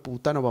 bueno, hijo de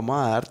puta, nos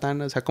vamos a dar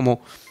tan... O sea, como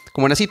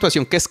una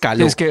situación que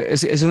escaló. Es que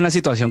es una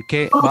situación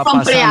que va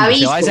pasando,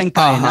 se va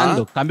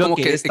desencadenando. Cambio como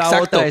que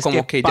esta otra es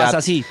como que pasa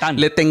así, tan.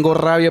 Le tengo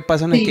rabia,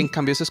 pasa, no hay que, en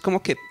cambio eso es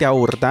como que te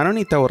abordaron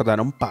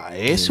para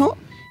eso,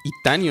 y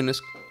tan, y uno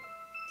es...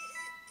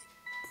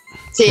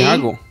 ¿Qué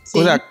hago? Sí.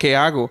 O sea, ¿qué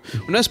hago?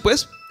 Uno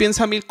después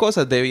piensa 1000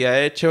 cosas. Debía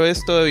haber hecho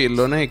esto, debía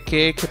haberlo no sé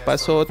qué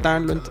pasó,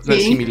 tan, lo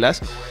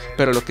asimilas.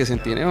 Pero lo que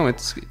sentí en el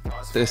momento es que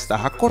te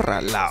estás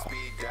acorralado.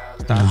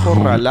 Estás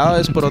acorralado,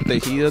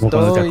 desprotegido,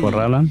 todo. ¿Te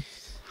acorralan?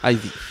 Ay,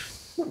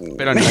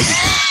 pero no.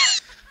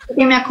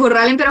 Que me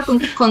acorralen, pero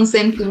con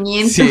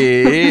consentimiento.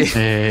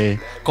 Sí.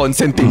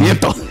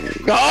 Consentimiento.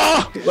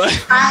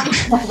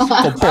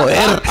 Con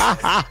poder.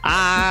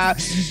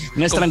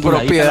 Una con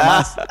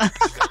propiedad.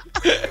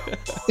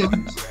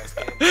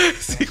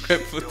 Sí, fue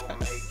puta.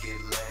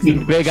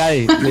 Ve,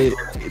 Gadi,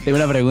 tengo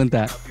una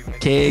pregunta.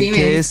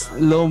 ¿Qué es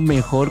lo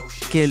mejor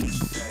que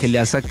le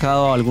has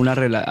sacado a alguna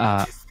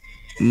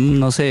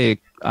no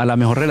sé, a la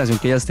mejor relación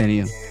que hayas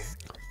tenido?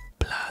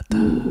 Plata.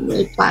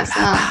 ¿Qué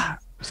pasa?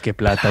 Es que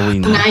plata,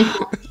 güey.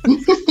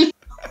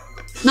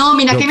 No,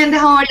 mira que me han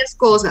dejado varias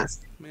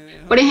cosas.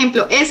 Por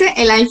ejemplo,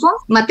 el iPhone,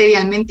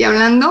 materialmente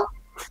hablando.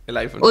 El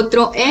iPhone.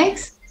 Otro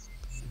ex,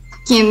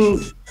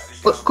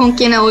 con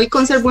quien hoy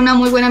conservo una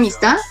muy buena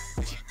amistad.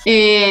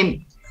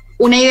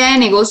 Una idea de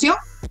negocio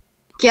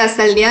que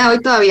hasta el día de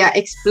hoy todavía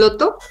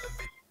exploto.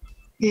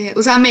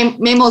 O sea,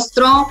 me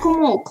mostró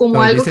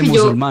como algo que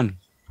musulmán.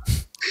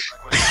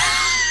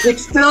 yo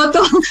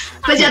exploto.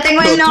 Pues ya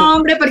tengo el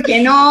nombre, ¿por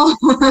qué no?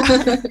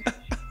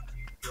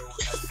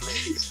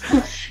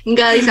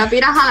 Gadi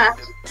Safir, ajá.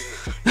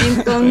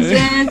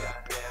 Entonces...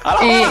 ¡A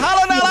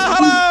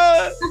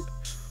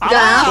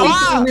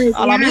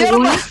la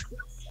mierda!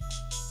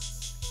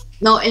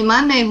 No, el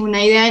man me dejó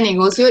una idea de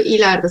negocio y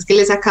la verdad es que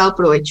le he sacado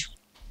provecho.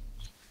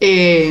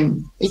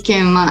 ¿Y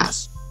qué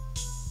más?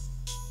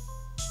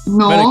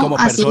 No, Pero, ¿y como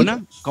así,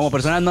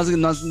 persona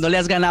no le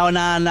has ganado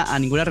nada a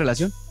ninguna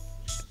relación?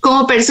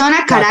 como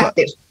persona,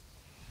 carácter.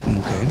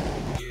 Okay.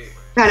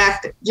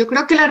 Carácter. Yo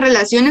creo que las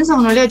relaciones a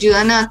uno le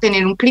ayudan a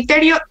tener un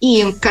criterio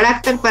y un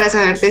carácter para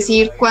saber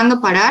decir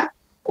cuándo parar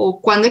o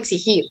cuándo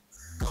exigir.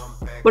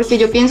 Porque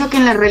yo pienso que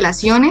en las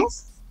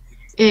relaciones,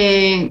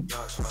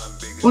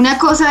 una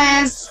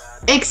cosa es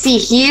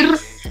exigir,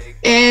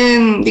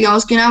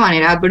 digamos que de una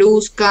manera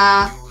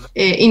brusca,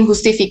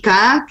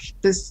 injustificada,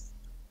 pues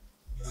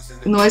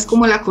no es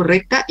como la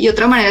correcta, y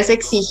otra manera es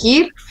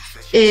exigir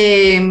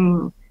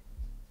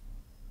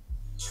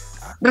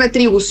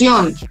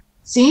retribución,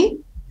 ¿sí?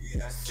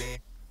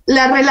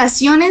 Las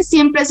relaciones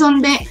siempre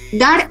son de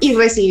dar y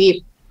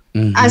recibir.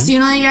 Así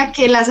uno diga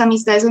que las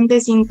amistades son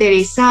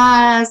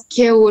desinteresadas,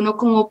 que uno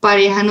como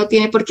pareja no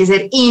tiene por qué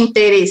ser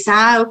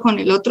interesado con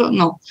el otro,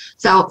 no. O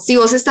sea, si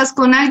vos estás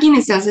con alguien,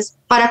 estás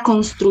para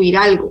construir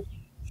algo,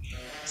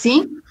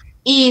 ¿sí?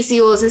 Y si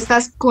vos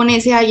estás con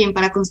ese alguien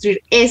para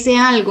construir ese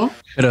algo,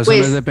 pero eso pues,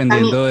 no es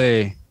dependiendo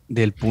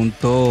del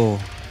punto...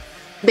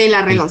 de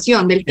la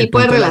relación, del tipo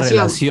de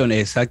relación.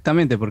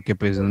 Exactamente, porque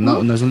pues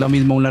no es lo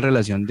mismo una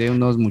relación de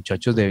unos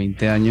muchachos de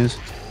 20 años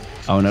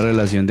a una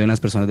relación de unas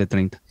personas de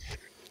 30.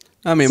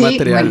 A mí Sí,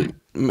 material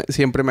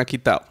siempre me ha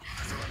quitado.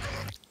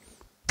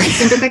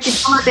 Siempre te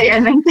quito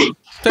materialmente.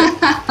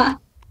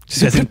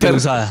 Siempre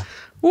usada.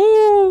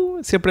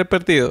 Siempre he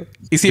perdido.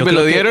 Y si Yo me lo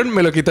creo que- dieron,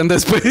 me lo quitan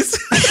después.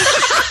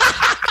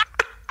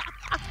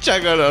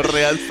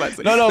 Chagonorreas,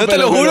 parce. No, te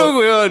lo juro,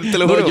 weón. Te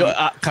lo No, juro. yo,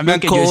 a Me cambio han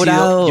que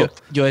cobrado.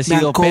 yo he Me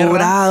sido han perra.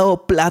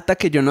 cobrado plata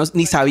que yo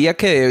ni sabía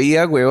que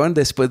debía, weón,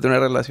 después de una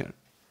relación.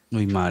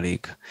 Uy,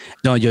 marica.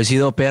 No, yo he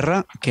sido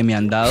perra que me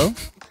han dado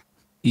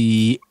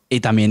y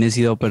también he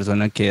sido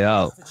persona que he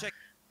dado.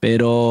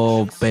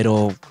 Pero,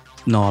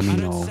 no, a mí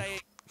no.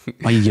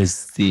 Ay, yo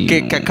sí.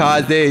 ¿Qué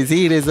acabas de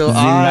decir eso? Sí,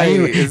 Ay,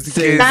 ay, es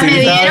se- que ¿me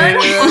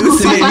dieron?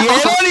 Se me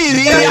dieron y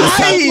dije,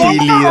 ¡ay!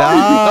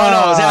 Tranquilidad.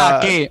 No, o sea,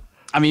 que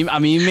a mí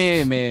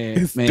me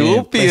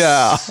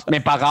Estúpida. pues, me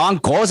pagaban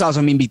cosas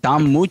o me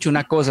invitaban mucho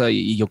una cosa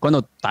y yo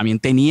cuando también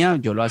tenía,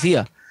 yo lo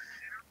hacía.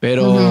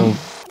 Pero,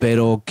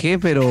 pero,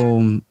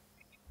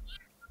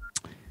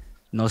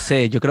 no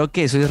sé, yo creo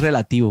que eso es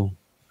relativo.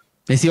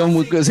 He sido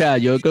o sea,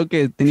 yo creo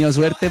que he tenido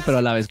suerte, pero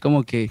a la vez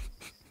como que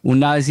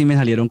una vez sí me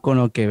salieron con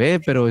lo que ve,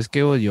 pero es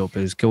que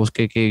pero es que vos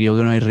que yo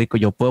no soy rico,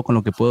 yo puedo con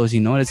lo que puedo, si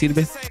no le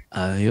sirve,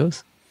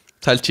 adiós.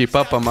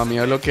 Salchipapa, mami,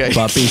 es lo que hay.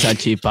 Papi,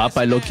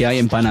 salchipapa es lo que hay,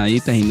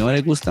 empanaditas, y no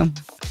les gustan.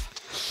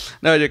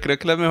 No, yo creo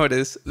que las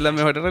mejores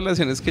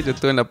relaciones que yo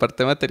tuve en la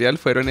parte material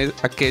fueron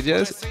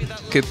aquellas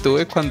que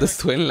tuve cuando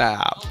estuve en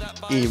la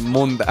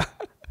inmunda.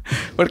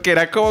 Porque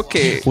era como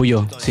que...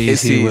 Huyo,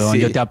 sí, huevón, sí.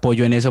 yo te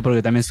apoyo en eso porque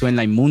yo también estuve en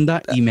la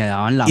inmunda y me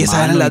daban la Y mano.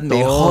 esas eran las y todo.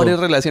 mejores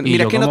relaciones. Y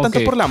Mira yo que no como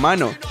tanto por la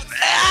mano.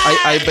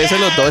 Hay veces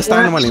los dos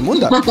estaban en la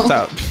inmunda.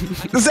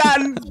 O sea,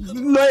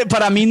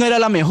 para mí no era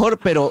la mejor,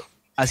 pero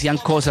hacían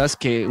cosas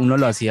que uno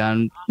lo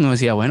hacían, uno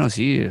decía, bueno,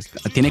 sí,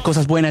 tiene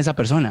cosas buenas esa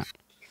persona.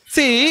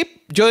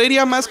 Sí, yo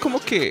diría más como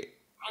que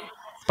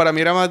para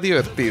mí era más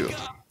divertido.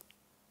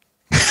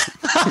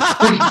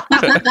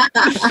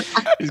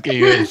 Es que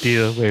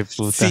divertido, güey,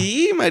 puta.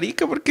 Sí,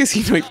 marica, porque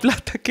si no hay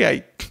plata, ¿qué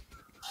hay?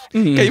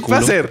 ¿Qué hay para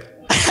hacer?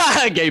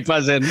 ¿Qué hay para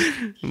hacer?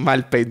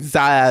 Mal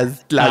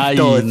pensadas, las Ay,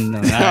 dos.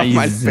 no, ay,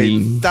 Mal sí.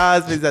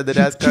 pensadas, pensando en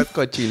las cosas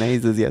cochinas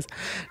y sucias.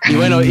 Y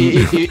bueno,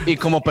 y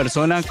como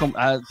persona,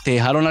 ¿te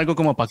dejaron algo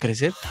como para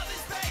crecer?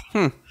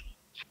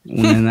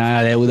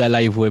 Una deuda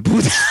la hijo de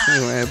puta.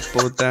 Hijo de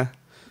puta.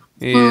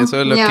 Y eso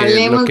es lo Ni que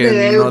hablemos de no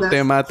deudas.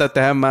 te mata, te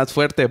hace más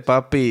fuerte,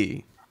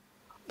 papi.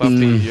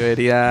 Papi, yo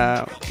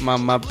diría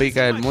mamá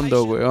pica del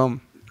mundo,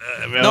 weón.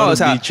 No, o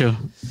sea, dicho.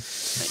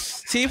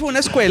 sí, fue una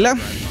escuela.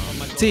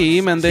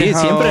 Sí, me han Sí,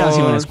 dejado siempre ha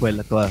sido una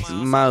escuela, todas.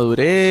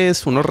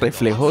 madurez, unos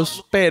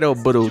reflejos, pero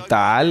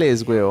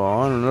brutales,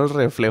 weón. Unos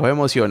reflejos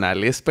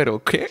emocionales,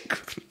 pero ¿qué?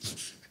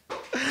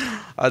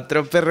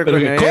 Otro perro ¿Pero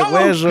con qué? el ¿Cómo?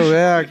 hueso,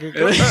 vea. ¿Qué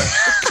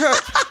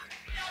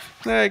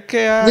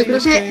hay? Yo creo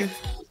que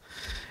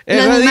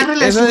Esa la misma di-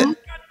 relación-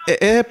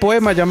 ese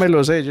poema ya me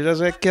lo sé. Yo ya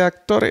sé qué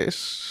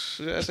actores.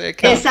 Ya sé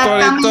qué actores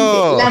Exactamente,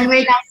 todo. las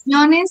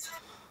relaciones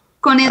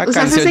con La o sea, esas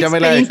canción ya me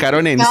la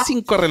dedicaron en experiencias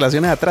 5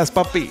 relaciones atrás,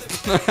 papi.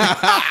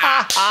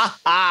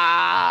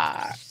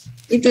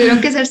 y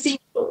tuvieron que ser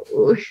 5.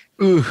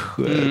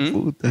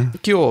 Puta.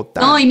 ¿Qué hubo?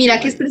 No, y mira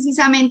que es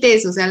precisamente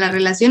eso, o sea, las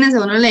relaciones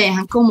a uno le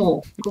dejan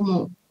o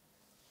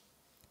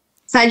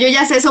sea, yo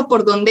ya sé eso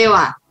por dónde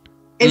va,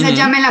 esa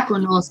ya me la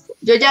conozco,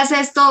 yo ya sé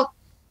esto,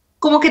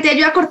 como que te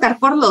ayuda a cortar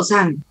por lo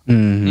sano,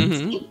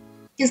 Ujú.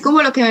 que es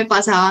como lo que me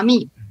pasaba a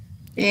mí.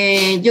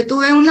 Yo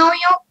tuve un novio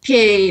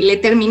que le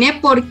terminé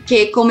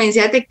porque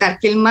comencé a detectar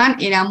que el man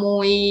era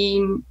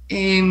muy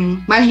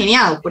mal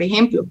geniado, por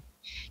ejemplo.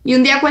 Y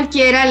un día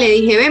cualquiera le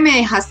dije, ve, me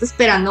dejaste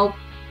esperando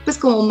pues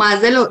como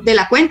más de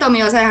la cuenta o me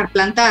ibas a dejar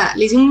plantada.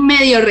 Le hice un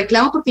medio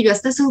reclamo porque yo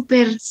hasta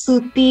súper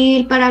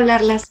sutil para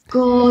hablar las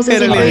cosas. Era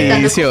siempre el evitando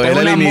inicio, Es era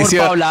un el amor inicio.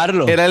 para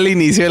hablarlo. Era el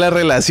inicio de la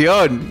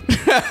relación.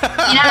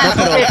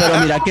 Mira, Pero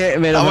mira que,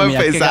 Estamos mira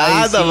que Gadi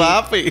empezando, sí,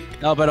 papi.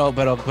 no,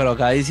 pero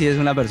Gadi sí es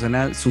una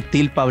persona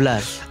sutil para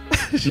hablar.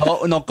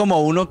 No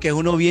como uno que es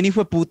uno bien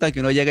hijo de puta, que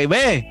uno llega y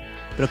ve,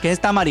 pero ¿qué es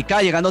esta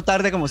maricada llegando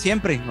tarde como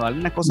siempre? O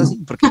alguna cosa así,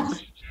 porque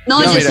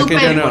no, yo mira que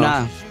súper, yo no.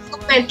 nada.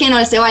 súper que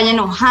no se vaya a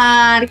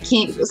enojar,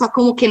 que, o sea,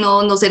 como que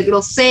no ser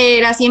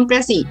grosera, siempre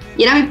así.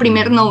 Y era mi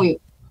primer novio.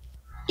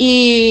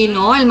 Y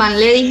no, el man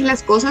le dije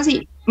las cosas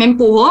y me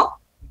empujó,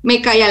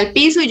 me caí al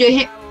piso y yo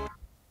dije,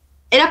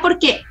 era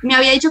porque me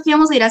había dicho que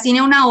íbamos a ir a cine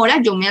a una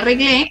hora, yo me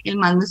arreglé, el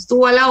man no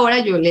estuvo a la hora,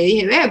 yo le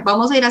dije, ve,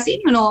 ¿vamos a ir a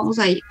cine o no vamos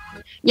a ir?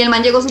 Y el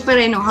man llegó súper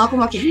enojado,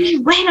 como que,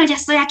 bueno, ya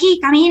estoy aquí,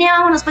 camine,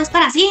 vámonos pues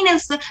para cine,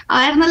 a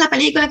vernos la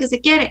película que se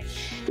quiere.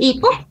 Y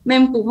 ¡pum! Me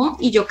empujó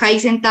y yo caí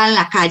sentada en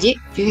la calle.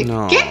 Yo dije,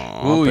 No, ¿qué?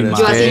 Uy, pero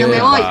Yo así no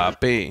me voy.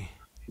 papi.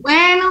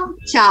 Bueno,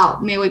 chao,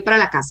 me voy para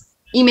la casa.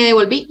 Y me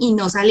devolví y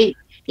no salí.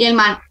 Y el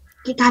man,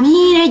 que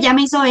camine, ya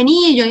me hizo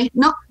venir. Y yo dije,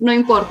 no, no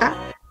importa.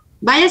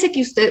 Váyase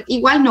que usted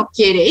igual no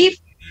quiere ir.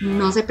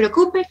 No se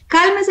preocupe,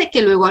 cálmese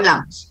que luego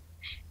hablamos.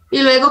 Y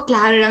luego,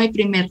 claro, era mi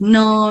primer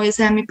novio, o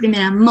sea, mi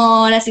primer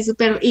amor, así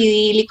súper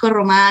idílico,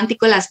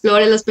 romántico, las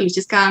flores, los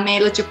peluches cada mes,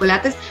 los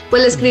chocolates.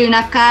 Pues le escribí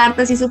una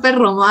carta así súper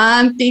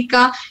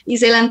romántica y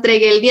se la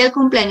entregué el día del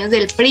cumpleaños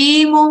del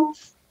primo,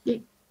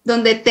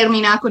 donde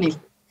terminaba con él.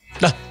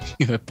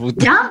 Hijo de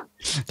puta. ¿Ya?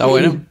 Está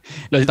bueno.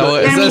 Está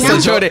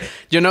Terminamos. chévere.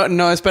 Yo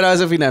no esperaba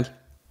ese final.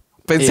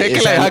 Pensé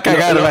que la iba a Lo-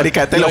 cagar, lo-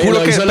 marica. Te lo lo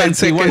juro que hizo la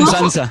pensé antigua que...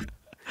 usanza.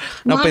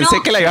 No,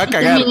 pensé que la iba a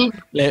cagar. Terminé.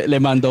 Le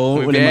mandó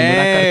Muy una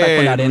carta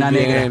con arena muy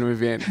negra. bien, muy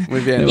bien, muy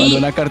Le bien. mandó Y-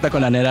 una carta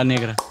con arena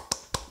negra.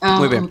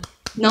 Muy bien.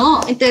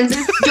 No, entonces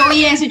yo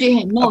vi eso y yo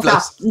dije, no, o sea,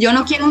 Aplausos. yo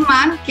no quiero un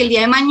man que el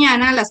día de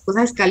mañana las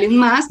cosas escalen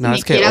más, No, me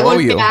es que quiera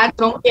obvio. golpear,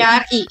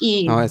 trompear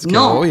y No, es que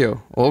no.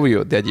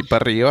 obvio. De allí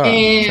para arriba.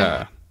 Eh, O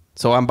sea,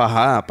 eso va en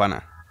bajada,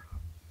 pana.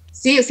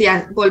 Sí, o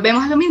sea,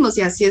 volvemos a lo mismo,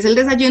 si así es el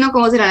desayuno,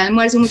 ¿cómo será el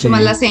almuerzo y mucho Sí.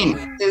 más la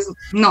cena? Entonces,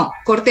 no,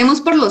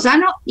 cortemos por lo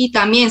sano y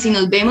también si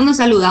nos vemos, nos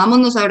saludamos,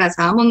 nos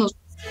abrazamos,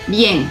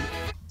 bien.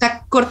 O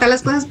sea, cortar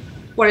las cosas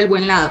por el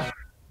buen lado.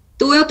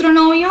 Tuve otro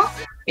novio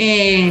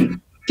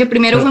que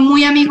primero Pero- fue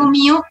muy amigo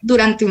mío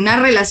durante una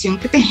relación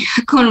que tenía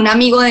con un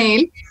amigo de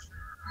él.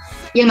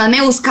 Y el man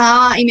me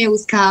buscaba y me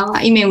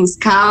buscaba y me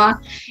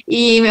buscaba.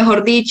 Y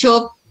mejor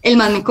dicho, el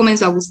man me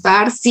comenzó a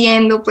gustar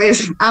siendo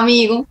pues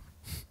amigo.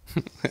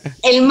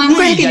 El man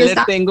con el Uy, que ya yo le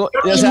estaba. tengo,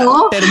 y o sea,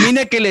 no,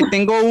 termine que le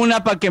tengo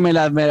una para que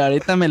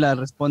ahorita me la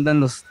respondan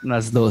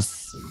las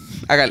dos.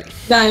 Hágale.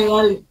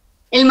 dale.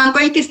 El man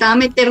con el que estaba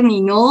me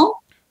terminó.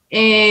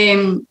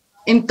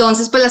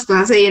 Entonces, pues las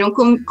cosas se dieron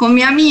con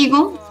mi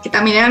amigo, que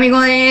también era amigo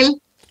de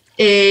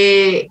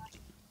él.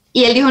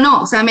 Y él dijo,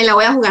 no, o sea, me la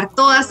voy a jugar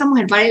toda, esta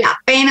mujer vale la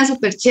pena,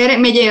 súper chévere.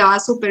 Me llevaba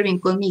súper bien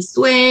con mi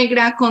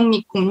suegra, con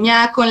mi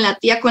cuñada, con la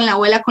tía, con la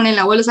abuela, con el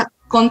abuelo, o sea,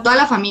 con toda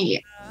la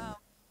familia.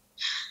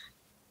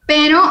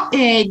 Pero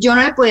yo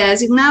no le podía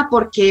decir nada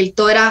porque él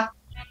todo era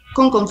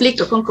con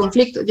conflicto, con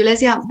conflicto. Yo le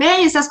decía,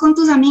 ve, estás con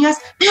tus amigas,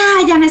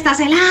 ah, ya me estás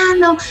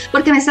celando,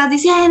 porque me estás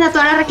diciendo, tú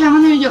ahora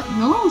reclamando. Y yo,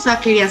 no, o sea,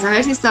 quería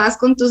saber si estabas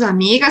con tus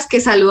amigas,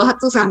 que saludos a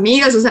tus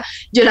amigas. O sea,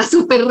 yo era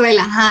súper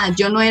relajada,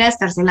 yo no era de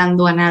estar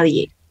celando a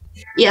nadie.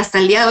 Y hasta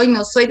el día de hoy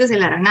no soy de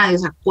celar a nadie. O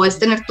sea, puedes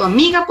tener tu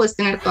amiga, puedes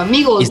tener tu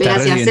amigo, Y vos está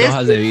verás si recibiendo haces.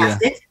 hojas de vida.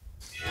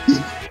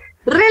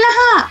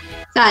 Relajada.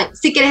 O sea,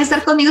 si quieres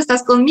estar conmigo,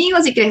 estás conmigo.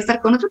 Si quieres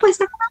estar con otro, puedes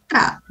estar con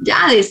otra.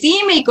 Ya,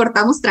 decime y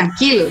cortamos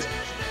tranquilos.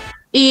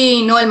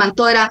 Y no, el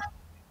manto era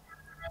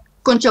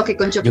con choque,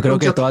 con choque. Yo creo con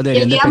que choque. todas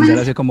deberían de pensar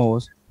así como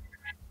vos.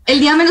 El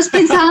día menos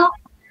pensado,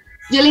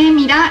 yo le dije,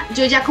 mira,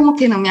 yo ya como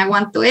que no me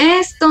aguanto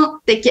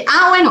esto.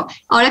 Bueno,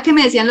 ahora que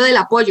me decían lo del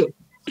apoyo,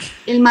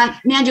 el man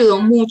me ayudó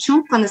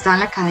mucho cuando estaba en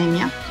la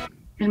academia.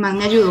 El man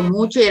me ayudó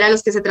mucho y era de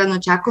los que se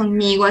trasnochaba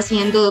conmigo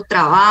haciendo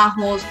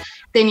trabajos,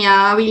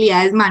 tenía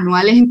habilidades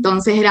manuales,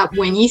 entonces era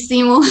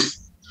buenísimo.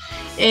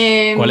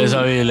 ¿Cuáles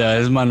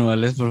habilidades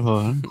manuales, por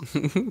favor?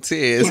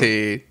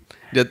 Sí.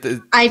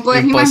 Ahí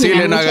puedes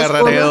Imposible imaginar no muchas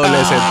agarraré cosas. doble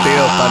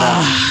sentido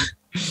para...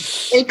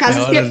 El caso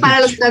es que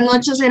para los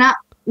trasnochos era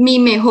mi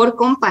mejor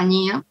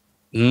compañía.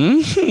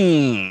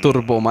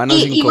 Turbomano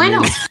Y 5000.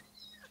 bueno,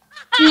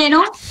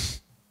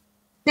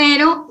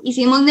 pero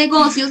hicimos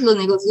negocios, los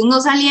negocios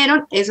no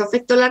salieron, eso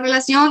afectó la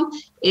relación,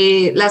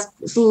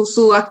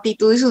 su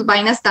actitud y sus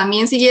vainas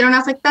también siguieron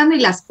afectando y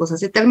las cosas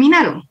se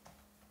terminaron.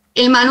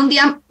 El man un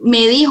día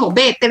me dijo,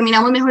 ve,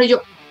 terminamos mejor, y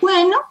yo,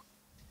 bueno,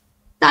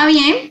 está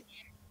bien.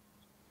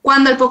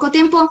 Cuando al poco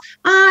tiempo,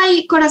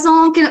 ay,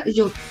 corazón, que no.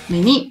 Yo,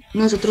 vení,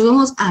 nosotros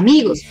somos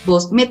amigos,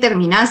 vos me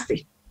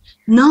terminaste.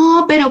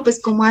 No, pero pues,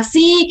 ¿cómo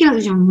así? Que no.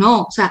 Yo,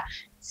 no, o sea,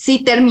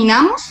 si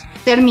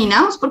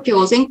terminamos porque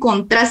vos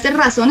encontraste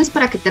razones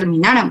para que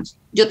termináramos.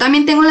 Yo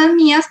también tengo las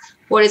mías,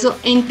 Por eso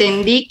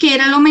entendí que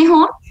era lo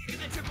mejor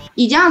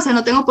y ya, o sea,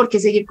 no tengo por qué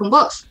seguir con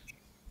vos.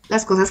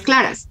 Las cosas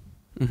claras.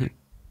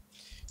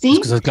 ¿Sí? Las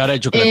cosas claras, el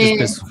chocolate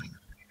espeso.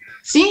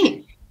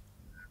 Sí.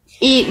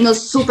 Y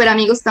nos súper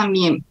amigos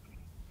también.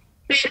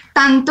 Pero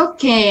tanto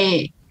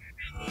que,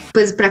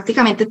 pues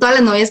prácticamente todas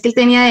las novias que él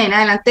tenía de ahí en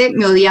adelante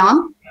me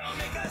odiaban.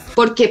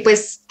 Porque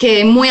pues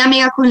quedé muy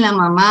amiga con la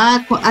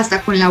mamá,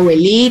 hasta con la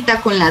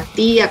abuelita, con la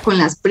tía, con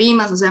las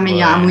primas, o sea, me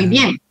llevaba muy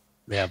bien.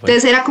 Vea, pues.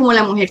 Entonces era como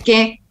la mujer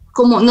que,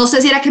 como, no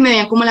sé si era que me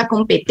veían como la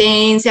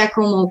competencia,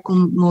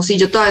 como si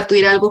yo todavía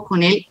tuviera algo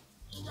con él.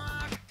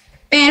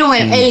 Pero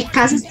bueno, el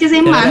caso es que ese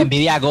Era la man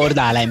envidia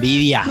gorda, la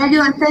envidia. me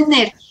ayudó a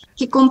entender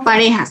que con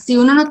parejas, si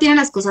uno no tiene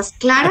las cosas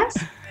claras,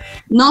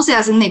 no se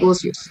hacen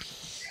negocios.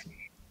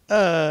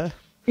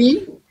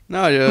 ¿Sí?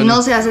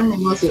 No se hacen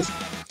negocios.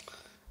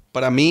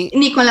 Para mí,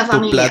 ni con la tu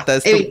familia. plata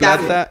es tu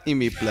plata y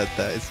mi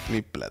plata es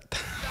mi plata.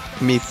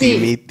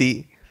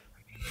 Miti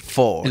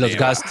forever. En los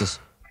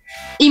gastos.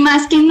 Y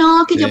más que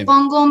no, que Sí. yo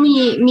pongo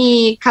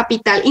mi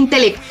capital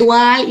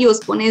intelectual y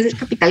vos pones el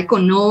capital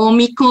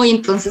económico y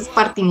entonces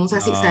partimos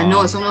así. O sea,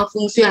 no, eso no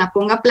funciona.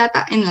 Ponga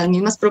plata en las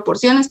mismas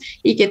proporciones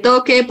y que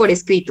todo quede por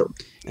escrito.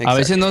 Exacto. A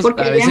veces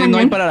no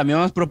hay para las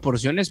mismas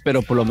proporciones,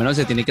 pero por lo menos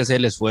se tiene que hacer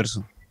el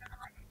esfuerzo.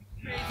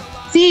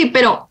 Sí,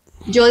 pero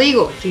yo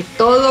digo que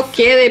todo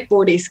quede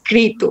por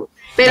escrito,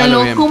 pero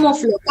no bien. como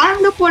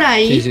flotando por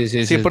ahí.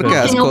 Sí, porque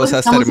las no, pues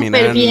cosas estamos súper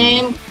terminan.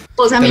 bien,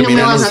 pues a mí no me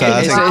terminan vas a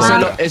usadas en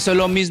culpar. Eso es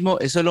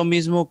lo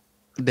mismo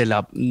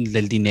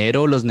del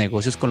dinero, los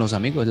negocios con los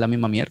amigos, es la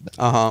misma mierda.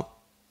 Ajá.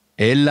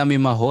 Es la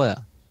misma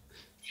joda.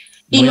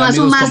 Y Muy no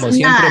amigos asumas como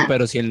siempre, nada.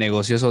 pero si el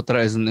negocio es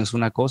otra, es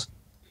una cosa.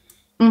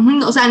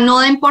 O sea,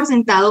 no den por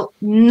sentado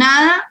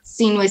nada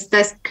si no está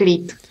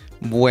escrito.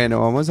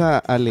 Bueno, vamos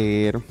a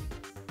leer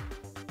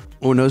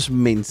unos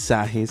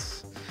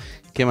mensajes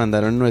que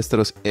mandaron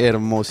nuestros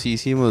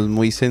hermosísimos,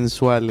 muy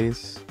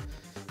sensuales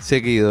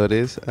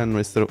seguidores a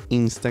nuestro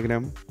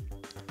Instagram.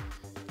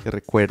 Que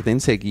recuerden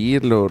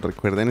seguirlo,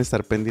 recuerden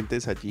estar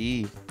pendientes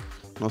allí.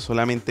 No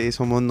solamente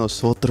somos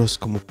nosotros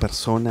como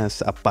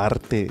personas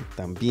aparte,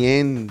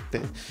 también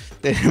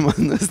tenemos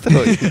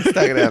nuestro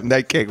Instagram de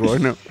Ay, qué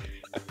Gono.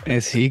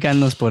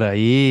 Síganos por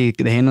ahí,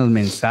 déjenos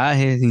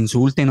mensajes,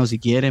 insúltenos si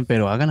quieren,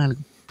 pero hagan algo.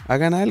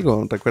 Hagan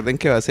algo, recuerden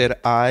que va a ser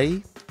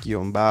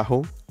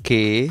ay-que-gono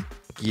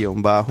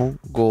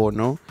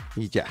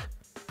y ya.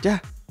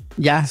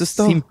 Ya, Eso es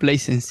todo. simple y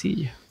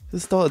sencillo. Eso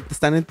es todo,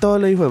 están en todo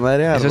lo hijo de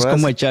madre de Eso es arroz.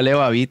 como echarle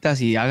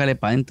babitas y hágale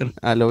para adentro.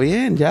 A lo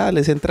bien, ya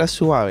les entra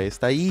suave,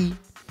 está ahí.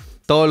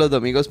 Todos los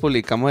domingos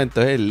publicamos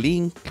entonces el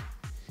link.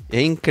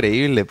 Es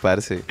increíble,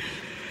 parce.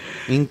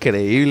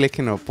 Increíble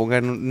que no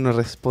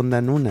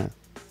respondan una.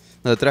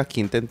 Nosotros aquí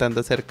intentando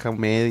hacer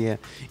comedia,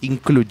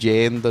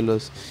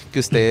 incluyéndolos, que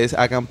ustedes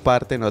hagan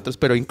parte de nosotros,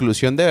 pero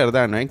inclusión de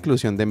verdad, no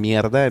inclusión de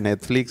mierda de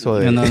Netflix o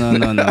de... No.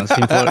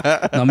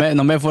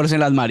 No me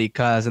forcen las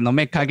maricadas, no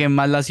me caguen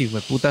más las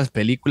hijueputas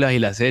películas y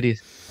las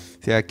series.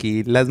 O sea,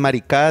 aquí las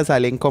maricadas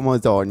salen como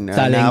son,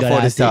 Salen nada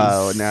gratis,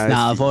 forzado,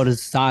 nada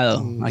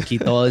forzado. Aquí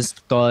todo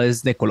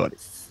es de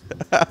colores.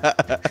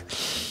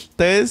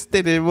 Entonces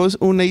tenemos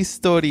una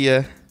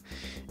historia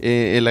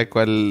en la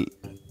cual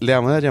le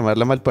vamos a llamar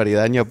la malparida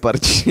Daña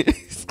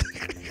Parches.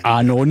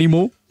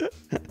 Anónimo.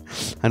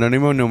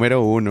 Anónimo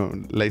número 1,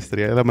 la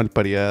historia de la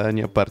malparida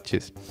Daña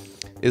Parches.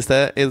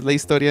 Esta es la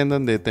historia en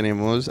donde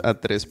tenemos a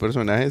 3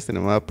 personajes.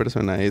 Tenemos a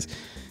personaje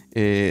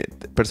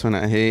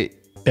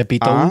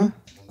Pepito A,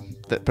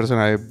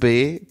 personaje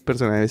B,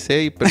 personaje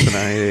C y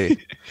personaje D.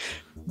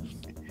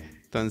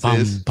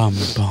 Entonces,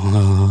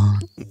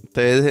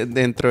 entonces,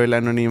 dentro del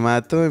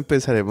anonimato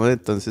empezaremos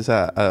entonces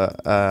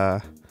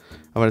a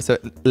ver,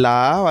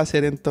 la A va a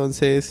ser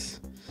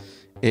entonces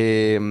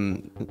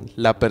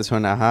la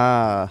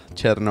personaje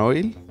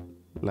Chernobyl.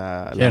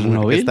 La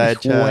Chernobyl, que está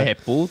hecha,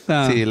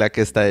 puta. sí, la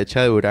que está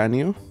hecha de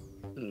uranio.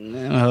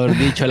 Mejor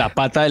dicho, la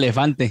pata de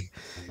elefante.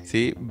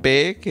 Sí,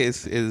 B, que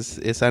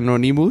es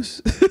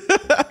Anonymous.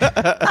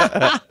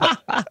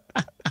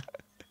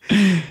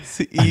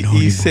 Sí,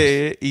 y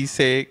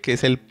C, que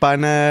es el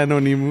pana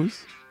Anonymous.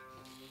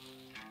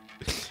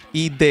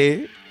 Y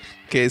D,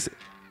 que es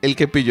el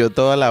que pilló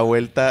toda la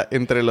vuelta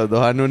entre los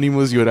dos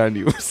Anonymous y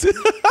Uranimus.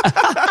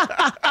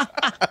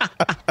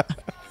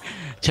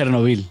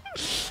 Chernobyl.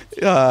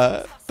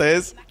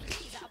 Entonces,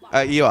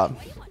 ahí va.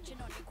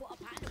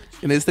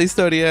 En esta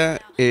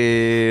historia,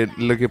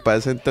 lo que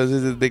pasa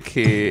entonces es de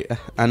que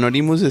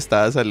Anonymous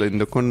estaba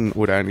saliendo con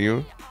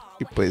Uranio.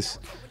 Y pues,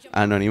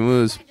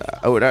 Anonymous...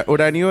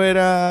 Uranio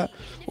era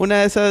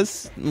una de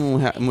esas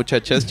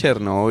muchachas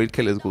Chernobyl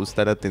que les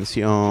gusta la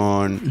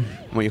atención,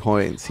 muy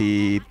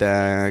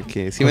jovencita,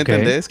 que si me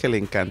entendés, que le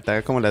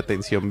encanta como la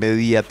atención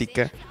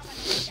mediática.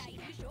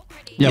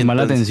 Llama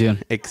la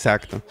atención.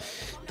 Exacto.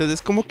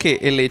 Entonces como que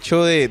el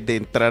hecho de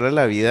entrar a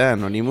la vida de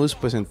Anonymous,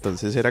 pues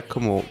entonces era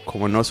como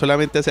no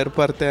solamente hacer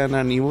parte de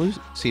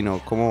Anonymous,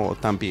 sino como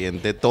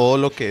también de todo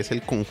lo que es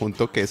el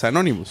conjunto que es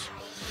Anonymous.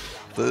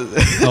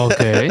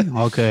 Entonces,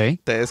 Ok.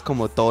 entonces,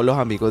 como todos los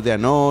amigos de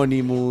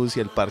Anonymous y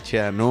el parche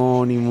de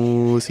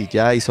Anonymous y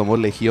ya, y somos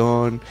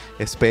legión,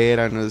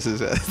 espéranos. O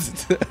sea,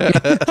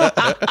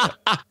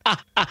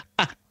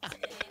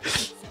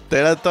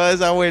 era toda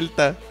esa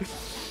vuelta.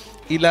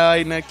 Y la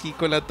vaina aquí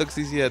con la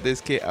toxicidad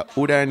es que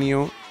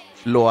Uranio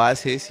lo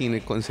hace sin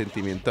el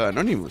consentimiento de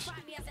Anonymous.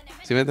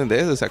 ¿Sí me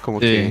entendés? O sea, como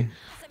que Sí.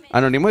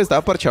 Anonymous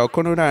estaba parchado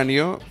con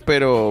Uranio,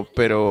 pero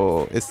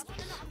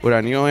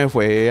Uranio me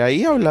fue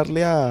ahí a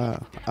hablarle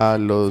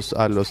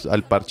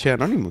al parche de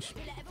Anonymous.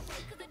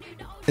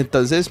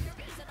 Entonces,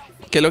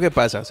 ¿qué es lo que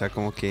pasa? O sea,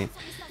 como que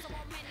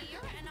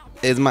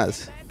es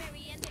más,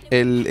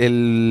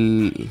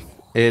 el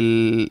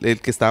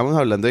que estábamos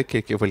hablando de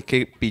que fue el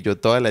que pilló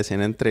toda la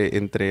escena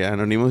entre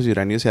Anonymous y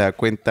Uranio se da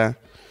cuenta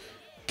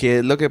qué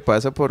es lo que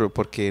pasa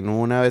porque en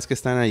una vez que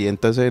están ahí,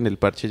 entonces en el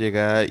parche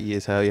llega y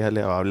esa vieja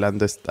le va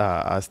hablando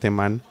a este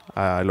man,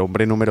 al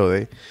hombre número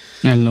D.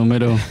 El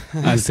número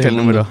al Es que el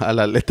número, segundo. a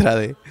la letra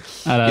D.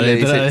 A la Y le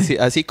letra dice, D. sí,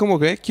 así como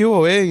que, ¿qué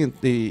hubo,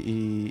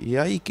 y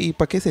ay, ¿y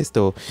para qué es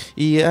esto?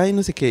 Y ay,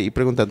 no sé qué, y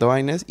preguntando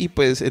vainas. Y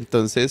pues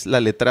entonces la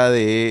letra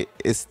de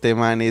este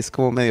man es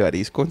como medio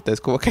arisco.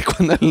 Entonces, como que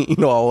cuando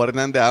lo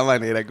abordan de esa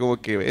manera,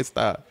 como que ve,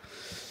 está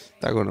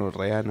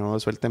gonorrea, no,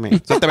 suélteme.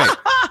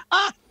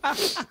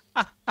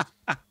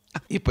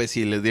 Y pues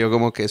sí, les digo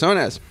como que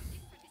zonas.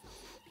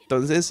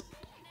 Entonces,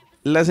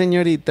 la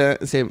señorita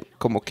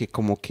como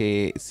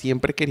que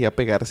siempre quería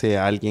pegarse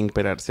a alguien,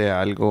 pegarse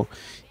a algo.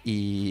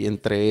 Y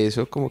entre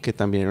eso, como que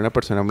también era una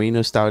persona muy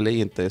inestable.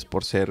 Y entonces,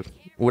 por ser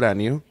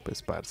uranio,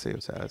 pues parce,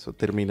 o sea, eso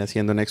termina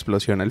siendo una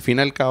explosión. Al fin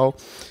y al cabo,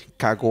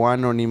 cagó a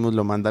Anonymous,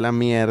 lo manda a la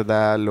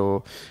mierda,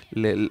 o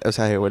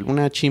sea, devuelve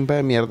una chimba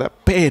de mierda,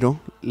 pero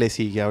le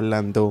sigue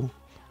hablando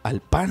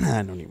al pana de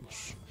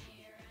Anonymous.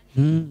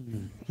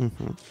 Mm.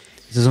 Ujú.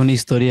 Esas son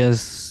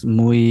historias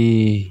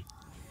muy.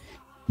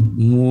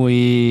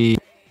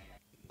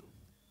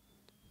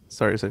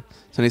 Sorry.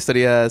 Son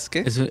historias,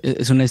 ¿qué?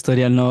 Es una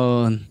historia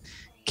no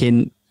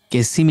que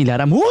es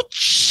similar a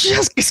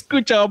muchas que he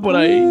escuchado por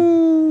ahí.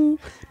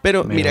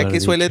 Pero mira Mejor que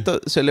suele, dicho.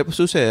 suele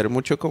suceder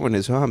mucho como en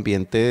esos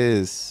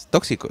ambientes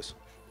tóxicos,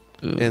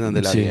 en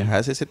donde la Sí. vieja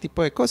hace ese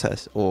tipo de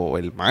cosas, o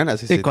el man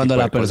hace Sí, ese cuando tipo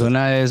la de cosas.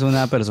 persona es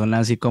una persona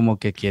así como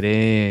que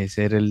quiere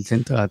ser el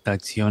centro de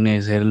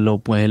atracciones, ser lo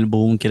pues el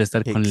boom, quiere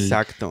estar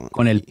Exacto.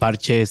 con el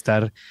parche,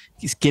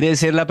 quiere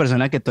ser la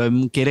persona que todo el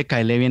mundo quiere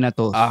caerle bien a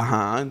todos.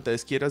 Ajá,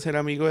 entonces quiero ser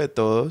amigo de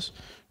todos.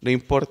 No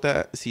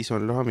importa si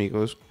son los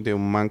amigos de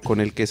un man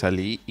con el que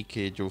salí y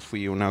que yo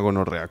fui una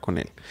gonorrea con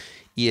él.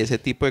 Y ese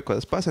tipo de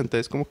cosas pasa.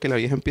 Entonces como que la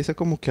vieja empieza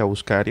como que a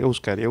buscar y a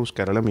buscar y a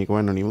buscar al amigo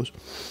de Anonymous.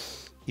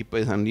 Y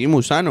pues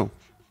Anonymous sano,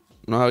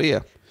 no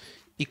había.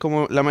 Y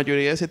como la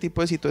mayoría de ese tipo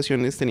de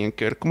situaciones tenían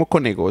que ver como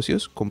con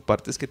negocios, con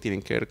partes que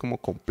tienen que ver como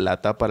con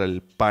plata para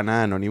el pana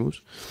de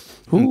Anonymous.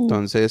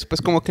 Entonces,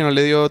 pues como que no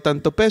le dio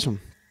tanto peso.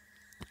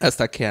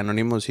 Hasta que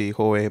Anonymous sí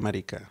dijo, ve,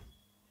 marica,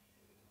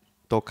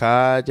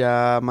 toca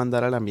ya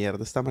mandar a la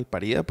mierda esta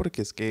malparida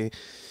porque es que,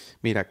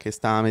 mira, que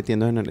estaba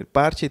metiendo en el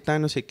parche y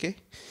tal, no sé qué.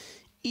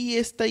 Y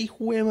esta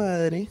hijo de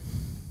madre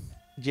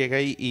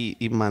llega y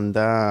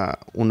manda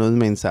unos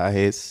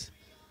mensajes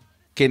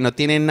que no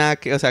tienen nada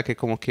que, o sea, que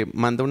como que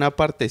manda una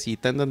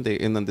partecita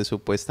en donde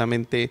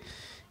supuestamente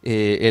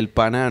el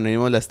pana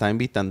anónimo la está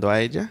invitando a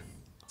ella,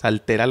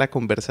 altera la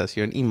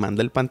conversación y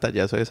manda el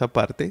pantallazo de esa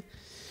parte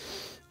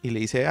y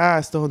le dice,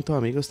 estos son tus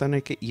amigos, están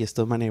aquí, y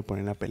estos manes se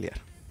ponen a pelear.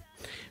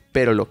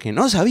 Pero lo que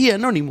no sabía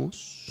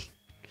Anonymous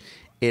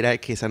era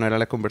que esa no era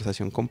la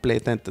conversación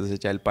completa, entonces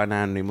ya el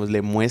pana Anonymous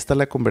le muestra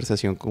la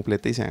conversación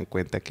completa y se dan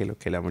cuenta que lo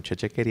que la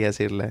muchacha quería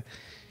hacerla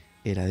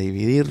era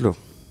dividirlo.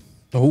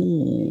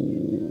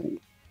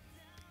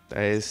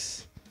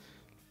 Entonces,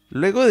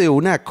 luego de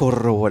una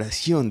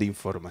corroboración de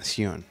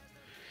información,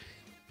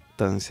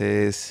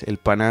 entonces el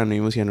pana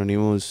Anonymous y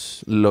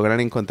Anonymous logran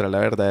encontrar la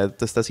verdad de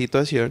toda esta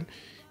situación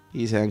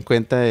y se dan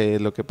cuenta de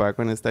lo que pasa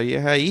con esta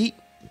vieja y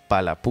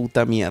pa' la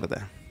puta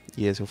mierda.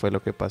 Y eso fue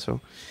lo que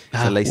pasó.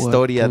 Esa es la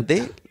historia Jueputa.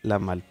 de la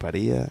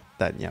malparida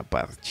Daña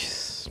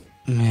Parches.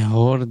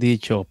 Mejor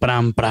dicho,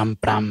 pram, pram,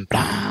 pram,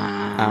 pram.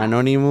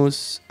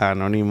 Anonymous.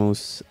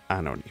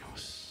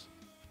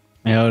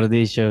 Mejor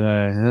dicho,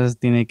 eso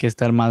tiene que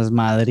estar más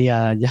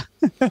madreada ya.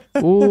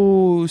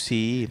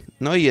 Sí.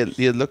 No, y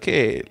es lo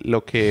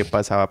que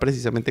pasaba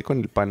precisamente con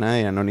el pana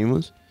de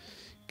Anonymous,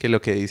 que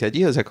lo que dice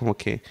allí, o sea, como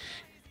que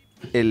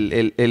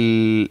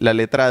la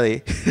letra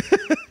D,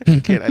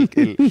 que era el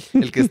que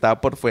estaba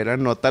por fuera,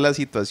 nota la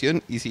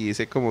situación y sí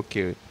dice como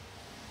que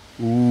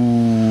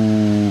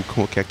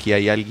aquí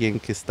hay alguien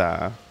que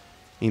está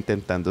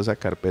intentando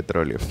sacar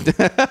petróleo.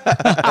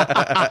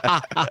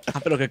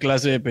 Pero qué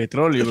clase de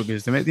petróleo, porque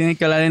usted me tiene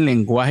que hablar en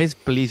lenguaje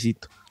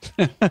explícito.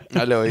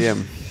 Vale,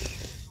 bien.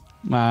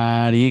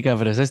 Marica,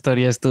 pero esa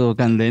historia estuvo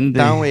Está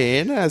candente.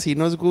 buena, así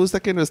nos gusta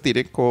que nos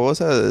tire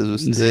cosas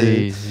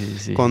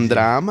con Sí.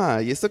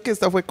 drama. Y esto que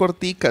esta fue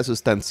cortica,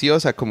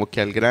 sustanciosa, como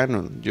que al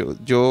grano.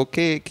 Yo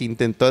que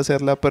intento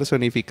hacer la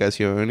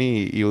personificación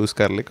y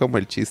buscarle como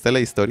el chiste a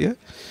la historia,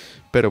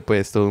 Pero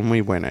pues estuvo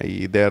muy buena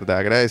y de verdad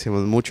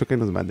agradecemos mucho que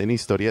nos manden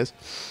historias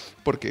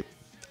porque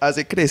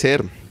hace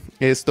crecer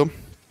esto.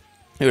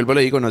 Y vuelvo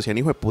le digo, no sean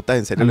hijo de puta,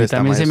 en serio A lo mí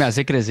también estamos. se me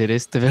hace crecer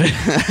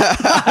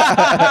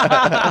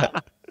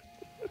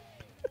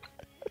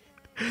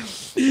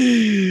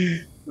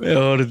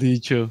Mejor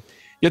dicho.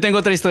 Yo tengo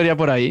otra historia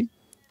por ahí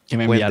que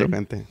me Cuente, enviaron.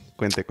 cuente,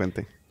 cuente,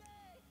 cuente.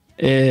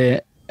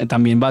 Eh,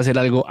 También va a ser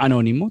algo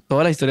anónimo.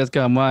 Todas las historias que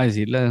vamos a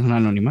decirles son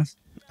anónimas.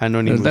 Resulta que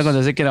Anonymous.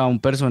 acontece que era un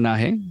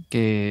personaje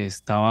que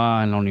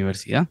estaba en la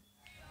universidad.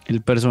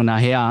 El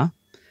personaje A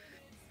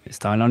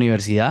estaba en la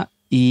universidad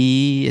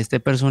y este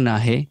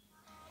personaje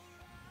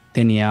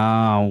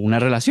tenía una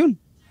relación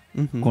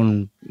Ujú,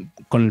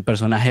 con el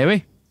personaje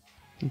B.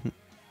 ujú,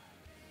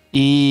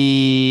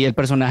 Y el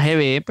personaje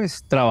B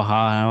pues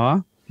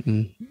trabajaba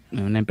en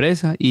una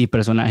empresa y el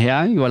personaje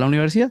A iba a la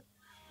universidad.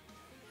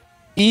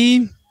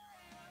 Y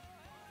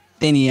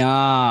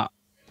tenía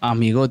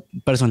amigo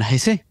personaje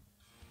C.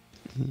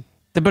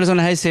 Este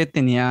personaje C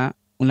tenía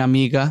una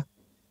amiga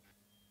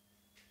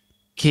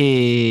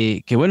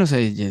que bueno,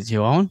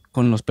 llevaban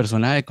con los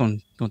personajes,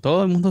 con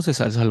todo el mundo se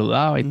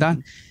saludaba y tal.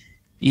 ujú,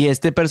 Y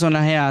este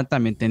personaje A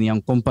también tenía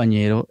un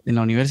compañero en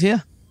la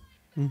universidad.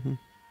 ujú,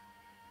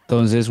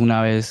 Entonces,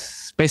 una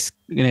vez, pues,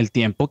 en el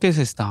tiempo que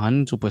se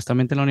estaban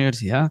supuestamente en la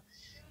universidad,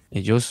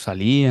 ellos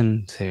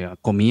salían, se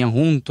comían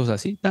juntos,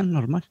 así, tan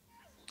normal.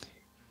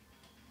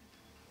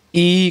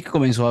 Y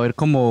comenzó a haber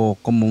como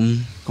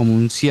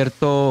un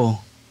cierto,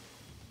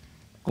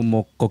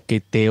 como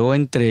coqueteo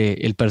entre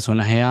el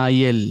personaje A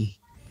y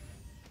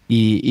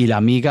la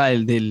amiga de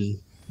uh,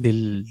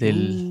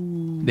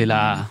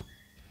 la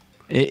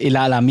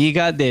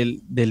amiga de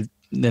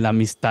la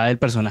amistad del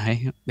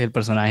personaje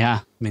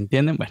A, ¿me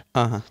entienden? Bueno,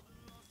 Ajá.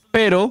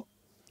 pero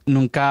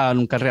nunca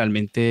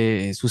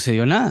realmente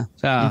sucedió nada. O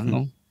sea, Ujú.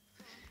 ¿no?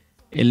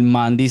 El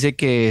man dice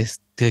que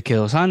se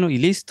quedó sano y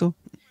listo.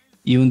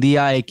 Y un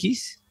día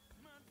X,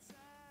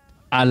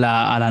 a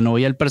la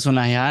novia del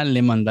personaje A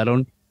le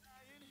mandaron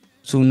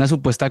una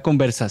supuesta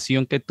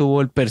conversación que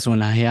tuvo el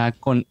personaje A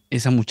con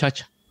esa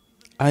muchacha.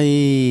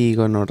 Ay, Se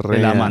la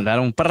gonorrea.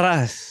 mandaron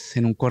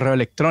en un correo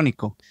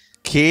electrónico.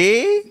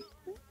 ¿Qué?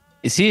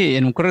 Y sí,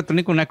 en un correo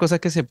electrónico una cosa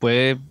que se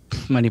puede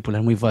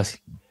manipular muy fácil.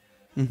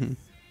 Ujú.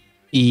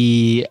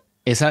 Y,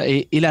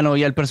 y la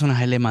novia del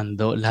personaje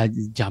la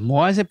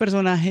llamó a ese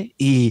personaje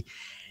y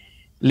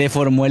le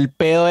formó el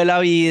pedo de la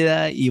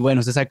vida. Y bueno,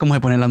 usted sabe cómo se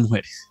ponen las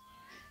mujeres.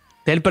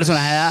 Entonces el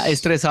personaje era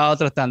estresado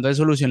tratando de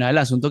solucionar el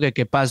asunto que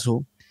qué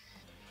pasó.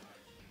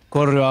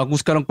 Corrió a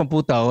buscar un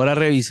computador a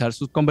revisar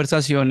sus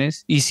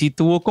conversaciones y sí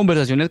tuvo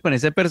conversaciones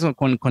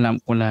con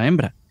con la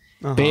hembra,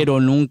 Ajá.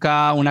 pero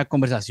nunca una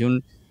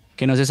conversación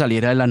que no se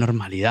saliera de la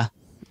normalidad.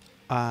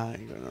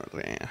 Ay,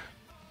 gonorrea.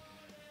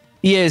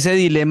 Y ese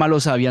dilema lo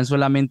sabían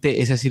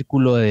solamente ese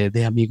círculo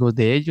de amigos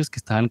de ellos que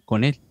estaban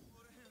con él.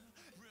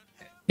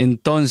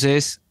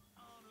 Entonces,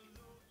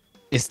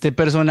 este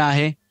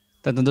personaje,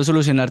 tratando de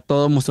solucionar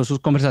todo, mostró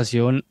su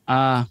conversación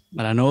a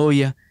la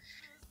novia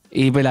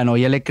y pues la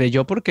novia le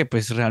creyó porque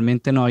pues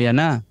realmente no había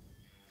nada.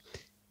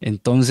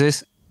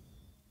 Entonces,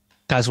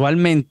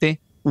 casualmente,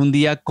 un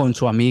día con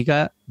su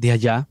amiga de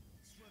allá,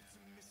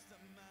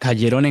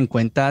 cayeron en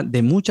cuenta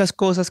de muchas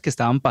cosas que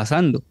estaban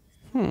pasando,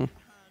 Hmm.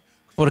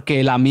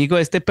 porque el amigo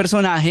de este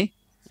personaje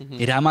Ujú.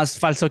 era más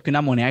falso que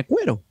una moneda de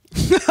cuero.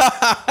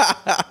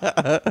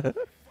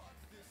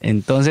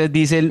 Entonces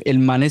dice el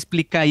man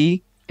explica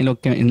ahí en lo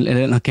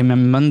que me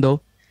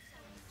mandó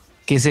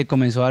que se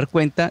comenzó a dar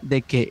cuenta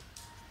de que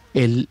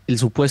el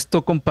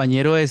supuesto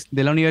compañero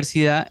de la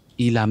universidad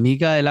y la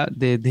amiga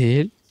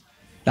de él,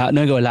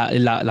 no digo,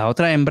 la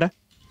otra hembra,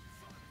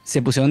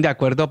 se pusieron de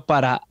acuerdo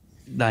para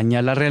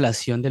dañar la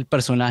relación del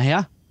personaje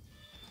A.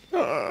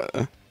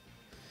 Ah,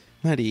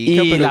 marica, Y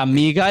la pero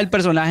amiga del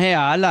personaje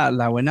A,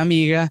 la buena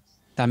amiga,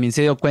 también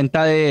se dio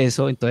cuenta de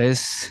eso,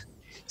 entonces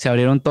se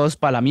abrieron todos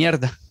para la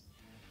mierda.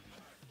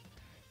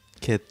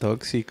 qué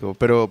tóxico.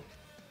 Pero,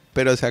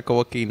 o sea,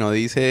 como que no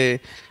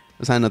dice,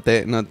 o sea, no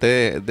te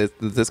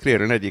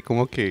escribieron allí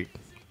como que,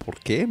 ¿por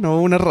qué? No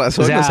hubo una O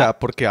razón, o sea, sea,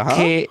 porque, ajá.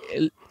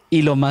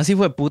 y lo más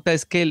hijo de puta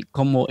es que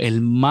como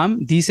el man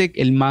dice,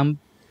 el man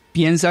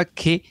piensa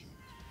que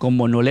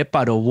como no le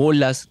paró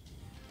bolas,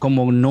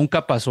 como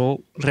nunca pasó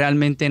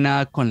realmente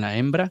nada con la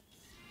hembra,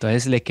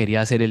 entonces le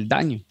quería hacer el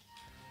daño.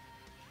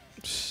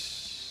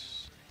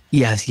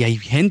 Y así hay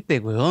gente,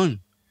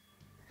 weón.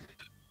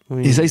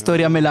 Uy, Esa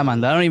historia me la no.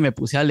 mandaron y me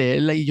puse a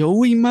leerla y yo,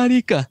 uy,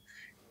 marica.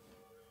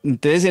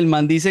 Entonces el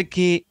man dice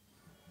que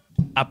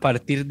a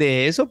partir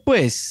de eso,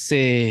 pues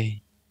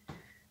se,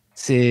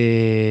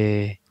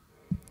 se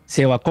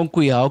va con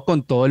cuidado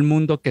con todo el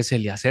mundo que se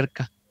le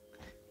acerca.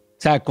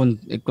 O sea,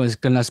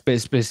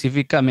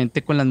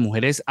 específicamente con las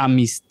mujeres,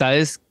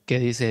 amistades que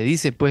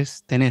dice,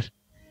 pues, tener.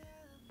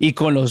 Y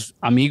con los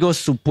amigos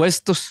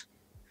supuestos.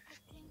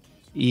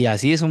 Y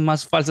así son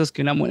más falsos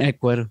que una moneda de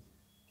cuero.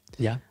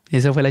 Ya,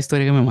 esa fue la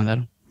historia que me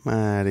mandaron.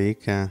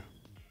 Marica,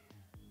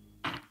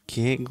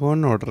 qué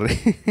gonorrea.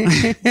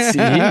 Sí,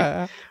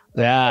 o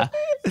sea,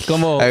 Es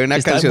como Hay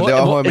una canción de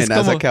Bajo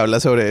Amenaza que habla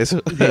sobre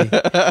eso. Sí,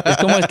 es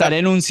como estar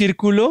en un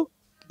círculo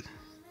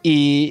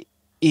y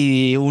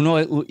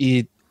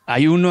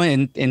hay uno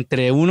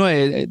entre uno,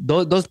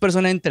 dos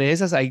personas entre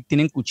esas, ahí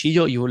tienen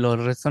cuchillo y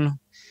los restos no.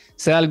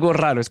 Es algo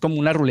raro, es como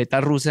una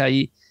ruleta rusa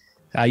ahí.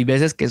 Hay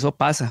veces que eso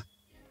pasa.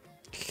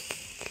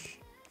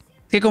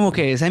 Es que como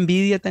que esa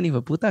envidia tan hijo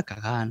de puta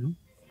cagada, ¿no?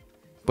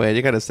 Puede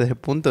llegar hasta ese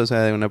punto, o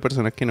sea, de una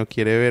persona que no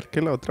quiere ver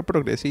que la otra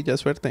progrese y ya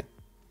suerte.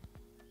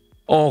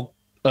 O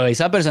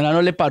esa persona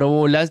no le paró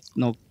bolas,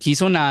 no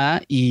quiso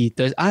nada y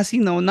entonces, sí,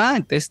 no, nada,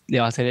 entonces le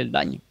va a hacer el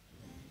daño.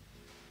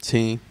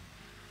 Sí.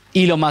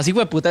 Y lo más hijo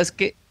de puta es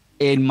que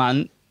el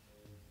man,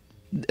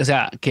 o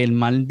sea, que el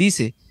man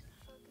dice,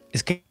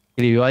 es que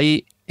escribió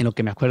ahí, en lo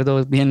que me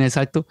acuerdo bien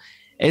exacto,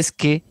 es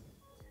que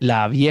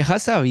la vieja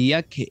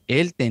sabía que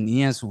él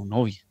tenía su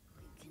novia.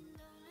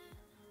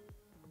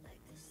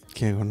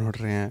 Qué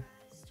gonorrea.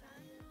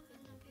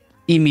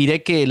 Y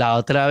mire que la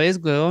otra vez,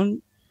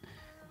 weón,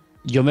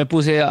 yo me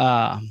puse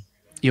a...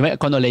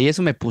 cuando leí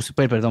eso me puse,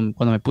 perdón,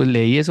 cuando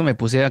leí eso me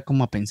puse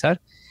como a pensar,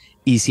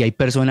 y si hay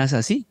personas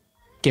así,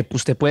 que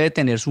usted puede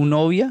tener su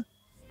novia,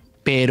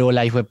 pero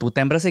la hijo de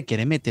puta hembra se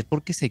quiere meter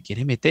porque se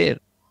quiere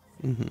meter.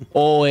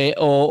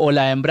 O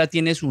la hembra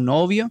tiene su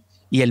novio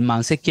y el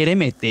man se quiere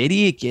meter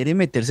y quiere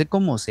meterse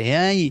como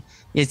sea y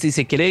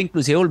se quiere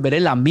inclusive volver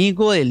el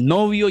amigo del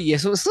novio y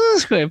eso es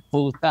hijo de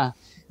puta.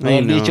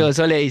 Mejor dicho,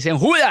 eso le dicen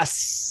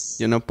Judas.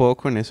 Yo no puedo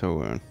con eso,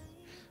 weón.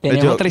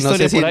 ¿Tenemos otra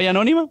historia por ahí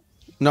anónima?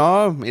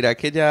 No, mira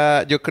que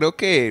ya, yo creo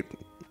que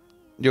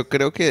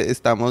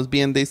estamos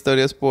bien de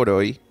historias por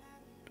hoy,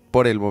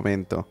 por el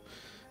momento.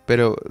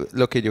 Pero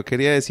lo que yo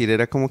quería decir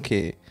era como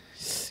que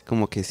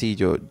sí,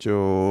 yo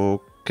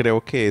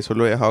creo que eso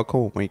lo he dejado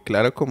como muy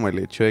claro, como el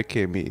hecho de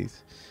que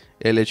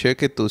el hecho de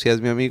que tú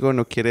seas mi amigo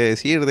no quiere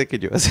decir de que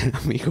yo voy a ser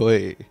amigo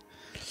de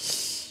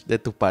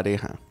tu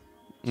pareja.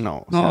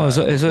 No, No, o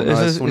sea, una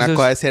eso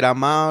cosa es ser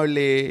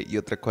amable y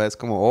otra cosa es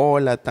como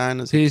hola, tan,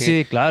 no sé sí, qué.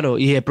 sí, claro.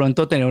 Y de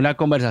pronto tener una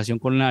conversación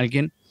con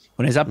alguien,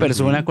 con esa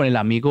persona, con el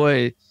amigo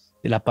de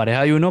la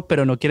pareja de uno,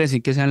 pero no quiere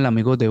decir que sean el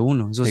amigo de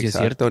uno. Eso sí es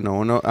cierto.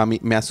 Exacto, no, a mí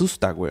me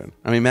asusta, weón.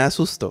 A mí me da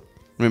susto.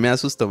 A mí me da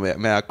susto,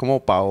 me da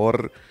como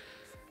pavor.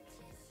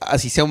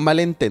 Así sea un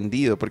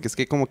malentendido, porque es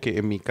que como que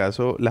en mi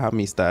caso las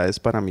amistades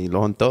para mí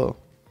lo son todo.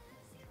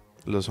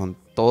 Lo son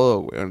todo,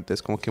 weón.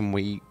 Entonces como que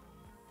muy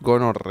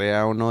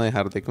gonorrea uno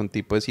dejar de que un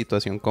tipo de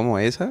situación como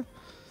esa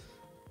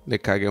le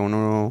cague a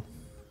uno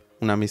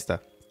una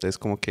amistad. Entonces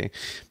como que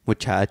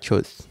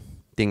muchachos,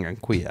 tengan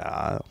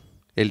cuidado.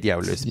 El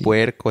diablo es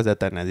puerco,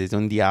 Satanás es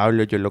un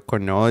diablo, yo lo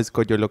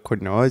conozco.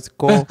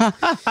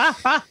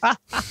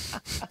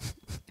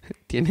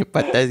 Tiene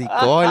patas y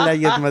cola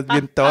y es más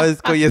bien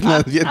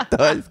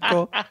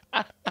tosco.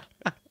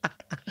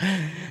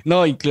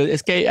 No,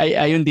 es que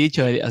hay un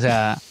dicho, o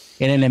sea,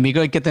 el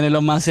enemigo hay que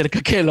tenerlo más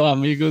cerca que los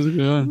amigos,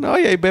 weón. No,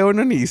 y ahí veo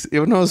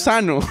uno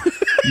sano.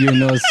 Y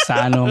uno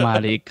sano,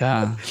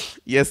 marica.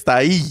 Y está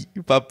ahí,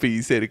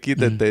 papi,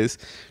 cerquita. Entonces,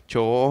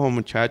 ojo,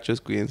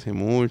 muchachos, cuídense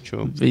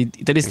mucho. Y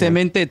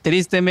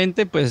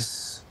tristemente,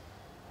 pues,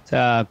 o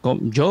sea,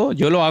 yo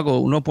lo hago,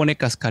 uno pone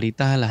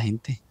cascaritas a la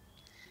gente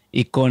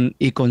y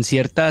con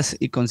ciertas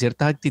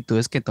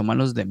actitudes que toman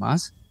los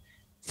demás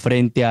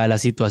frente a la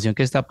situación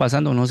que está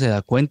pasando, uno se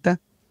da cuenta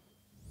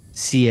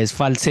si es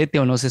falsete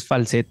o no es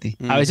falsete.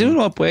 A veces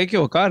uno puede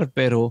equivocar,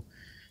 pero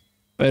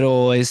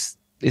es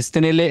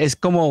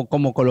como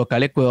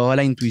colocarle cuidado a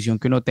la intuición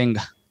que uno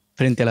tenga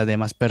frente a las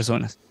demás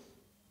personas.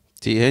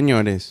 Sí,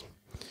 señores.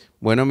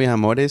 Bueno, mis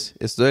amores,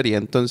 esto sería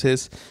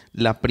entonces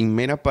la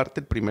primera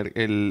parte,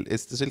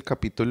 este es el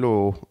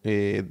capítulo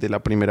de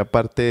la primera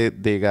parte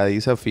de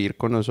Gadi Safir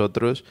con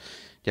nosotros,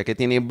 ya que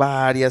tiene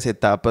varias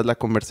etapas la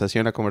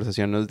conversación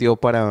nos dio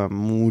para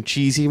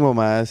muchísimo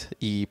más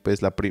y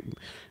pues la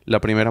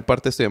primera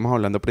parte estuvimos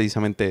hablando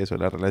precisamente de eso,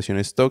 las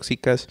relaciones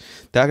tóxicas.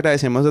 Te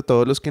agradecemos a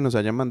todos los que nos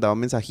hayan mandado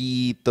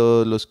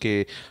mensajitos, los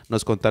que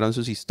nos contaron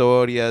sus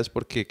historias,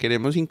 porque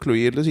queremos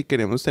incluirlos y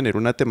queremos tener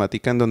una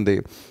temática en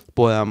donde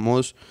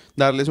podamos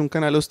darles un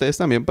canal a ustedes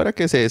también para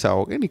que se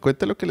desahoguen y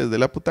cuenten lo que les dé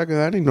la puta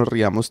gana y nos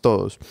riamos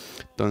todos.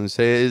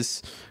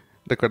 Entonces,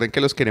 recuerden que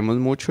los queremos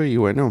mucho y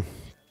bueno...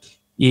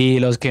 Y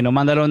los que no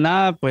mandaron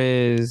nada,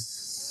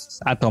 pues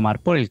a tomar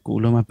por el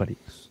culo, me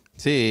parece.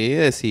 Sí,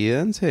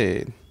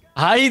 decídanse.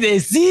 ¡Ay,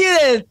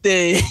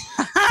 decídete!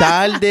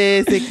 Sal de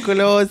ese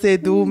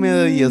closet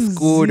húmedo y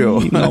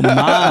oscuro. Sí, no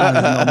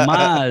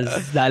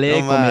más. Dale de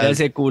comer a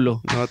ese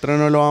culo. Nosotros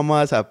no lo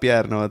vamos a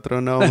sapear,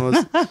 nosotros no vamos...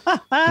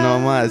 no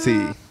más, sí.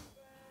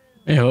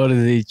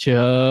 Mejor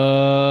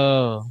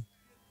dicho.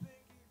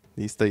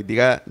 Listo, y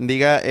diga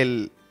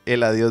el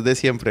adiós de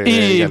siempre,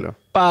 Y dígalo.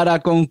 para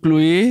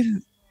concluir,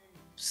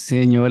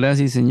 señoras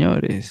y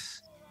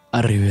señores,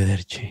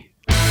 arrivederci.